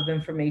amount of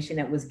information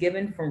that was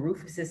given from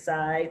Rufus's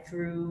side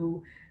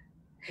through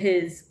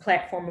his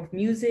platform of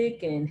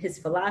music and his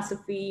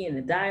philosophy and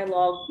the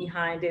dialogue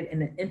behind it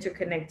and the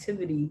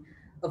interconnectivity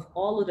of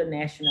all of the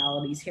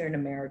nationalities here in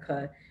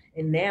America.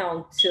 And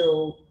now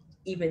till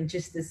even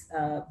just this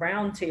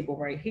round table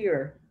right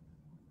here,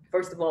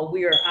 first of all,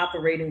 we are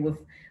operating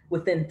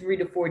within 3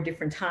 to 4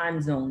 different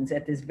time zones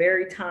at this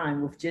very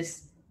time with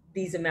just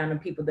these amount of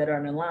people that are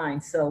on the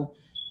line. So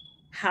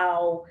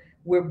how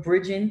we're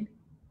bridging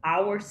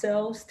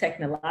ourselves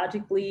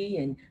technologically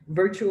and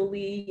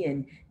virtually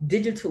and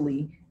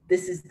digitally.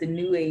 This is the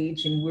new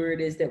age and where it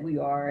is that we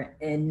are.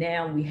 And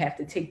now we have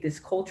to take this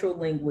cultural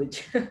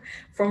language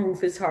from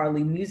Rufus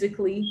Harley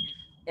musically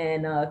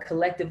and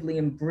collectively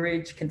and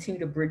continue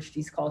to bridge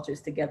these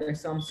cultures together.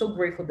 So I'm so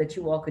grateful that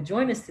you all could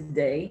join us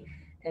today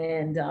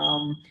and,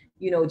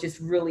 just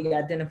really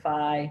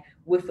identify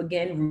with,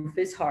 again,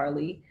 Rufus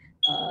Harley,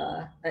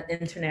 an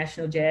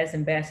international jazz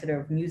ambassador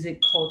of music,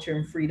 culture,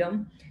 and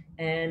freedom,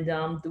 and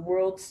the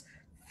world's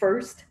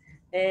first,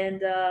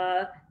 and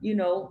the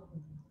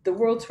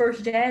world's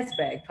first jazz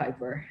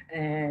bagpiper.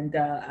 And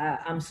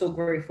I'm so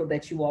grateful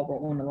that you all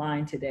were on the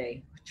line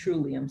today.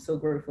 Truly, I'm so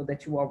grateful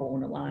that you all were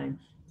on the line.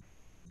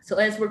 So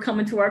as we're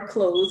coming to our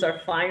close, our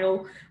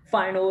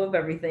final of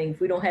everything, if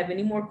we don't have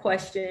any more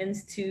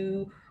questions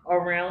to our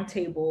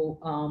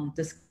roundtable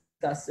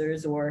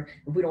discussers, or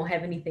if we don't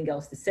have anything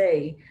else to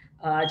say,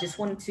 I just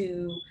wanted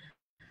to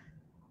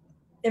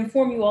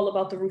inform you all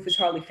about the Rufus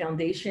Harley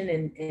Foundation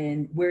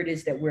and where it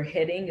is that we're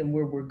heading and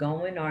where we're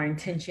going, our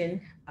intention.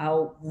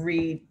 I'll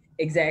read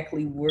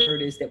exactly where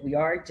it is that we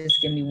are.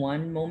 Just give me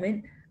one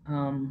moment.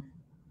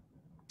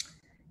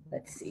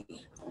 Let's see.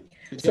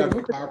 Did you have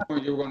a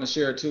PowerPoint you were going to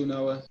share too,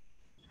 Noah?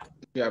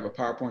 Did you have a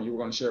PowerPoint you were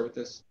going to share with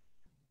us?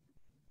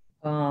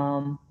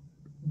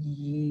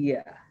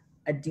 Yeah,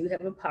 I do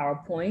have a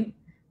PowerPoint.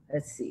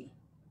 Let's see.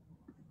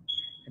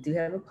 I do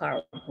have a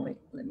PowerPoint.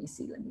 Let me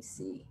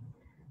see.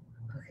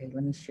 Okay,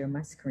 let me share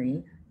my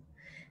screen.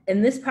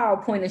 And this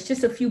PowerPoint is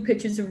just a few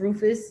pictures of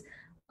Rufus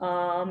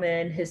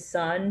and his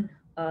son,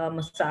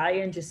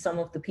 Messiah, and just some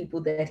of the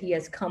people that he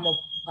has come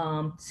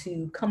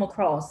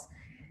across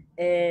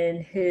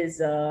in his,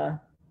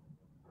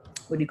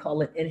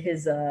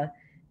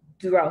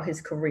 throughout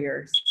his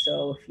career.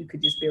 So if you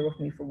could just bear with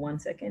me for 1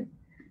 second.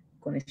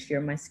 I'm going to share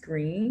my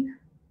screen.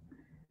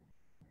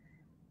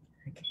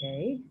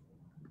 Okay.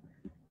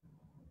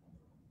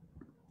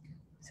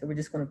 So we're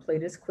just going to play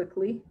this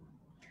quickly.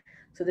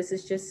 So this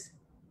is just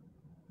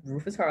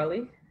Rufus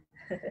Harley.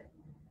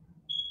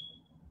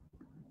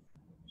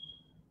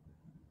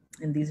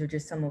 And these are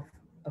just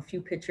a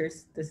few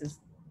pictures. This is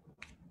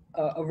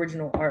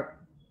original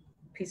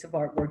piece of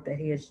artwork that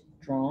he has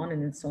drawn,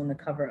 and it's on the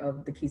cover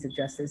of the Keys of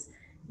Justice.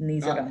 And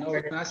these are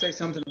can I say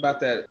something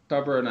about that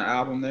cover and the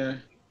album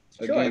there?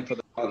 Again, sure.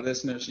 For the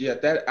listeners. Yeah,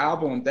 that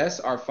album, that's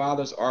our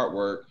father's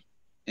artwork.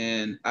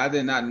 And I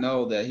did not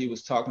know that he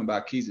was talking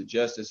about Keys of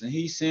Justice. And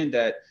he sent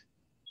that,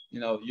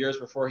 years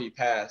before he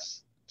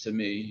passed to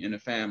me and the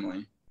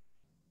family.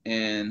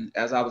 And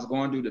as I was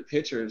going through the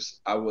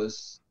pictures, I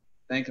was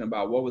thinking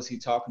about what was he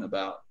talking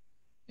about.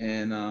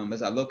 And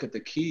as I look at the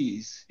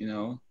keys,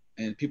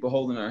 and people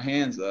holding their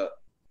hands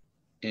up,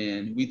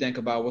 and we think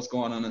about what's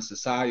going on in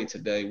society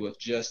today with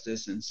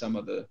justice and some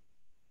of the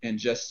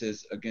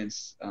injustice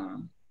against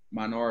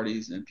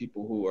minorities and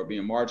people who are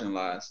being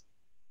marginalized.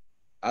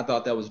 I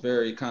thought that was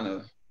very kind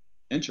of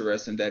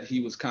interesting that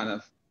he was kind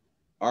of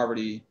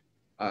already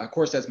Of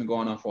course, that's been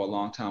going on for a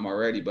long time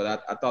already,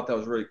 but I thought that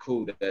was really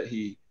cool that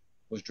he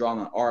was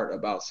drawing art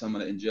about some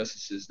of the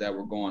injustices that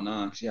were going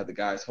on. Because you had the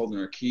guys holding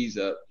their keys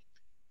up,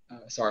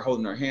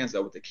 holding their hands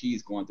up with the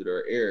keys going through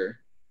their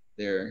ear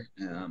there.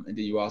 And then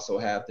you also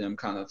have them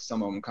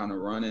some of them kind of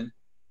running,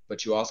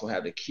 but you also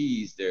have the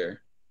keys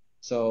there.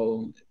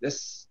 So that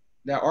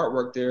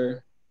artwork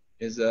there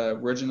is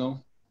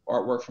original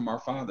artwork from our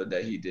father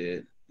that he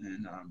did.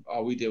 And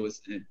all we did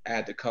was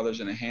add the colors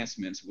and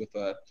enhancements with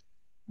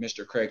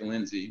Mr. Craig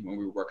Lindsay when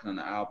we were working on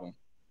the album.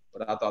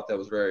 But I thought that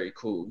was very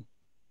cool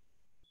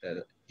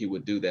that he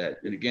would do that.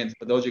 And again,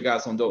 for those of you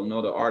guys who don't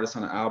know, the artist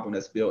on the album,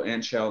 that's Bill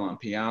Anchell on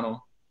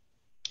piano.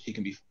 He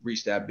can be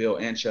reached at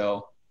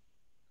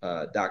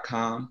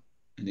billanchell.com.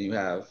 And then you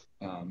have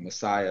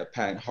Messiah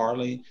Patton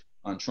Harley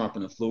on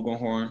trumpet and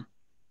flugelhorn.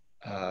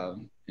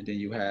 And then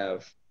you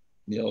have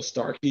Neil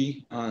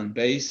Starkey on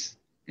bass.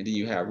 And then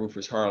you have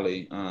Rufus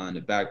Harley on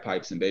the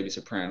bagpipes and baby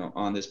soprano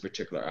on this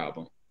particular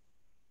album.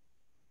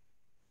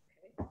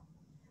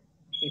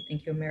 Okay,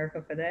 thank you,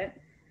 America, for that.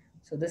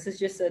 So this is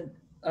just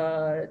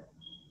a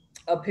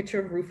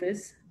picture of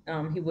Rufus.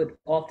 He would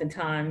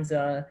oftentimes,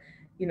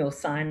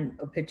 sign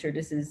a picture.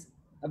 This is,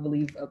 I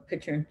believe, a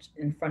picture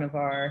in front of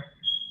our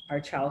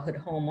childhood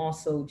home.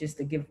 Also, just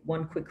to give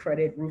one quick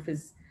credit,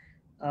 Rufus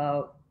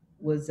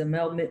was a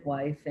male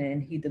midwife,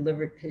 and he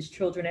delivered his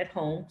children at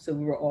home. So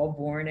we were all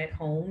born at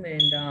home,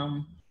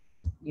 and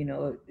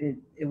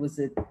it was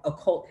a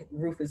cult.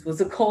 Rufus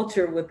was a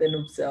culture within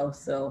himself.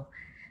 So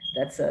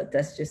that's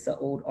just an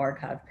old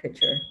archive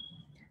picture.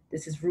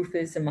 This is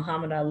Rufus and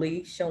Muhammad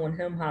Ali showing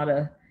him how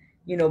to,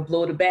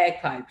 blow the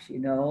bagpipes.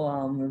 It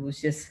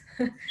was just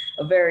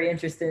a very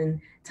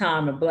interesting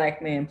time. A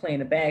black man playing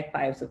the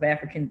bagpipes of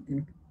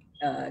African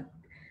and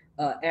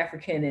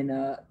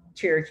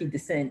Cherokee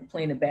descent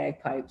playing the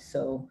bagpipes.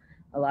 So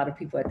a lot of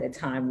people at that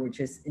time were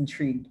just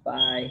intrigued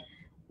by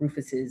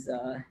Rufus's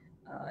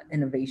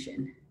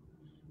innovation.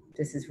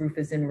 This is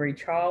Rufus and Ray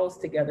Charles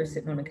together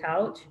sitting on the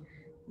couch.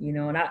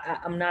 And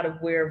I'm not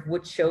aware of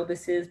which show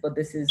this is, but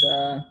this is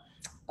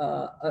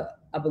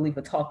I believe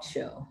a talk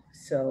show.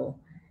 So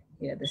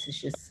yeah, this is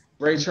just.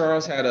 Ray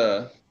Charles had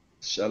a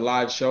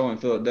live show in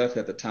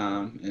Philadelphia at the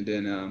time, and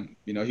then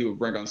he would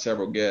bring on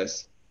several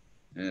guests,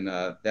 and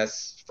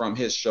that's from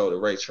his show, the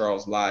Ray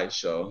Charles Live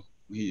Show.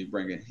 He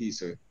used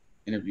to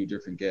interview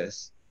different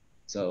guests.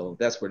 So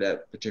that's where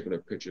that particular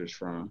picture is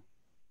from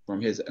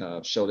his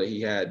show that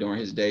he had during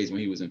his days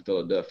when he was in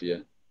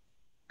Philadelphia.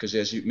 Because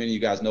as many of you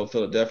guys know,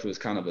 Philadelphia was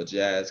kind of a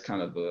jazz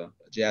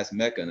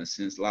mecca in a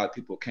sense. A lot of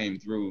people came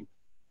through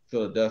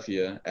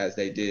Philadelphia as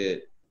they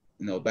did,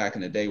 back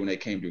in the day when they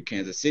came through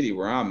Kansas City,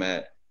 where I'm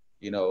at.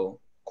 Of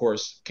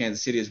course,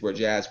 Kansas City is where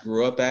jazz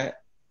grew up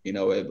at. It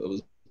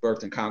was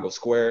birthed in Congo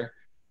Square,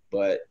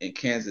 but in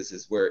Kansas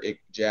is where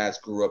jazz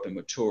grew up and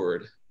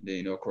matured.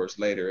 Then, of course,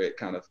 later it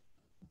kind of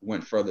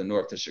went further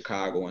north to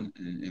Chicago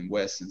and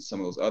west and some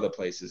of those other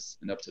places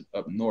and up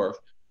north.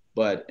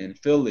 But in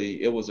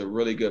Philly, it was a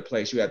really good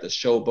place. You had the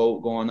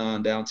Showboat going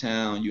on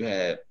downtown. You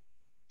had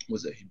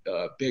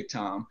a big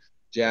time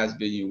jazz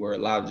venue where a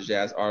lot of the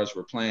jazz artists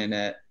were playing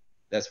at.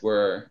 That's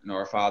where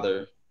our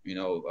father, him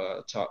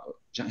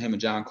and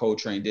John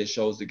Coltrane did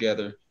shows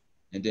together,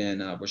 and then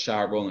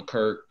Rashad Roland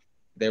Kirk.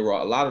 They were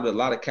a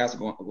lot of cats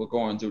were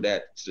going through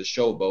that to the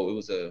Showboat.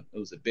 It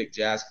was a big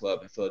jazz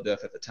club in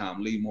Philadelphia at the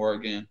time. Lee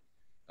Morgan,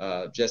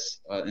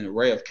 just an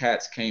array of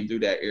cats came through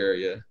that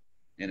area,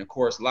 and of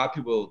course a lot of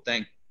people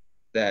think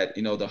that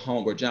the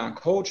home where John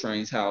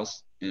Coltrane's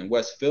house in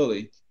West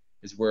Philly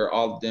is where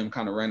all of them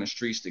kind of ran the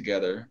streets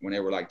together when they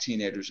were like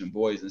teenagers and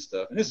boys and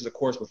stuff. And this is of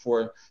course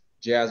before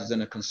jazz was in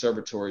the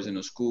conservatories and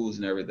the schools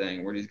and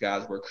everything, where these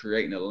guys were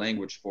creating a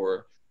language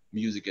for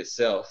music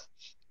itself.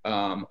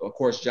 Of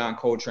course, John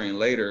Coltrane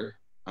later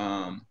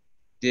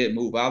did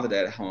move out of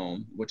that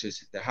home, which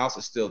is the house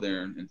is still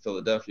there in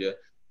Philadelphia,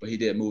 but he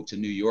did move to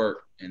New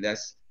York, and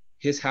that's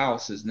his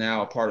house is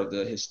now a part of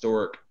the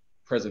Historic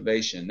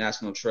Preservation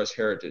National Trust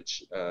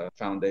Heritage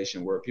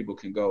Foundation, where people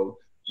can go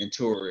and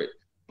tour it.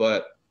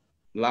 But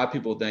a lot of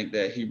people think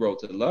that he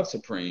wrote the Love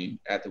Supreme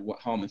at the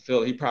home in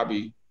Philly. He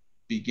probably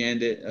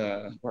began it,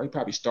 or he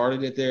probably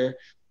started it there,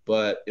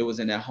 but it was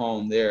in that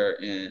home there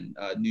in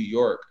New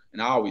York.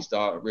 And I always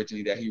thought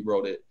originally that he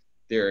wrote it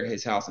there at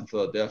his house in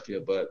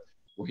Philadelphia, but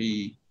where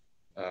he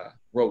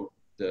wrote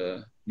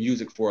the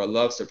music for A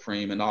Love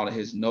Supreme and all of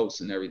his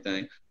notes and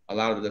everything, a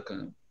lot of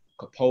the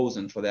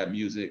composing for that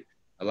music,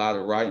 a lot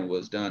of writing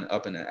was done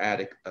up in the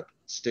attic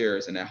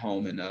upstairs in that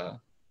home in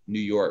New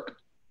York.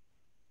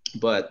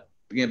 But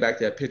again, back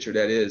to that picture,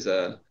 that is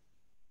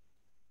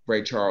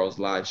Ray Charles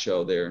live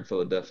show there in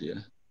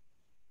Philadelphia.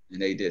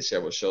 And they did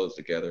several shows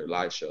together,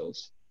 live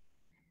shows.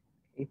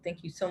 Okay,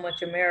 thank you so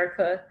much,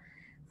 America,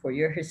 for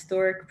your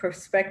historic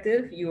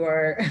perspective. You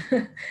are,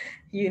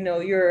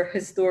 you're a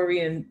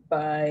historian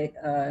by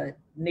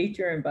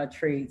nature and by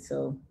trade.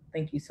 So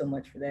thank you so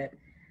much for that.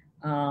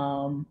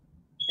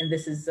 And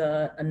this is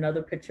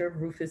another picture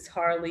of Rufus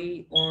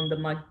Harley on the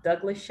Mike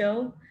Douglas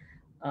show.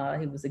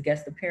 He was a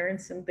guest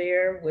appearance in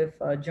there with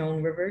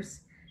Joan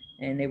Rivers.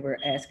 and they were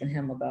asking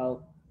him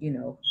about,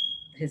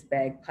 his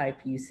bagpipe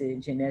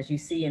usage. And as you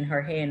see in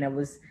her hand, that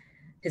was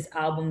his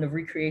album, The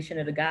Recreation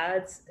of the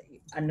Gods.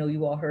 I know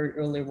you all heard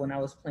earlier when I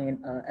was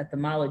playing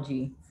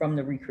Etymology from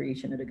The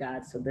Recreation of the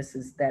Gods. So this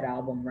is that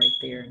album right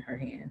there in her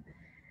hand.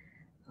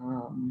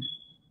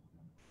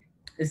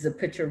 This is a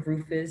picture of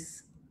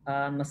Rufus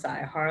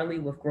Messiah Harley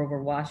with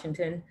Grover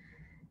Washington.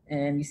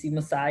 And you see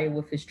Messiah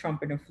with his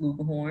trumpet and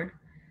flugelhorn.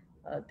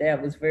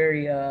 Dad was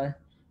very,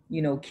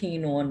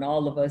 keen on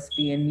all of us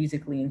being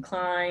musically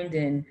inclined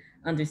and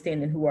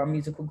understanding who our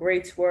musical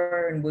greats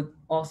were, and would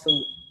also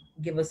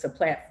give us a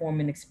platform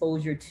and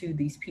exposure to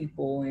these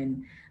people.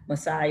 And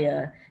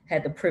Messiah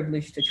had the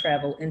privilege to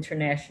travel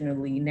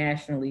internationally,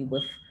 nationally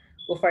with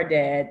our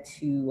dad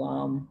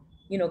to,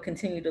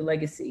 continue the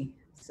legacy.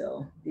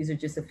 So these are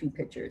just a few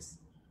pictures.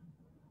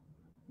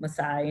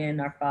 Messiah and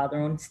our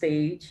father on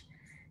stage,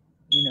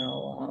 you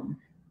know,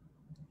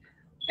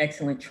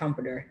 excellent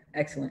trumpeter,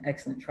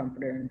 excellent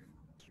trumpeter. And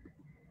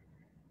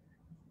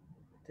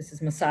this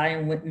is Messiah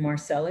and Wynton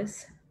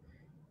Marsalis.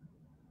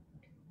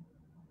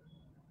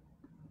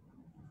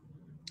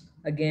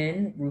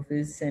 Again,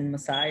 Rufus and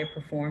Messiah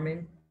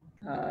performing.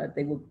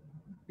 They would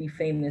be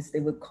famous. They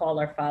would call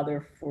our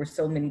father for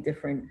so many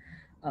different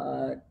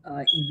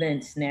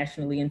events,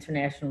 nationally,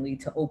 internationally,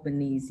 to open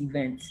these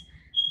events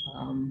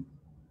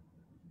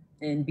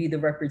and be the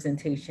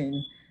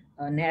representation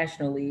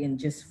nationally, and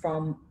just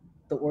from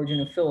the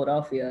origin of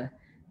Philadelphia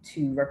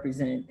to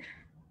represent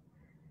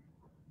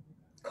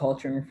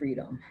culture and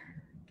freedom.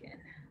 Again,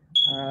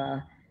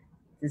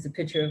 there's a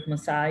picture of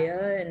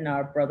Messiah and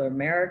our brother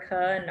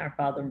America and our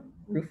father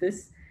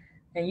Rufus.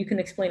 And you can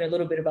explain a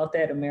little bit about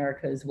that,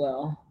 America, as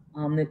well,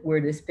 where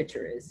this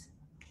picture is.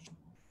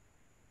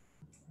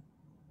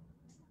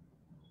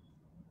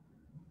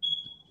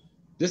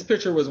 This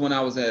picture was when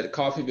I was at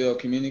Coffeyville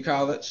Community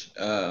College,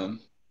 when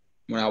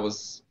I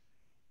was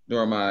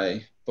during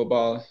my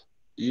football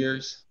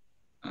years.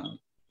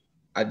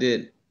 I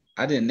didn't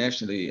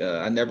actually,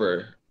 I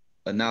never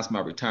announced my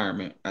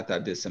retirement after I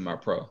did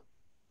semi-pro,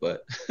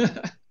 but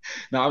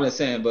no, I'm just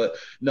saying, but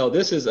no,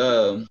 this is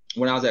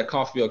when I was at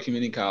Coffeyville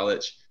Community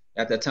College.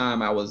 At that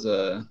time, I was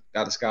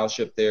got a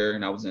scholarship there,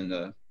 and I was in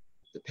the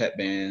pep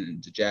band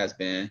and the jazz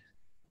band,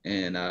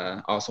 and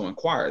also in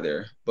choir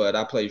there. But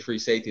I played free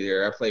safety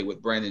there. I played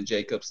with Brandon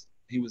Jacobs.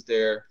 He was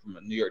there from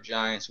the New York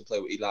Giants, who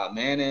played with Eli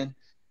Manning,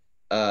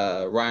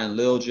 Ryan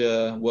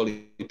Lilja,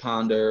 Willie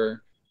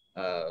Ponder,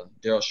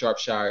 Daryl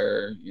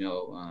Sharpshire.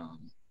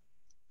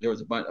 There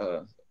was a bunch.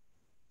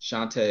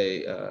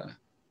 Shante.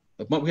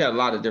 We had a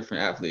lot of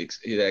different athletes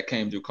that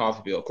came through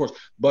Coffeyville. Of course,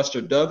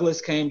 Buster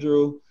Douglas came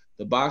through.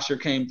 The boxer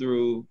came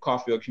through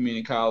Coffeyville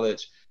Community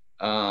College.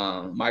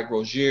 Mike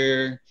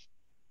Rozier,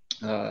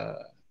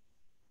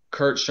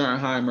 Kurt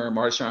Schernheimer,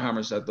 Marty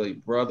Schernheimer's, I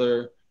believe,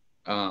 brother.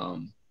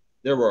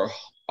 There were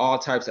all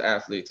types of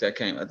athletes that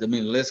came. I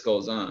mean, the list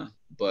goes on.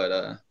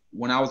 But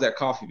when I was at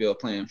Coffeyville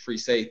playing free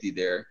safety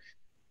there,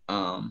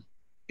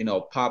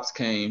 Pops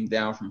came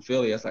down from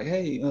Philly. I was like,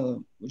 hey,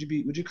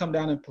 would you come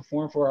down and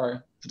perform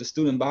for the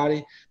student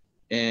body?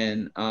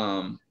 And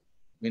I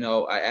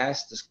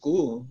asked the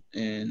school,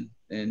 and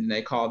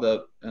they called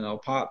up,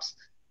 Pops,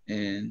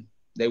 and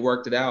they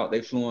worked it out.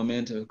 They flew him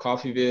into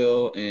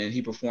Coffeyville, and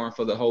he performed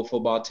for the whole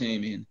football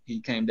team. And he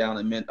came down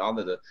and met all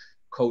of the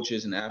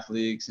coaches and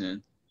athletes,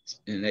 and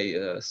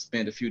they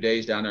spent a few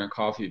days down there in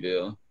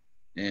Coffeyville,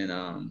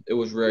 and it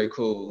was very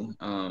cool.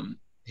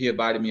 He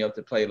invited me up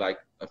to play like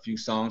a few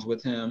songs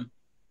with him,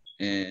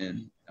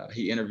 and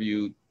he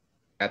interviewed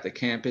at the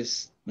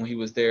campus when he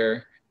was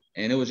there,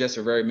 and it was just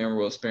a very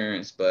memorable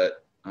experience.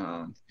 But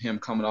him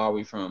coming all the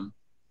way from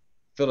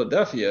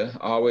Philadelphia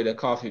all the way to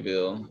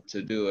Coffeyville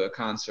to do a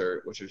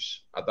concert,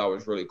 which I thought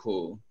was really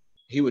cool.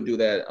 He would do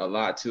that a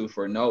lot too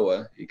for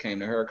Noah. He came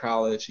to her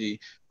college. He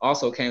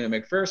also came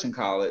to McPherson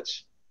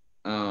College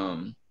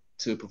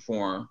to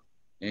perform,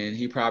 and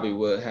he probably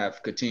would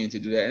have continued to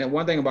do that. And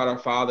one thing about our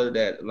father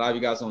that a lot of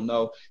you guys don't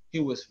know, he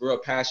was real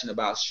passionate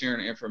about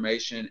sharing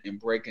information and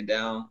breaking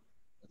down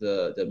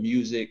the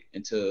music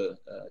into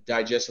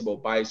digestible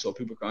bites so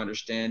people can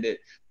understand it.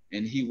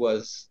 And he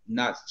was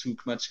not too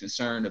much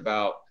concerned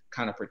about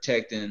kind of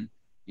protecting,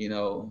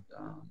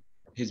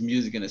 his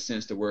music in a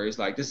sense to where it's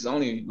like, this is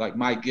only like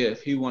my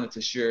gift. He wanted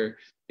to share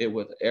it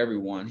with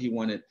everyone.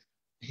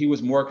 He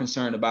was more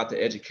concerned about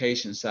the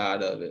education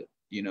side of it.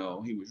 He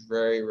was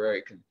very,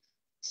 very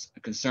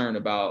concerned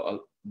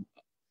about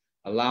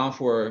allowing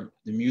for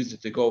the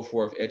music to go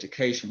forth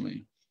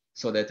educationally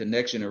so that the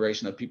next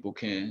generation of people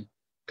can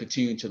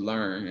continue to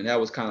learn. And that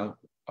was kind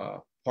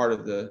of part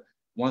of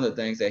one of the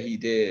things that he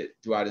did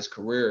throughout his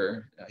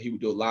career. He would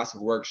do lots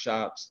of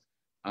workshops.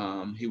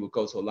 He would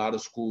go to a lot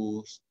of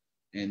schools,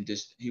 and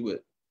he would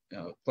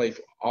play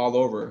all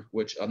over,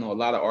 which I know a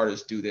lot of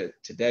artists do that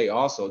today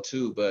also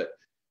too, but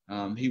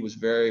he was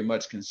very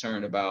much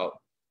concerned about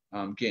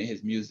getting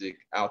his music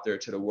out there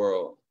to the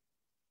world,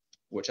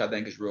 which I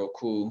think is real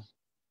cool.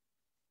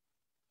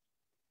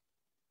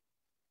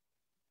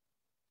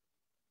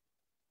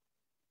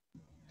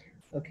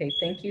 Okay,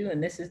 thank you.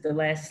 And this is the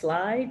last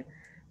slide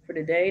for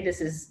today.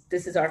 This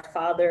is our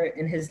father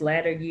in his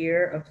latter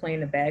year of playing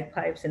the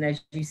bagpipes. And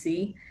as you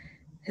see,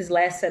 his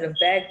last set of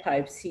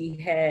bagpipes, he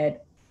had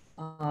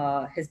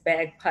his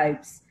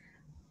bagpipes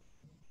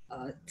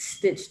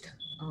stitched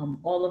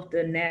all of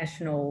the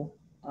national,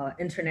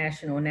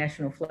 international, and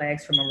national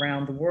flags from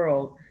around the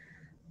world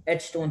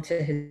etched onto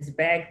his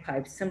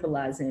bagpipes,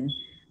 symbolizing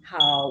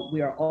how we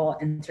are all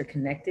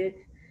interconnected,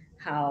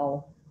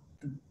 how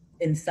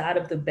inside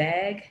of the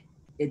bag,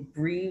 it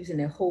breathes and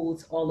it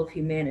holds all of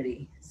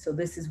humanity. So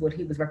this is what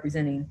he was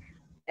representing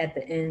at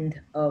the end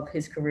of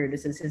his career.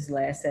 This is his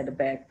last set of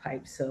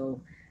bagpipes.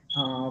 So,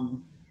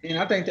 and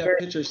I think that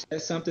picture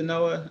says something,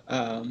 Noah.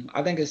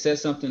 I think it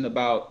says something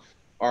about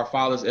our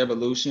father's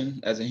evolution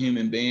as a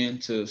human being,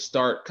 to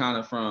start kind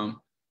of from,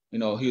 he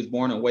was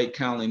born in Wake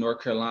County,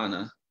 North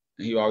Carolina,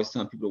 and he always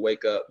telling people to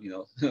wake up,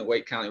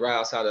 Wake County, right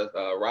outside of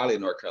Raleigh,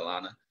 North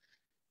Carolina.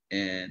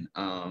 And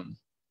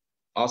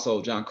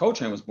also John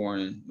Coltrane was born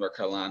in North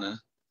Carolina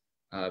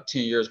 10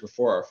 years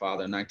before our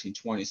father, in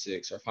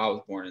 1926. Our father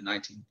was born in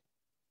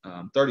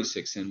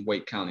 1936 in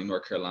Wake County,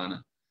 North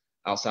Carolina,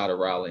 outside of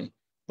Raleigh.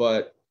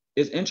 But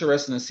it's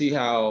interesting to see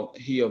how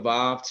he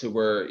evolved to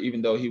where,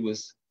 even though he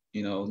was,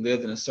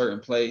 lived in a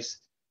certain place,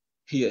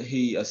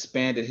 he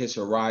expanded his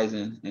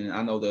horizon. And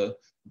I know the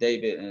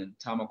David and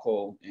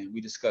Tamako, and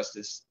we discussed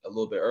this a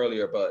little bit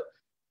earlier, but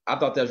I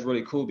thought that's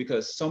really cool,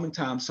 because so many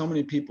times, so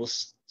many people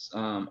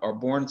are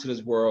born into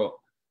this world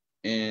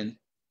and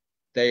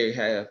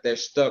they're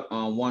stuck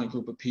on one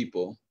group of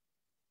people,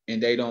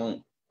 and they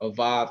don't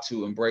evolve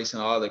to embracing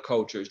all other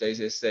cultures. They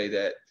just say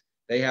that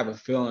they have a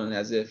feeling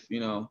as if,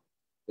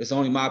 it's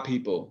only my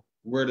people.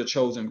 We're the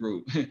chosen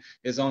group.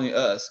 It's only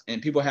us.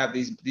 And people have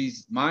these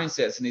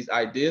mindsets, and these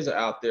ideas are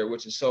out there,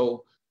 which is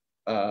so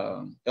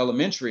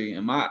elementary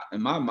in my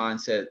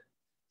mindset,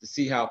 to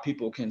see how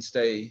people can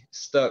stay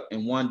stuck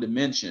in one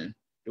dimension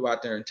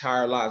throughout their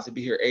entire lives, to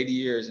be here 80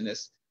 years and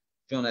it's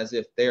feeling as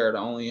if they're the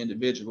only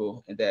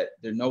individual, and that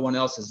there no one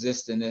else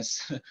exists in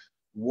this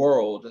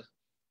world,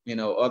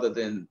 other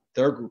than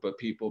their group of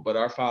people. But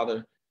our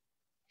father,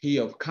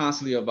 he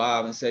constantly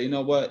evolved and say, you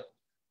know what,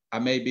 I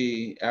may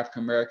be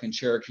African American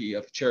Cherokee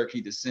of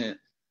Cherokee descent,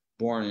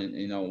 born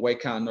in Wake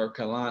County, North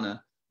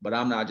Carolina, but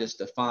I'm not just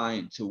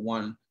defined to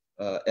one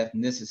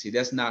ethnicity.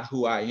 That's not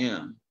who I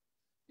am.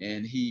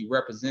 And he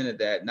represented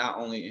that not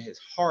only in his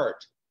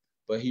heart,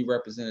 but he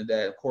represented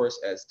that, of course,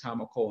 as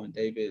Tamako and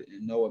David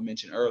and Noah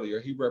mentioned earlier.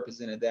 He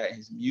represented that in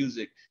his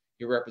music.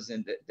 He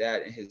represented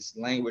that in his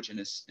language and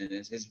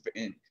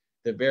in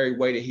the very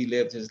way that he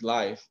lived his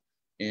life.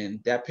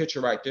 And that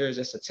picture right there is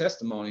just a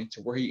testimony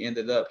to where he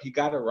ended up. He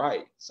got it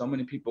right. So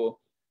many people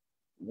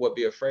would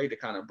be afraid to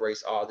kind of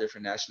embrace all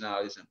different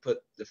nationalities and put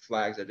the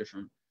flags at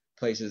different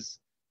places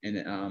and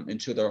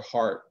into their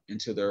heart,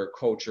 into their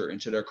culture,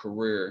 into their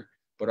career.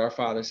 But our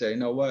father said, you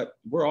know what?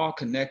 We're all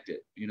connected.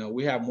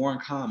 We have more in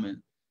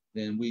common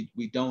than we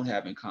don't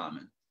have in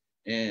common.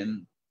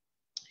 And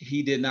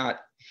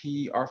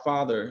our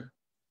father,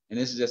 and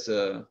this is just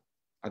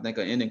I think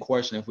an ending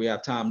question, if we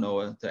have time,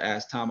 Noah, to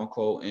ask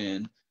Tamako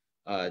and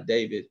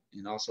David,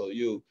 and also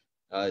you,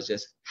 is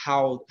just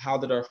how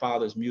did our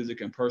father's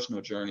music and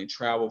personal journey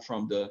travel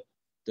from the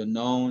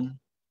known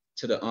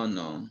to the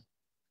unknown?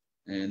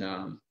 And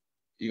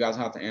you guys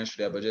don't have to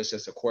answer that, but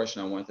just a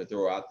question I wanted to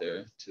throw out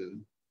there to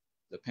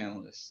the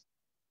panelists.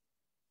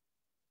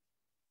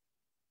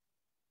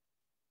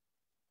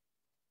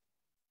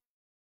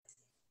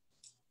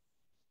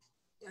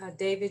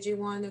 David, you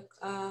want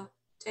to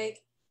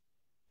take?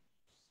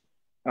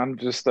 I'm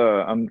just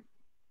I'm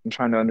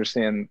trying to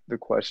understand the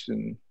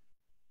question,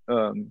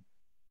 from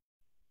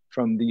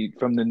the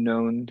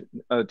known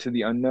to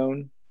the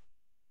unknown.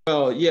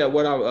 Well, yeah.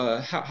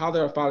 How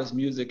did our father's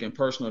music and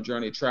personal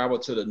journey travel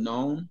to the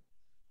known,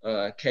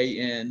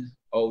 KNOWN,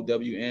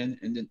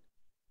 and then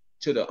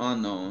to the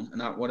unknown?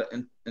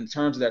 And in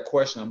terms of that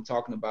question, I'm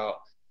talking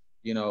about,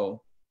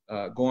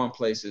 going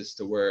places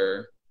to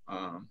where,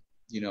 are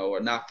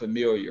not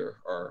familiar,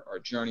 or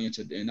journey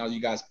into. And I know you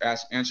guys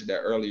answered that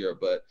earlier,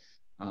 but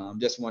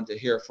just wanted to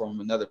hear from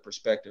another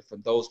perspective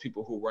from those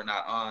people who were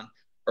not on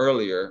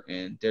earlier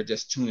and they're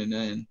just tuning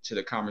in to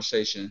the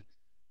conversation.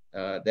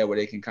 That way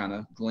they can kind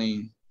of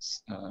glean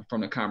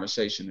from the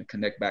conversation and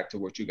connect back to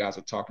what you guys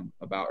were talking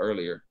about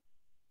earlier.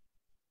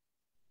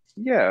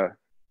 Yeah.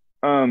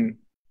 I'd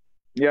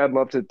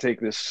love to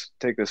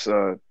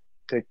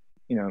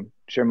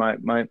share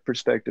my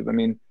perspective. I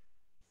mean,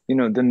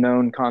 the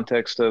known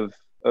context of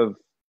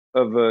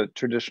a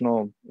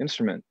traditional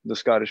instrument, the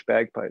Scottish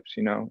bagpipes,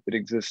 it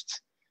exists.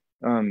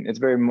 It's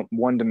very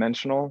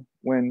one-dimensional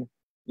when,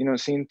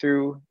 seen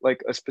through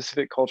like a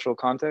specific cultural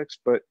context,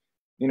 but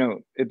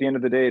at the end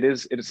of the day,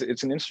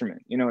 it's an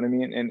instrument, you know what I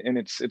mean? And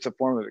it's a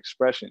form of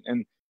expression,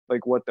 and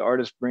like what the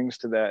artist brings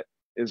to that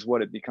is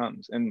what it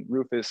becomes. And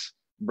Rufus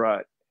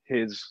brought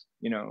his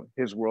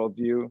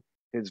worldview,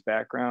 his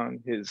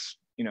background, his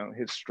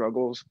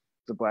struggles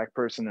as a Black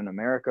person in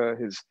America,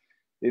 his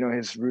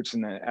roots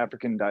in the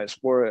African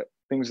diaspora,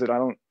 things that I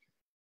don't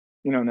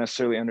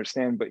necessarily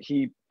understand, but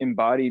he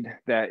embodied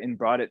that and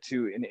brought it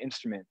to an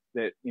instrument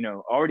that,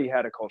 already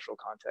had a cultural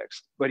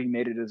context, but he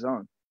made it his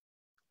own.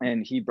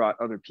 And he brought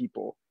other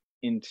people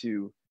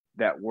into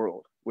that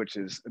world, which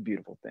is a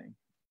beautiful thing.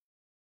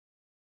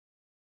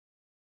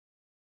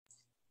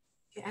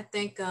 I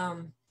think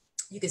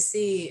you can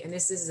see, and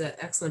this is an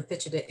excellent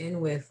picture to end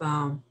with,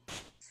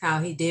 how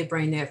he did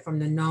bring that from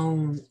the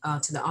known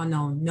to the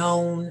unknown.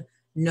 Known,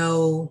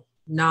 know,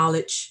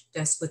 knowledge,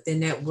 that's within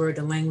that word,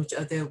 the language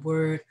of that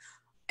word.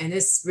 And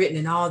it's written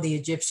in all the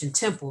Egyptian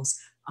temples.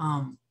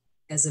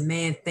 As a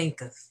man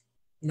thinketh,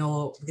 we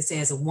can say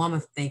as a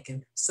woman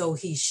thinking, so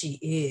he, she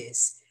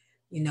is,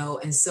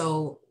 and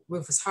so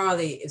Rufus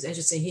Harley is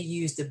interesting. He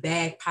used the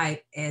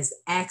bagpipe as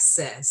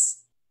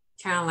access,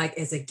 kind of like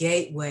as a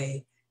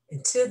gateway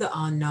into the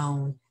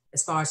unknown,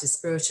 as far as his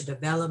spiritual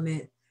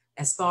development,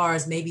 as far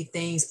as maybe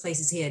things,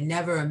 places he had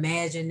never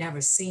imagined,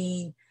 never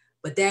seen,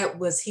 but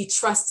he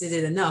trusted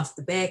it enough,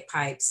 the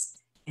bagpipes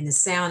and the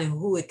sound and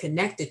who it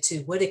connected to,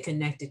 what it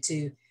connected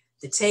to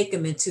take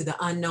him into the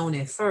unknown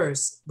at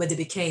first, but it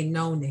became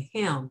known to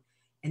him.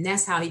 And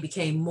that's how he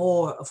became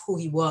more of who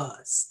he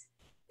was.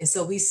 And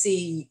so we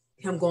see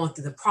him going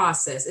through the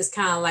process. It's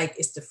kind of like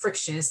it's the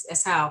friction.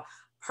 That's how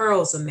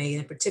pearls are made,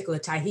 in particular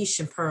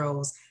Tahitian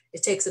pearls.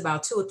 It takes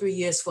about 2 or 3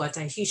 years for a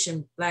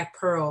Tahitian black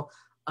pearl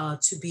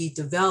to be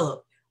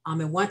developed. At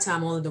one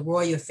time, only the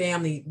royal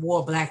family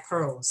wore black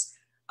pearls,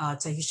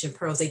 Tahitian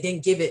pearls. They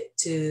didn't give it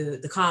to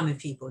the common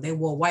people. They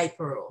wore white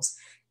pearls.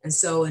 And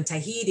so in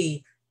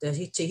Tahiti, the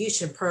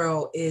Tahitian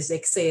pearl is,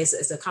 they say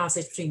it's a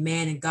conversation between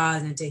man and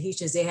God, and the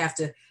Tahitians, they have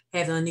to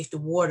have it underneath the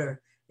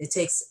water. It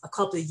takes a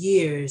couple of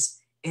years.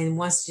 And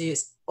once it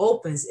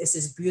opens, it's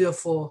this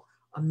beautiful,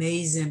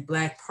 amazing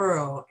black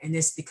pearl. And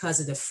it's because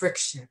of the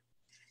friction.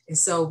 And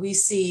so we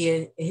see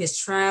in his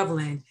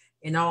traveling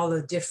and all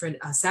the different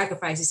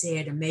sacrifices he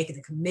had to make and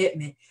the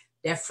commitment,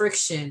 that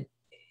friction,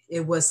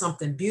 it was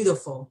something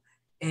beautiful.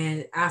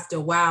 And after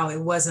a while, it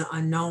wasn't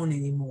unknown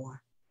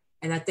anymore.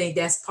 And I think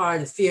that's part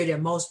of the fear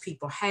that most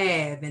people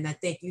have. And I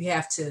think you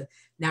have to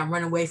not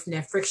run away from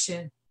that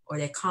friction or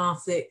that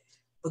conflict,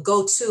 but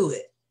go to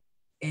it.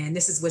 And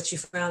this is what you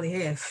finally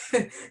have.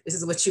 This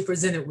is what you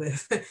presented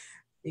with.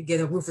 You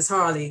get a Rufus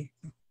Harley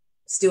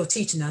still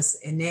teaching us,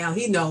 and now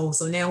he knows,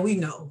 so now we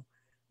know.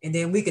 And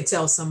then we can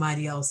tell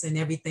somebody else, and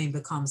everything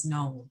becomes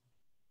known.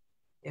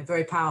 They're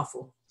very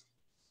powerful.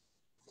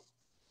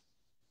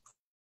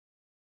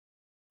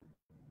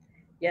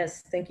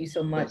 Yes, thank you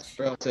so much.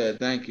 Well said.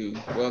 Thank you.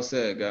 Well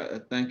said,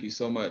 guys. Thank you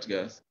so much,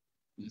 guys.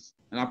 Yes.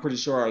 And I'm pretty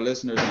sure our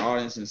listeners and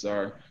audiences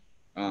are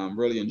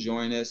really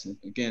enjoying this. And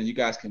again, you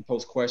guys can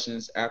post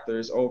questions after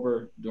it's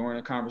over during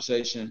the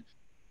conversation.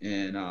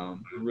 And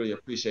really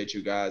appreciate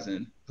you guys.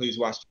 And please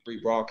watch the free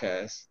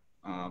broadcast.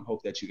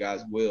 Hope that you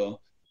guys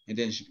will. And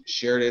then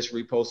share this,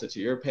 repost it to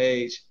your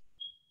page.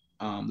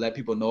 Let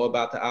people know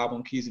about the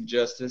album Keys of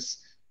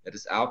Justice, that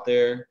is out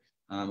there.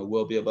 It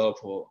will be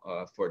available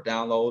for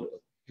download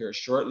here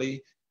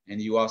shortly.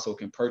 And you also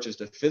can purchase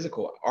the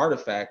physical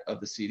artifact of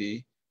the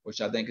CD,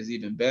 which I think is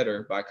even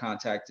better, by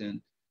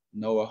contacting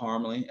Noah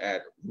Harmley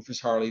at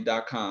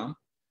rufusharley.com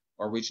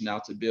or reaching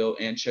out to Bill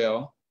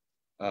Anchell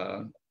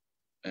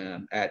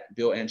at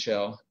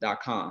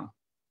billanchell.com.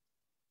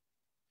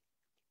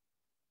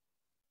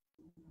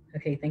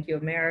 Okay, thank you,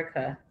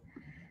 America.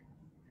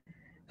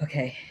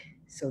 Okay,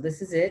 so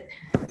this is it.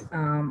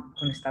 I'm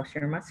going to stop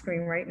sharing my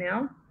screen right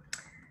now.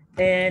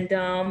 And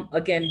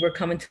again, we're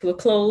coming to a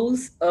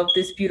close of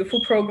this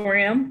beautiful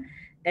program.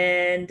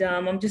 And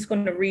I'm just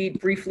going to read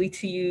briefly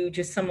to you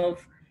just some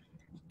of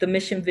the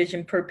mission,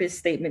 vision, purpose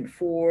statement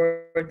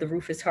for the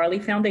Rufus Harley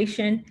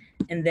Foundation.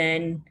 And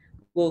then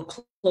we'll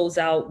close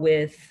out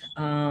with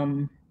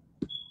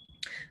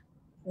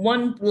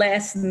one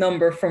last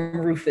number from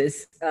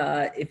Rufus,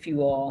 if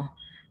you all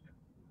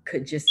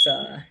could just,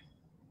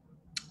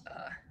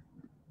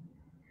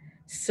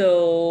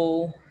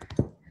 so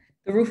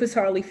the Rufus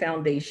Harley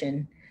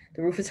Foundation.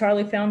 The Rufus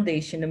Harley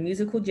Foundation, the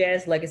musical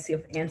jazz legacy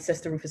of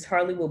ancestor Rufus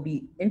Harley, will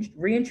be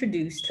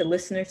reintroduced to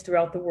listeners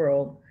throughout the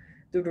world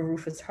through the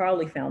Rufus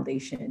Harley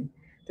Foundation.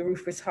 The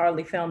Rufus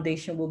Harley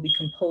Foundation will be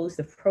composed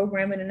of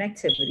programming and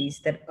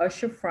activities that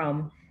usher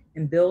from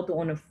and build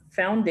on a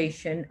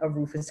foundation of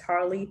Rufus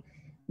Harley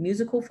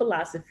musical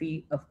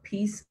philosophy of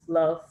peace,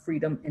 love,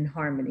 freedom, and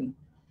harmony.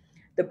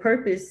 The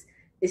purpose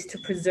is to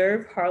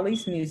preserve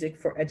Harley's music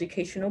for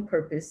educational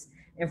purpose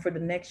and for the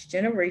next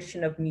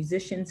generation of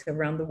musicians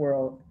around the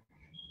world.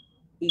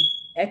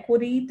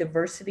 Equity,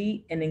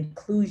 diversity, and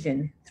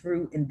inclusion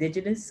through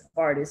Indigenous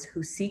artists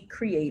who seek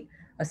create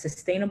a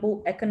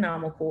sustainable,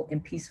 economical,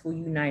 and peaceful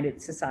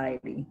united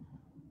society.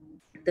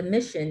 The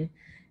mission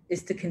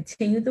is to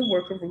continue the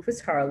work of Rufus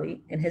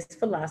Harley and his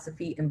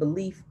philosophy and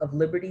belief of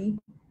liberty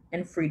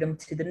and freedom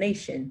to the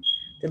nation,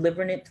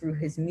 delivering it through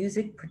his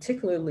music,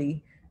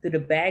 particularly through the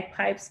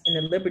bagpipes and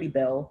the Liberty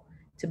Bell,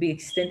 to be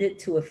extended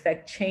to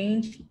affect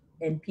change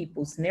in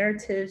people's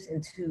narratives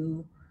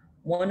into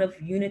one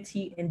of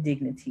unity and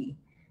dignity.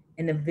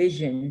 And the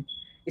vision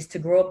is to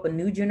grow up a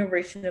new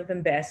generation of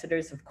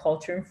ambassadors of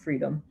culture and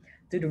freedom,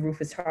 through the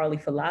Rufus Harley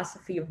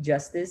philosophy of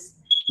justice,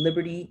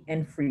 liberty,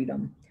 and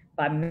freedom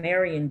by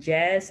marrying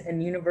jazz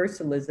and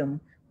universalism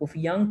with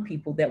young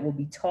people that will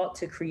be taught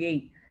to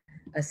create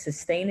a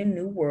sustaining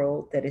new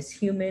world that is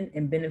human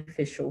and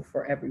beneficial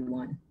for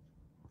everyone.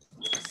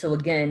 So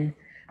again,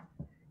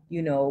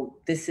 you know,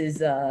 this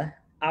is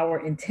our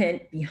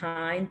intent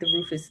behind the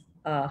Rufus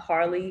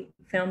Harley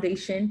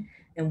Foundation,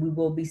 and we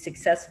will be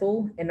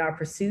successful in our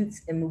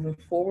pursuits and moving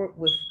forward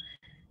with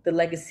the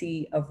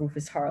legacy of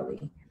Rufus Harley.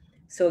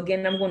 So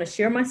again, I'm going to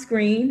share my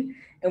screen,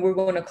 and we're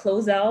going to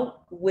close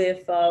out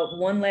with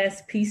one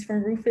last piece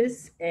from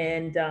Rufus.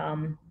 And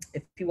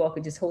if you all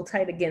could just hold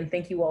tight again,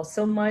 thank you all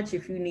so much.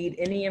 If you need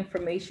any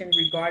information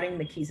regarding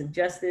the Keys of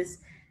Justice,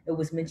 it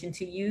was mentioned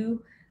to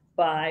you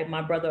by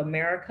my brother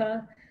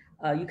America.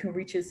 You can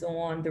reach us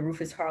on the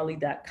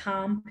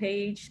rufusharley.com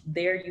page.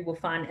 There you will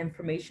find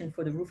information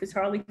for the Rufus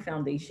Harley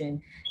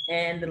Foundation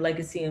and the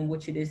legacy in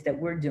which it is that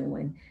we're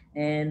doing.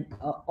 And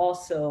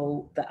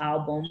also the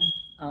album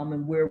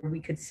and where we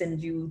could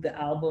send you the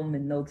album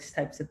and those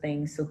types of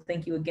things. So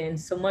thank you again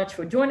so much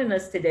for joining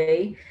us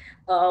today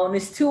on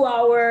this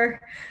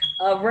 2-hour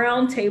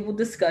roundtable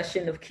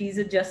discussion of Keys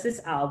of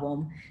Justice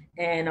album.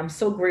 And I'm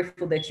so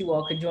grateful that you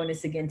all could join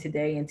us again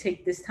today and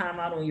take this time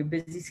out on your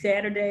busy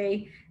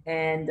Saturday.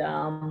 And,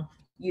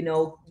 you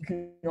know, you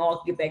can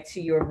all get back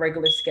to your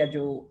regular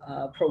schedule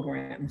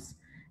programs.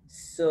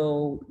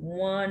 So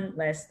one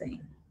last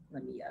thing,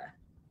 let me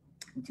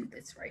do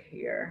this right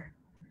here.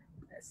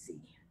 Let's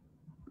see.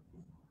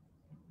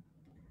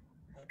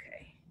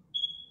 Okay.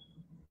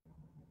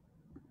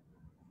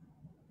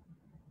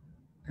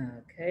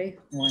 Okay,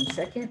 1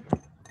 second.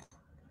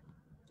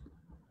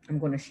 I'm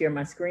going to share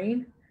my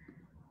screen.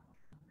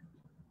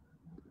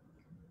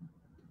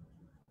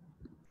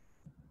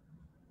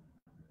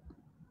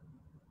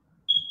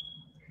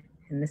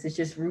 And this is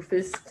just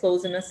Rufus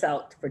closing us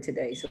out for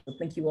today. So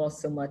thank you all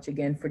so much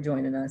again for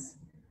joining us.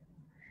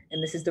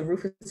 And this is the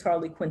Rufus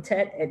Harley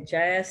Quintet at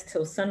Jazz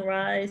Till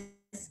Sunrise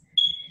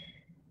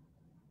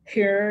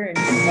here in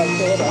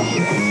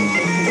Philadelphia.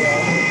 Thank you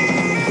all.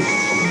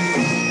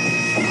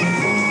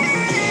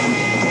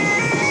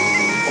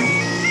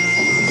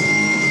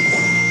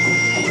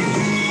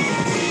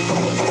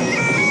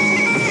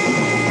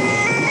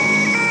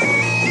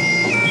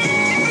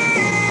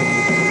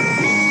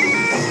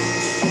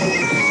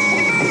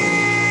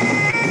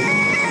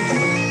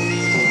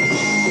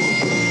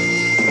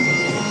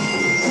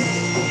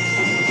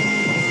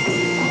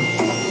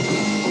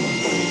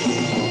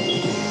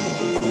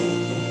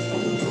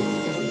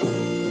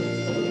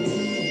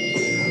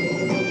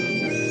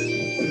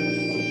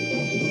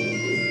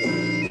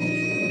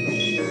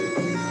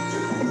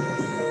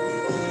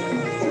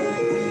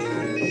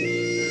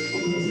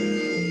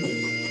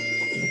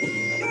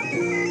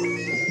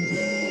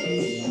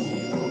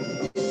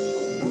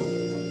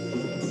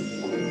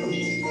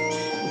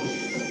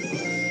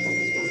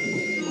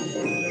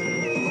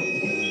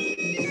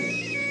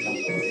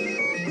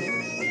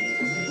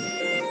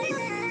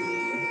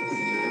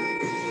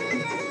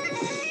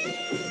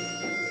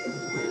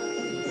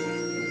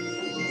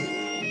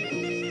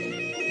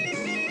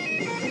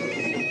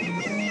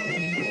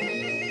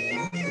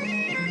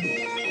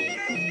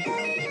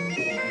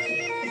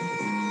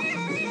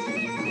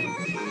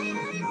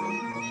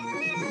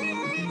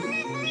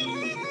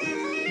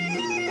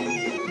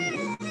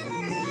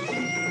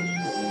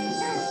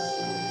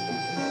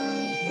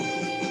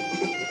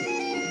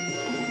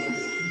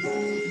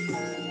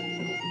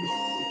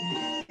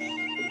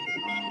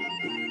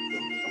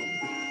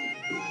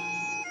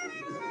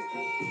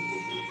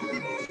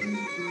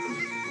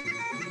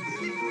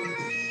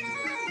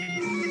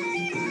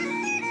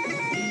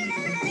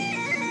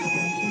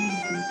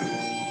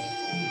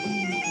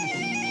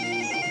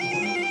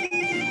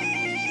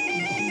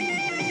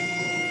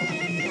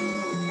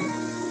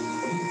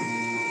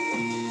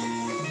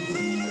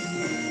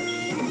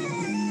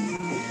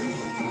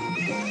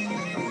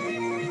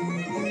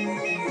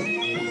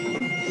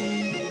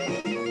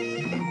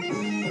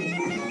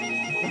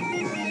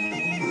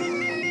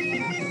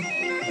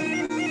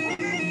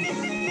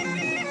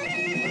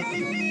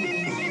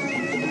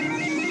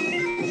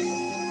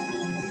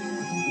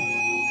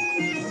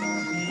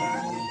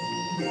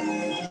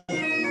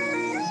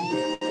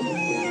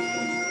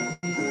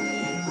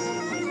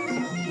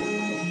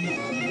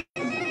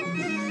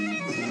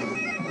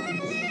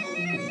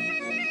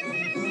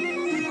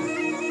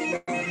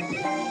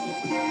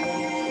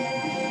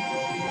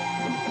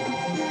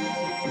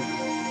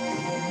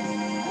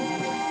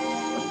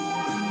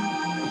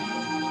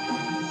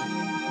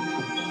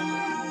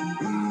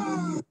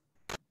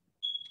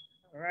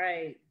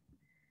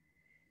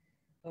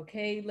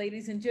 Okay,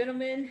 ladies and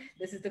gentlemen,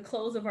 this is the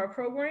close of our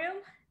program,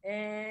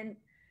 and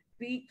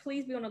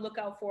please be on the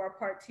lookout for our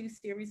part 2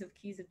 series of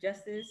Keys of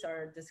Justice,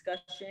 our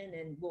discussion,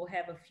 and we'll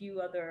have a few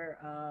other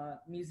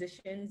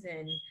musicians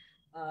and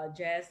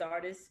jazz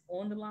artists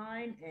on the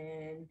line,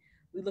 and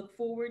we look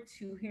forward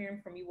to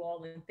hearing from you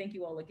all, and thank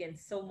you all again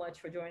so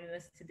much for joining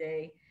us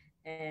today,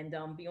 and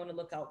be on the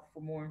lookout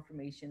for more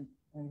information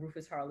on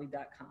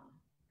rufusharley.com.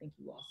 Thank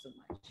you all so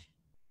much.